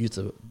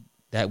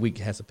 That week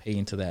has to pay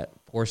into that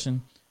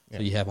portion. So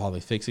you have all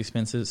the fixed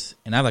expenses.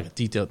 And I have like a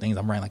detailed things.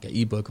 I'm writing like an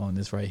ebook on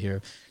this right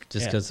here,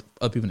 just because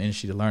other people in the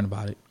industry to learn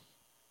about it.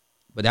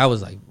 But that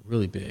was like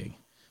really big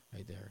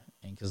right there,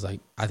 and because like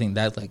I think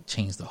that like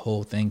changed the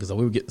whole thing. Because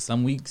we would get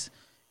some weeks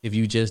if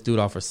you just do it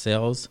off of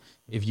sales.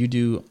 If you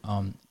do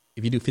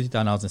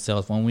 $50,000 in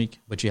sales one week,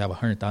 but you have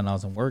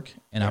 $100,000 in work,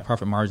 and our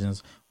profit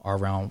margins are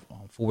around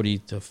 40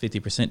 to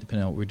 50%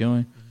 depending on what we're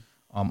doing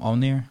on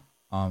there.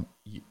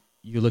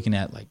 You're looking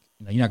at like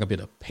you're not gonna be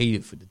able to pay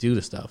to do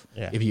the stuff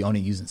if you're only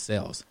using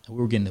sales. So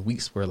we were getting the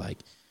weeks where like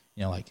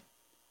like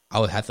I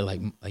would have to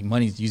like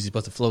money's usually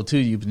supposed to flow to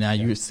you, but now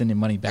you're sending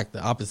money back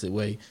the opposite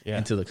way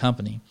into the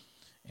company,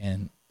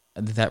 and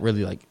that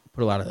really like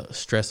put a lot of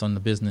stress on the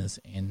business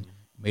and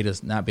made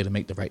us not be able to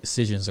make the right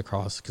decisions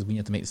across, because we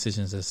have to make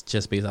decisions that's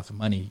just based off of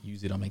money. You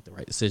usually don't make the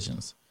right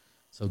decisions.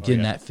 So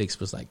getting that fixed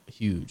was like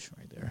huge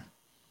right there.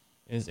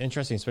 It's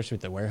interesting, especially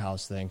with the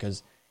warehouse thing,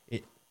 because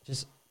it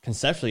just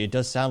conceptually it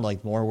does sound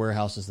like more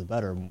warehouses the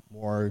better,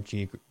 more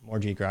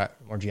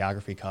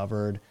geography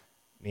covered.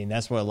 I mean,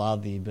 that's what a lot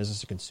of the business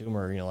to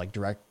consumer, like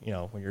direct,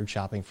 when you're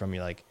shopping from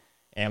like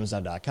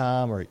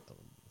Amazon.com or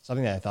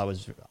something that I thought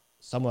was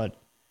somewhat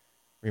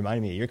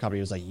reminded me of your company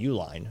was like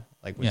Uline.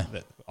 Like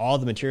all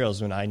the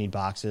materials when I need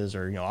boxes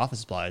or, you office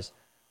supplies,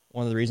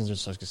 one of the reasons they're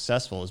so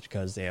successful is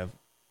because they have,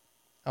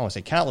 I don't want to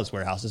say countless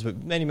warehouses,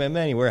 but many, many,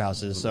 many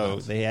warehouses. So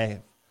they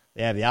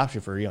have the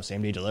option for,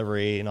 same day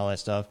delivery and all that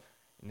stuff.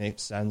 And it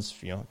sends,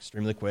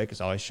 extremely quick. It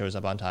always shows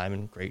up on time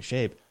in great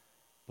shape,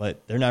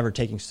 but they're never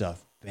taking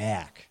stuff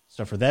back.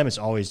 So for them, it's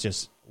always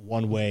just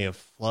one way of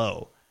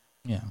flow.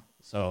 Yeah.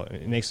 So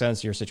it makes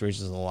sense. Your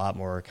situation is a lot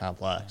more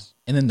complex.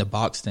 And then the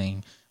box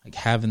thing, like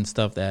having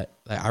stuff that,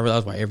 like I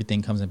realize why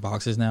everything comes in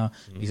boxes now.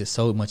 Because it's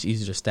so much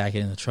easier to stack it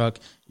in the truck.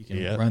 You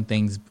can run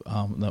things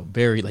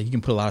very, like you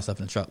can put a lot of stuff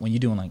in the truck. When you're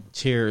doing like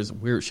chairs,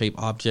 weird shaped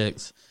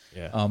objects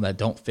that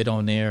don't fit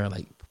on there,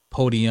 like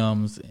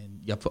podiums,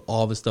 and you put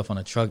all this stuff on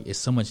a truck. It's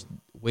so much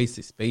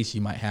wasted space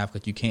you might have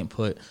because you can't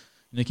put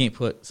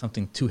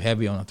something too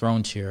heavy on a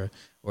throne chair,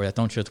 or that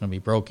throne chair is going to be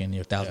broken.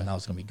 Your $1,000 is going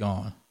to be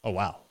gone. Oh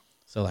wow!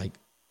 I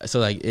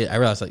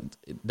realized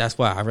that's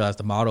why I realized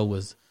the model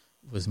was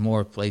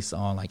more placed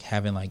on like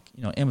having like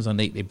Amazon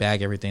they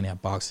bag everything, they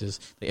have boxes,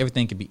 like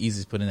everything can be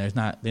easy to put in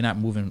there. They're not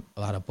moving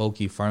a lot of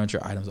bulky furniture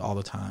items all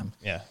the time.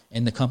 Yeah,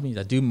 and the companies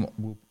that do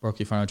move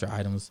bulky furniture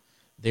items,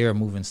 they're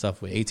moving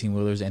stuff with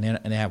 18-wheelers, and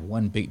they have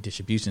one big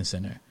distribution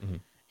center.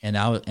 And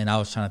I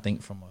was trying to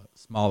think from a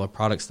smaller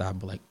product side,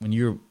 but like when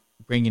you're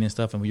bringing in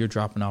stuff and when you're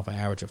dropping off an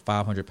average of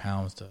 500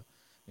 pounds to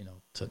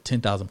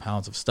 10,000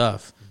 pounds of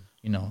stuff,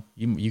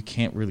 you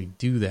can't really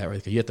do that, right?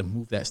 Because you have to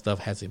move that stuff,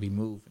 has to be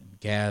moved, and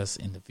gas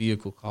and the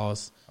vehicle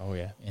costs. Oh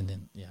yeah, and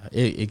then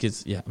it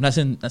gets I'm not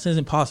saying it's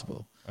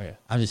impossible. Oh yeah,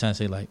 I'm just trying to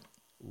say like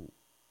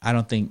I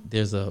don't think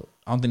there's a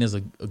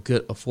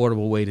good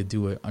affordable way to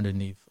do it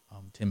underneath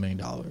 $10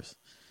 million.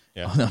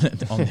 Yeah,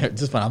 on there,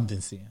 just what I'm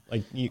been seeing.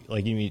 You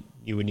would need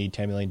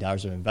 $10 million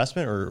of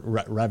investment or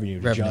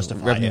revenue to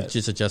justify it.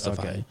 Just to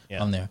justify it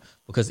on there,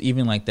 because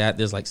even like that,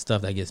 there's like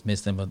stuff that gets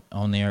missed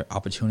on there,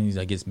 opportunities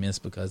that gets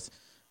missed because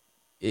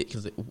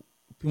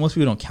most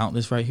people don't count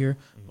this right here.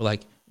 But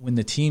like when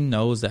the team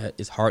knows that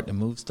it's hard to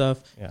move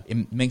stuff,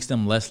 it makes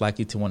them less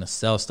likely to want to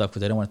sell stuff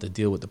because they don't want to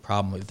deal with the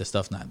problem if the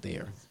stuff's not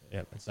there.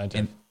 Yeah,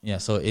 incentive.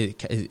 So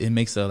it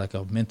makes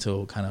a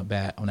mental kind of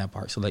bad on that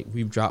part. So like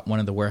we've dropped one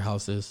of the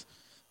warehouses.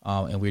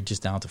 And we're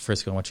just down to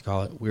Frisco,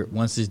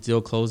 once this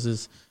deal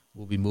closes,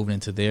 we'll be moving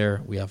into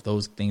there. We have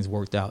those things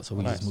worked out, so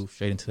we just move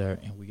straight into there,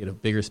 and we get a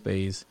bigger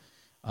space.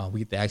 We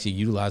get to actually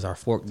utilize our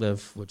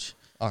forklift, which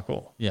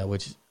cool. Yeah,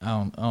 which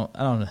I don't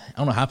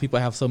know how people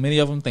have so many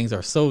of them. Things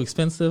are so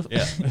expensive.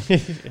 Yeah,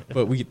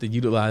 but we get to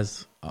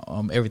utilize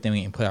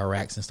everything and put our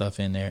racks and stuff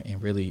in there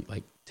and really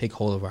like take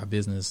hold of our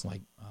business.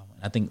 Like,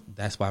 I think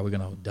that's why we're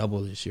gonna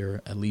double this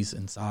year at least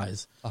in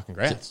size. Oh,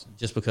 congrats!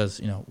 Just because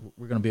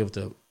we're gonna be able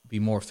to be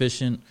more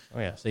efficient,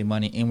 save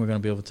money, and we're going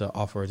to be able to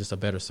offer just a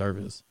better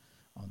service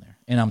on there.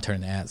 And I'm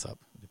turning the ads up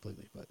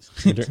completely. But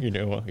you're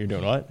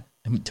doing what?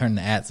 I'm turning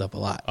the ads up a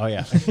lot. Oh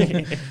yeah,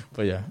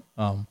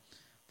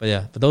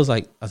 but those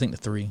I think the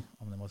three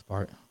on the most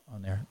part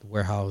on there: the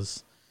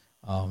warehouse,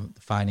 the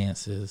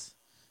finances,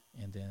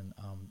 and then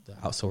the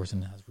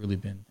outsourcing has really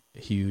been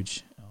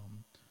huge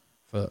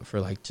for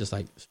like just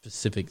like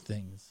specific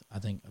things. I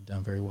think I've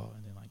done very well,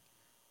 and then like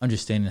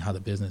understanding how the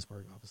business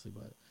works, obviously,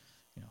 but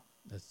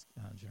that's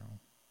general.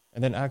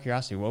 And then out of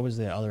curiosity, what was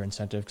the other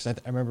incentive? Because I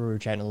remember we were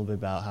chatting a little bit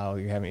about how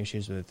you're having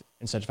issues with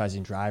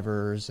incentivizing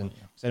drivers. And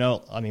cause I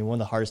know, I mean, one of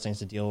the hardest things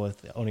to deal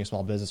with owning a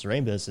small business or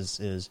any business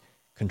is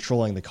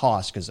controlling the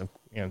cost, because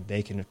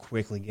they can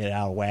quickly get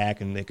out of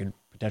whack and they could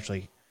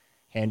potentially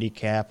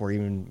handicap or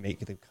even make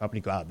the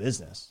company go out of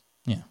business.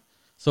 Yeah.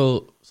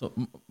 So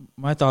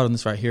my thought on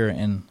this right here,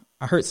 and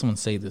I heard someone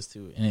say this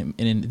too, and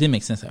it didn't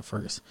make sense at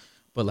first,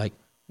 but like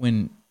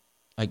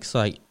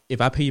if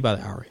I pay you by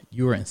the hour,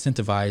 you are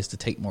incentivized to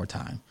take more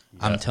time.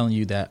 Yeah. I'm telling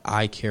you that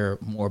I care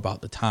more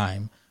about the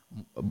time.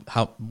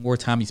 How more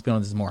time you spend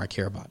on this, the more I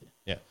care about it.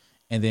 Yeah.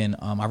 And then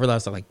I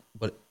realized that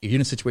but if you're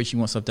in a situation you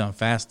want stuff done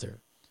faster,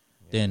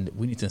 then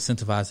we need to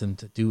incentivize them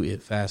to do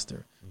it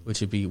faster,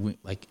 which would be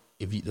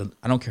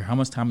I don't care how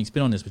much time you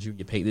spend on this, but you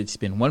get paid. If you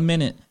spend 1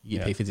 minute, you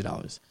get paid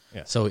 $50.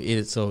 Yeah.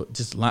 So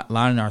just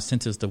lining our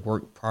incentives to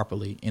work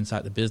properly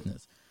inside the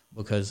business,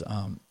 because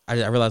I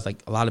realize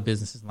like a lot of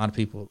businesses, a lot of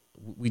people,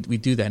 we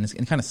do that, and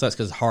it kind of sucks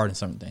because it's hard in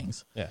certain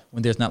things. Yeah.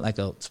 When there's not like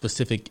a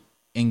specific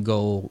end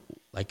goal,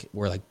 like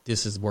where like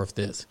this is worth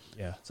this.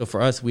 Yeah. So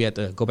for us, we had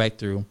to go back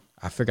through.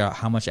 I figured out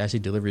how much actually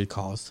delivery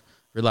costs.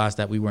 Realized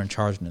that we weren't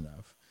charging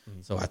enough.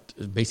 Mm-hmm. So I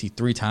basically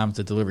 3 times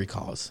the delivery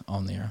costs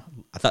on there.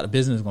 I thought the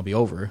business was going to be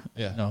over.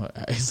 Yeah.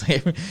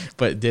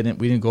 But we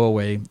didn't go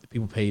away.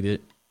 People paid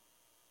it.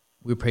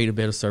 We paid a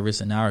better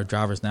service, and now our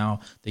drivers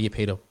they get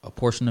paid a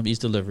portion of each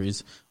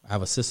deliveries. I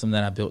have a system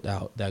that I built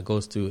out that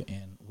goes through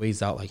and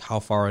weighs out like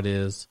how far it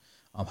is,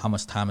 how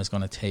much time it's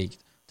going to take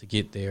to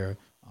get there,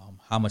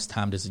 how much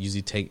time does it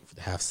usually take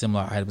to have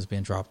similar items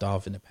being dropped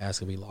off in the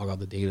past. We log all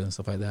the data and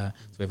stuff like that,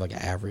 so we have like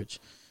an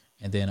average.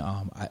 And then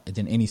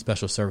then any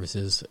special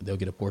services, they'll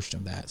get a portion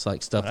of that. It's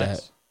like stuff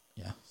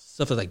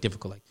stuff that's like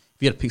difficult. Like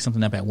if you had to pick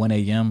something up at 1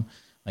 a.m.,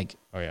 like,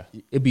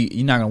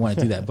 you're not gonna want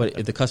to do that. But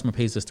if the customer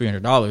pays us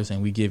 $300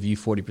 and we give you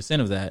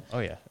 40% of that,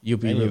 you'll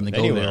be willing to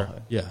go there.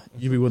 Yeah,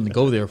 you'll be willing to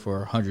go there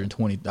for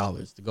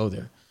 $120 to go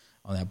there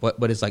on that.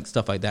 But it's like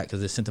stuff like that,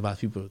 because it incentivizes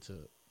people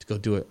to go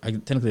do it.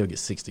 Technically, they'll get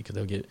 60 because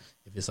they'll get,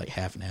 if it's like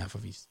half and half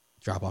of each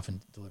drop off and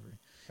delivery.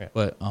 Yeah.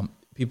 But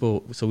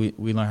people, so we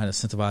learn how to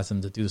incentivize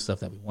them to do the stuff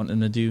that we want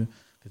them to do,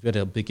 because we had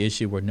a big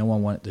issue where no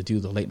one wanted to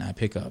do the late night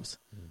pickups.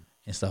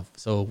 And stuff.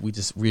 So we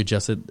just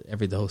readjusted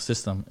the whole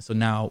system. So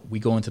now we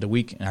go into the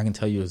week, and I can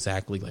tell you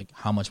exactly like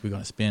how much we're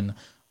going to spend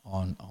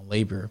on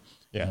labor.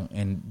 Yeah.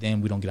 And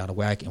then we don't get out of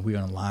whack, and we're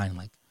on line.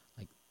 Like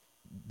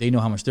they know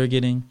how much they're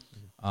getting.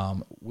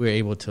 We're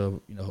able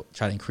to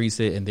try to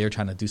increase it, and they're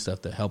trying to do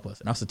stuff to help us.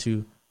 And also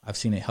too, I've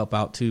seen it help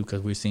out too,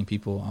 because we've seen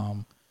people.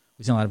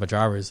 We've seen a lot of our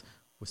drivers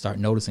will start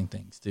noticing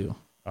things too.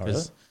 Oh,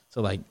 really? So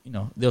like,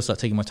 they'll start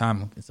taking more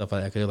time and stuff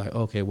like that, because they're like,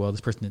 okay, well,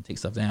 this person didn't take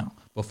stuff down.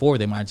 Before,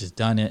 they might have just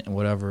done it and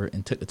whatever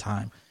and took the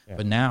time. Yeah.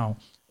 But now,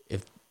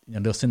 if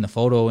they'll send the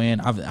photo in.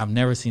 I've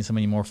never seen so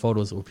many more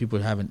photos where people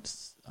haven't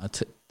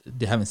set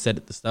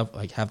the stuff,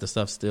 like have the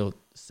stuff still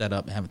set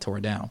up and haven't tore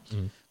it down.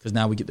 Because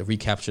now we get to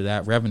recapture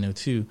that revenue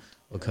too,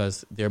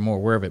 because they're more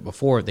aware of it.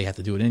 Before, they have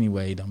to do it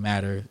anyway. It don't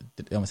matter.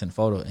 They don't send a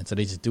photo. And so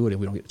they just do it, and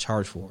we don't get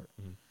charged for it.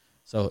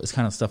 So it's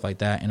kind of stuff like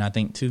that. And I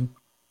think too,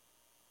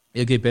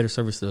 it'll get better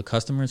service to the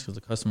customers, because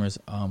the customers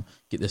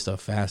get their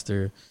stuff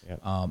faster.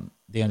 Yep.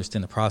 They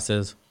understand the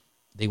process.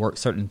 They work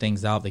certain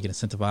things out. They get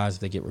incentivized.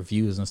 They get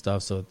reviews and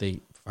stuff, so they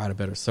provide a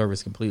better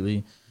service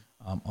completely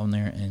on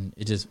there. And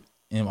it just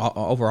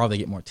overall they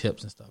get more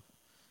tips and stuff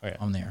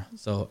on there.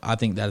 So I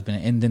think that's been.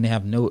 And then they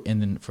have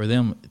and then for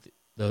them,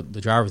 the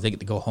drivers, they get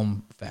to go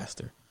home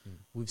faster.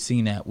 We've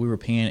seen that. We were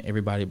paying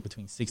everybody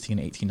between $16 and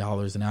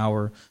 $18 an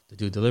hour to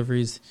do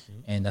deliveries,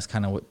 and that's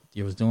kind of what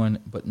they was doing.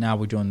 But now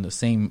we're doing the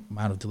same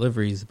amount of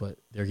deliveries, but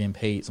they're getting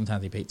paid.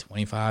 Sometimes they pay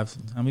 $25,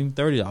 sometimes even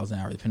 $30 an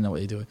hour, depending on what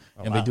they do.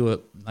 And if they do a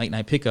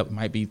night pickup, it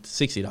might be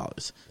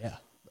 $60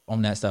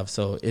 on that stuff.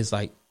 So it's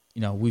like,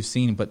 we've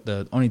seen, but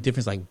the only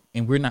difference,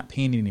 and we're not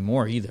paying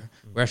anymore either.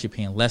 We're actually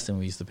paying less than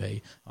we used to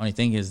pay. The only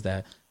thing is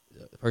that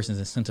the person's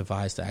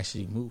incentivized to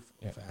actually move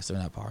faster in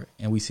that part.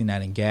 And we've seen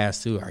that in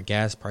gas too. Our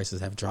gas prices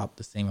have dropped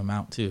the same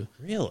amount too.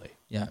 Really?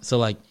 Yeah. So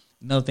like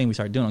another thing we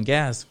started doing on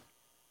gas,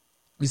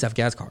 we used to have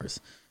gas cars.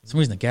 For some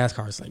reason the gas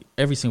cars, like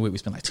every single week we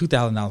spend like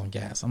 $2,000 on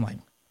gas. I'm like,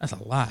 that's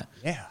a lot.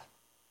 Yeah.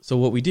 So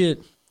what we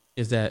did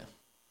is that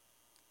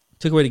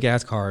took away the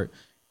gas card,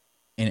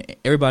 and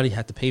everybody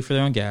had to pay for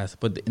their own gas,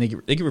 but they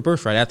get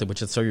reimbursed right after,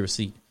 which is show your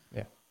receipt.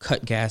 Yeah.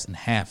 Cut gas in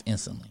half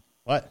instantly.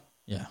 What?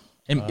 Yeah.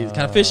 And it's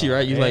kind of fishy,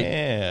 right? You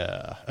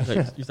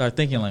you start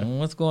thinking like, well,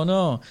 what's going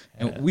on?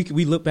 And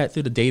we look back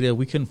through the data.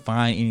 We couldn't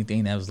find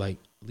anything that was like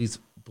at least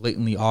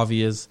blatantly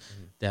obvious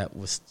that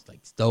was like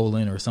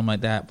stolen or something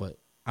like that. But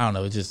I don't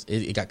know.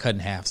 It got cut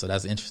in half. So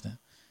that's interesting.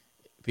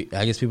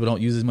 I guess people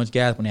don't use as much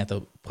gas when they have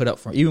to put up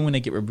for, even when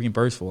they get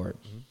reimbursed for it.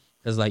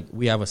 Because like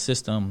we have a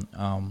system.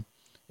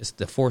 It's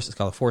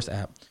called the Force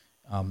app.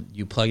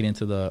 You plug it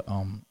into the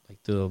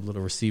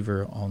little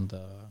receiver on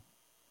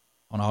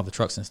all the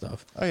trucks and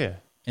stuff. Oh yeah.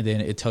 and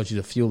then it tells you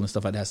the fuel and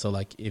stuff like that. So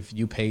like if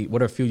you pay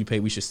whatever fuel you pay,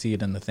 we should see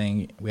it in the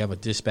thing. We have a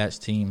dispatch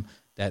team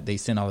that they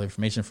send all the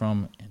information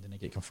from, and then they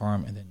get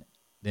confirmed, and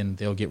then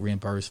they'll get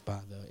reimbursed by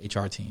the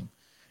HR team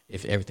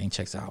if everything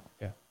checks out.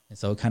 Yeah. And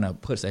so it kind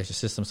of puts the extra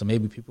system. So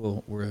maybe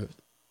people were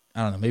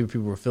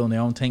filling their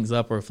own tanks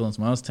up or filling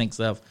someone else's tanks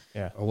up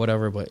or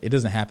whatever, but it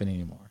doesn't happen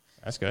anymore.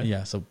 That's good.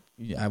 Yeah. So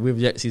we've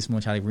yet to see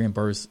someone try to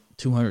reimburse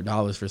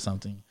 $200 for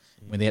something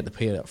when they had to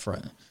pay it up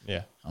front.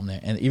 Yeah. On there.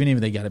 And even if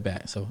they got it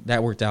back. So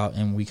that worked out,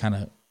 and we kind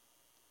of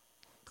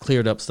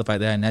cleared up stuff like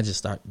that, and I just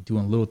started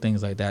doing little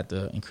things like that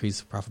to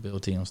increase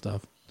profitability and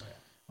stuff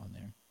on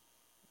there.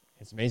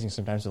 It's amazing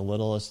sometimes the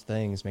littlest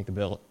things make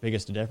the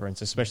biggest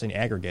difference, especially in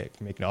aggregate.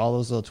 Making all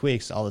those little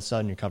tweaks, all of a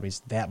sudden your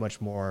company's that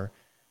much more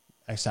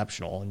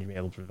exceptional, and you'll be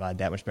able to provide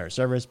that much better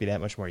service, be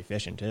that much more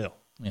efficient too.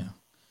 Yeah.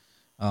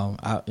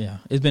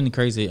 It's been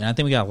crazy, and I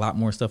think we got a lot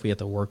more stuff we have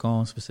to work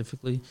on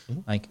specifically,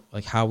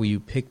 like how we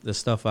pick the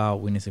stuff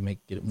out. We need to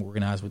get it more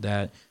organized with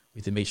that. We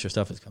have to make sure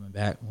stuff is coming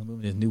back. When we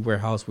move to this new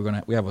warehouse,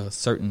 we have a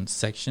certain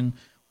section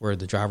where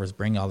the drivers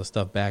bring all the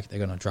stuff back. They're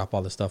going to drop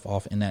all the stuff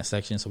off in that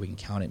section so we can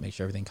count it, make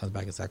sure everything comes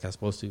back exactly as it's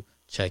supposed to,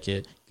 check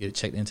it, get it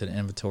checked into the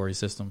inventory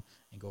system,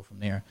 and go from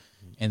there.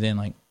 And then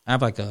I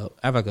have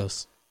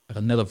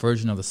another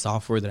version of the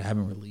software that I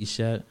haven't released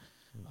yet,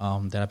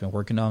 that I've been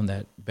working on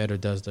that better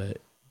does the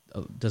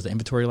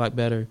inventory a lot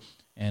better,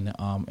 and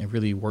it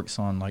really works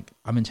on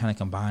I've been trying to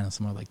combine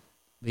some of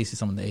basically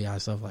some of the AI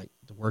stuff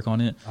to work on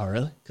it. Oh,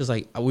 really? Because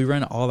we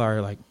run all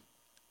our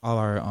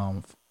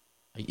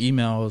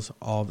emails,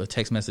 all the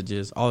text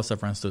messages, all the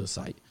stuff runs through the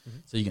site,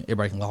 so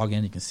everybody can log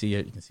in, you can see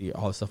it, you can see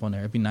all the stuff on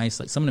there. It'd be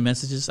nice, some of the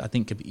messages I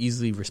think could be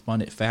easily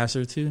responded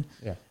faster to,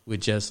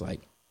 with just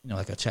like a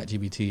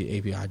ChatGPT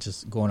API,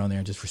 just going on there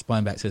and just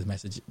responding back to his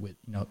message with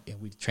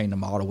and we train the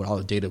model with all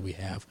the data we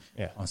have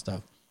on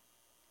stuff.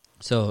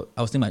 So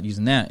I was thinking about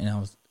using that,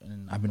 and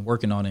I've been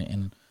working on it,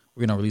 and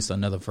we're going to release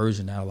another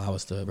version that allow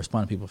us to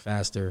respond to people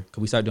faster.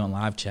 Because we started doing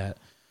live chat.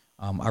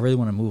 I really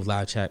want to move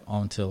live chat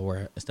on to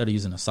where instead of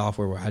using a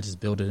software where I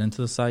just build it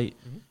into the site,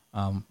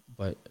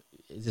 but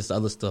it's just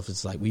other stuff.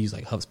 It's we use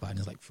HubSpot, and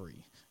it's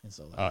free. And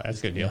so that's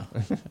a good deal.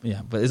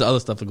 Yeah, but there's other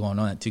stuff going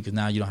on that too, because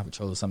now you don't have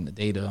control of some of the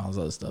data and all this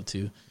other stuff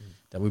too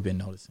that we've been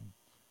noticing.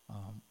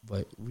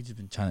 But we've just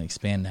been trying to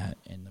expand that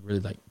and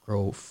really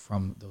grow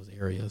from those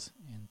areas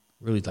and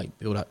really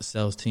build out the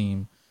sales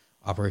team,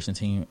 operation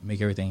team,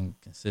 make everything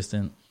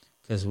consistent.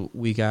 Because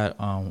we got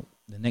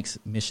the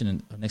next mission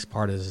and the next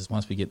part is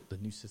once we get the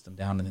new system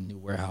down in the new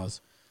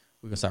warehouse,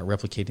 we're gonna start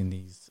replicating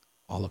these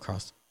all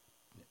across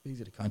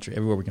the country,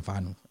 everywhere we can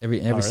find them.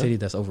 Every city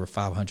that's over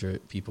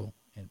 500 people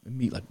and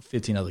meet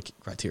 15 other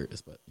criteria.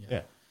 But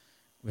we're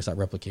gonna start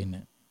replicating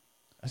it.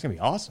 That's gonna be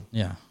awesome.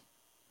 Yeah.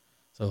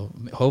 So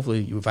hopefully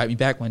you invite me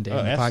back one day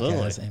on the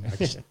podcast and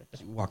I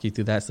can walk you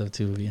through that stuff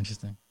too. It'll be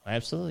interesting.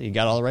 Absolutely. You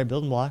got all the right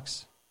building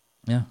blocks.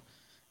 Yeah.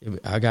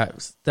 I got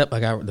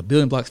the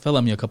building blocks fell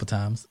on me a couple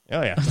times.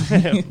 Oh yeah. But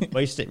you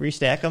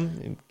restack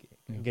them.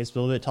 It gets a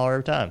little bit taller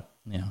every time.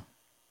 Yeah. And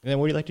then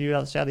what do you like to do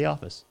outside of the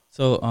office?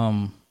 So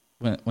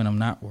when I'm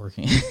not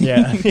working.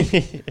 Yeah.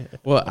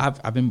 Well,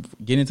 I've been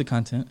getting into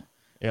content.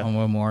 Yeah.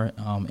 More and more.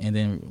 And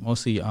then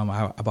mostly I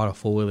bought a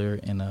 4-wheeler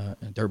and a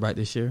dirt bike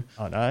this year.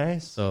 Oh,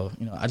 nice. So,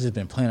 I just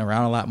been playing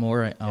around a lot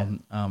more.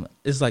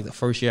 It's the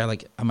first year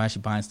I'm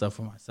actually buying stuff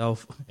for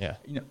myself. Yeah.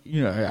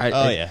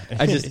 I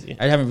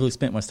haven't really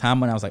spent much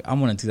time on it. I was I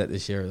want to do that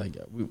this year.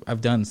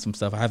 I've done some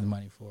stuff. I have the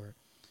money for it.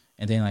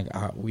 And then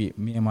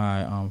me and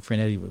my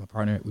friend Eddie, with my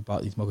partner, we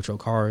bought these motor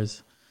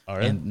cars. Oh,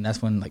 really? And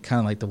that's when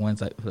the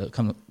ones one of the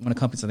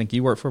companies I think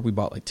you work for, we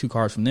bought 2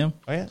 cars from them.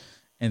 Oh yeah.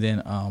 And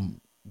then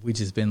we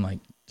just been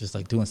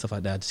doing stuff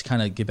like that, just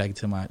kind of get back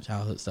to my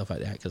childhood stuff like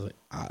that, because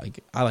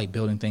I like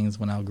building things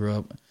when I grew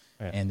up,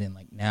 and then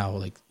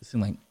now it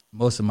seems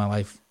most of my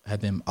life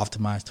have been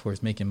optimized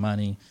towards making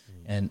money,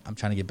 and I'm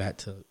trying to get back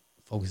to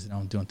focusing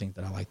on doing things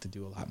that I like to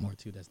do a lot more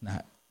too. That's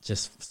not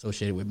just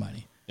associated with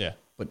money. Yeah,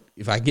 but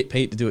if I get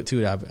paid to do it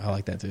too, I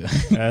like that too.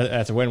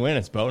 That's a win-win.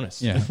 It's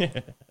bonus. Yeah,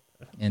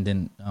 and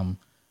then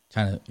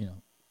trying to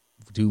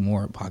do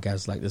more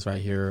podcasts like this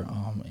right here,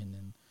 and then.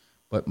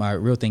 But my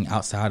real thing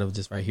outside of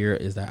just right here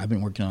is that I've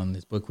been working on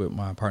this book with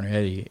my partner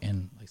Eddie,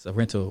 and it's a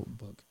rental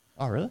book.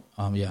 Oh, really?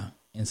 Yeah.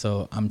 And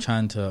so I'm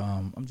trying to,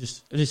 I'm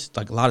just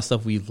a lot of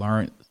stuff we've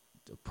learned,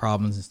 the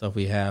problems and stuff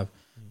we have.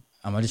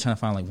 I'm just trying to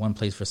find one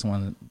place for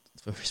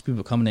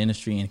people to come in the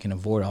industry and can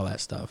avoid all that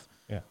stuff.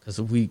 Yeah.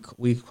 Because we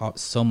caught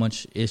so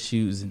much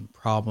issues and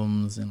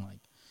problems and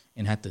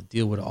had to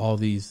deal with all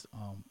these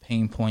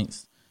pain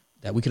points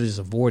that we could have just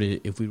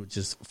avoided if we would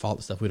just follow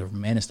the stuff. We'd have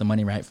managed the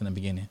money right from the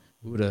beginning.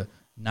 We would have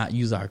not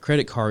use our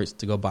credit cards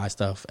to go buy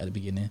stuff at the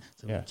beginning,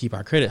 so we keep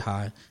our credit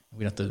high, and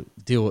we'd have to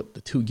deal with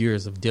the 2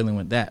 years of dealing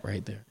with that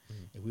right there.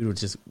 If we would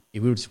just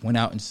went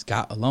out and just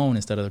got a loan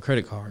instead of the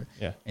credit card,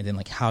 and then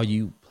how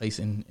you place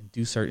and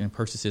do certain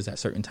purchases at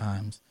certain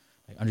times,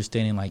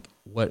 understanding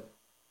what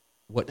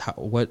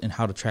and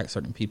how to track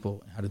certain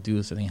people, and how to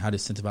do certain, how to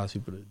incentivize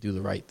people to do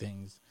the right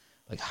things,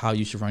 how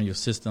you should run your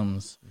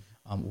systems,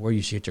 where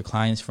you should get your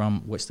clients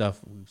from, what stuff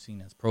we've seen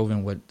that's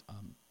proven, what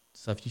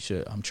stuff you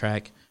should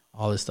track,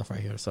 all this stuff right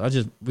here. So that's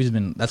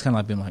kind of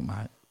like been like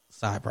my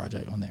side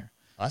project on there.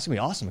 Oh, that's gonna be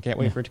awesome. I can't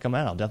wait for it to come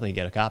out. I'll definitely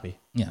get a copy.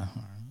 Yeah. All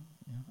right.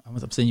 I'm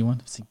sending you one.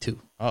 I'm sending 2.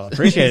 Oh,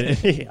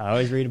 appreciate it. I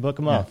always read a book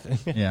a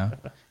month. Yeah.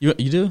 You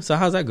do? So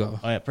how's that go?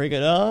 Oh, yeah, pretty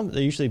good.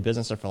 They're usually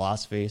business or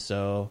philosophy.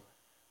 So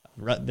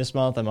this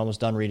month I'm almost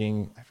done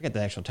reading. I forget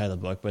the actual title of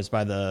the book, but it's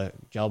by the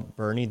Joel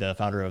Burney, the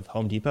founder of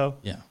Home Depot.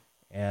 Yeah.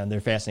 And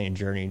they're fascinating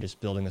journey, just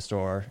building a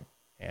store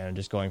and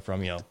just going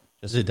from just.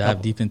 Does it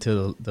dive deep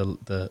into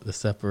the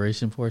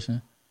separation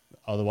portion?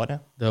 Oh, the what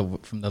now?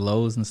 From the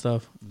Lowe's and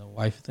stuff, the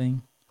wife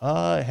thing.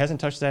 It hasn't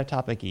touched that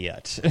topic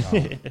yet.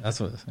 That's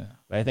what. Yeah.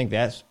 But I think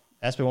that's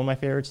been one of my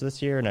favorites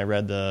this year. And I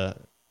read the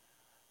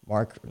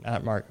what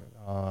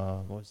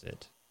was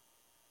it?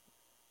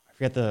 I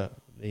forget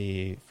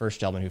the first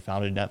gentleman who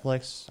founded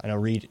Netflix. I know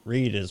Reed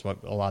is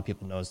what a lot of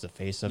people know as the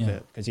face of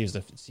it, because he was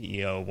the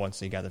CEO once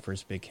they got the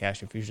first big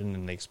cash infusion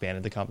and they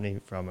expanded the company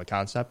from a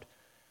concept.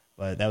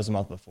 But that was a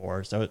month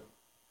before. So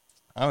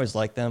I always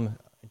like them.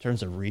 In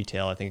terms of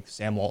retail, I think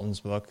Sam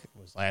Walton's book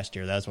was last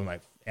year. That was one of my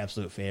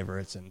absolute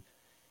favorites. And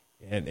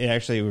it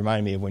actually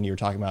reminded me of when you were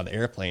talking about the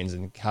airplanes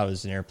and how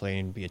does an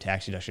airplane be a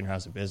taxi industry and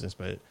how's a business.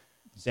 But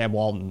Sam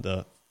Walton,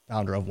 the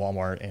founder of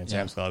Walmart and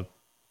Sam's Club,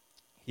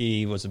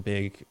 he was a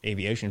big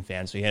aviation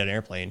fan, so he had an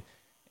airplane.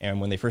 And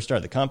when they first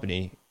started the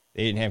company,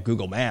 they didn't have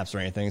Google Maps or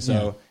anything.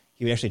 So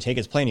he would actually take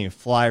his plane and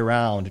fly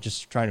around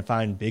just trying to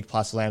find big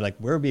plots of land, like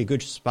where would be a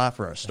good spot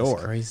for our store.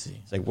 That's crazy.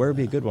 It's like, where would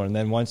be a good one? And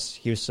then once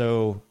he was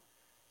so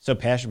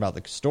passionate about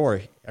the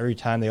store, every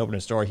time they opened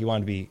a store, he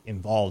wanted to be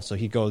involved. So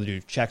he'd go do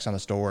checks on the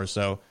store.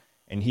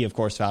 And he, of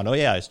course, found,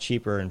 it's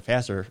cheaper and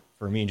faster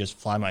for me to just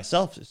fly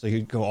myself. So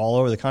he'd go all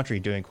over the country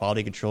doing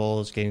quality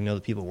controls, getting to know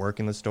the people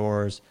working the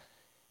stores.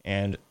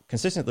 And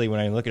consistently, when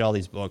I look at all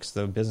these books,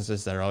 the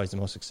businesses that are always the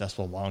most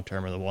successful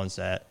long-term are the ones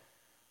that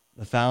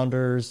the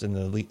founders and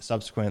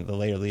the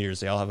later leaders,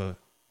 they all have a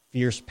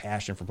fierce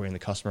passion for putting the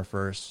customer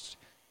first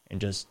and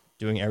just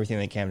doing everything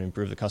they can to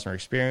improve the customer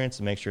experience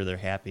and make sure they're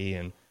happy.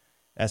 And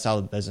that's how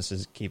the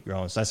businesses keep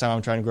growing. So that's how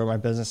I'm trying to grow my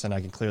business, and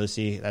I can clearly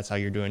see that's how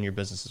you're doing your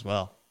business as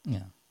well.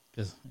 Yeah,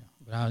 because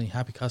without any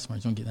happy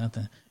customers, you don't get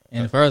nothing.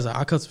 And as far as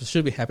our customers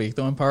should be happy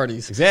throwing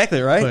parties.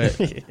 Exactly, right?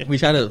 But we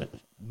try to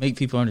make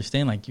people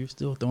understand, like, you're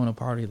still throwing a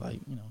party, like,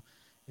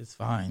 it's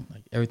fine.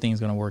 Like, everything's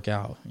going to work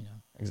out,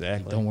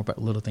 Exactly. Like, don't worry about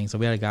the little things. So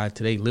we had a guy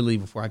today, literally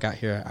before I got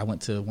here, I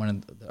went to one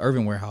of the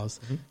Urban Warehouse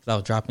because I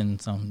was dropping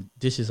some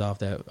dishes off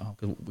that,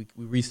 because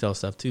we resell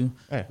stuff too.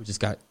 Yeah.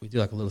 We do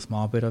like a little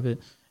small bit of it.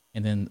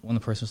 And then one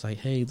of the person was like,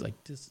 hey,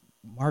 like this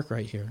mark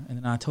right here. And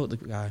then I told the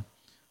guy,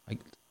 like,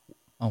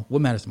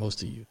 what matters most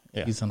to you?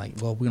 Yeah. He's like,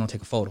 well, we're going to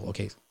take a photo.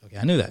 Okay,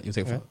 I knew that. You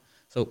take a photo.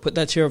 So put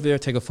that chair over there,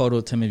 take a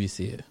photo, tell me if you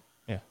see it.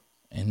 Yeah.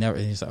 And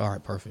he's like, all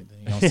right, perfect. Then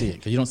you don't see it.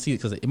 Because you don't see it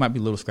because it might be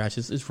little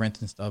scratches. It's rent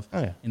and stuff.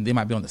 Oh, yeah. And they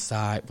might be on the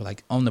side, but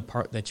like on the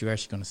part that you're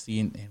actually going to see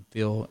and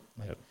feel.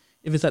 Like,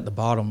 if it's at the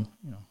bottom,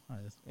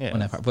 on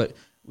that part. But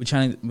we're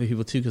trying to make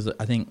people too, because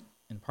I think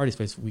in party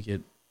space, we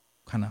get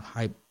kind of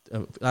hyped. A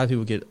lot of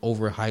people get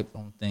overhyped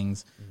on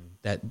things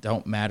that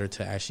don't matter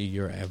to actually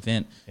your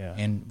event. Yeah.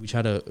 And we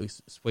try to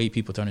sway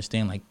people to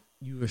understand, like,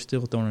 you are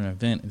still throwing an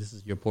event, and this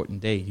is your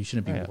important day. You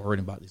shouldn't be worried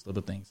about these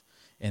little things.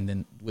 And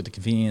then with the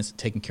convenience,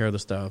 taking care of the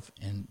stuff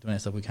and doing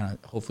that stuff, we kind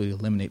of hopefully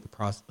eliminate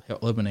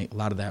eliminate a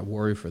lot of that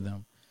worry for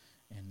them,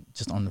 and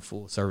just on the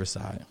full service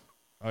side.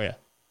 Oh, yeah.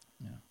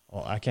 Yeah.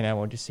 Well, I cannot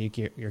wait to see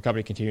your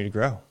company continue to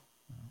grow.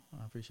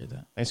 I appreciate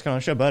that. Thanks for coming on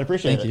the show, bud.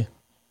 Appreciate it. Thank you.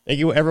 Thank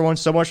you, everyone,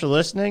 so much for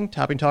listening.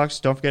 Topping Talks,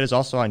 don't forget, is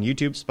also on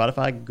YouTube,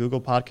 Spotify, Google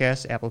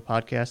Podcasts, Apple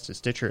Podcasts,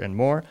 Stitcher, and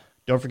more.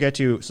 Don't forget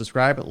to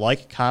subscribe,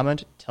 like,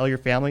 comment, tell your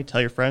family, tell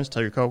your friends,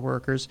 tell your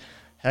coworkers.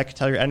 Heck,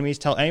 tell your enemies,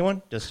 tell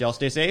anyone. Just y'all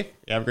stay safe.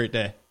 Have a great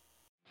day.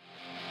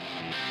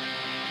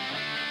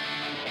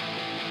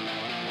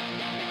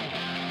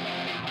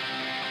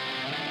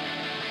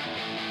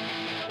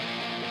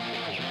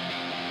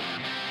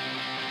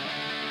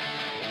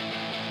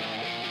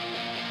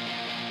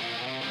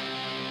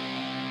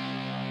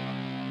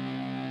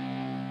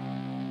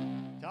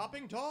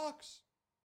 Topping Talks.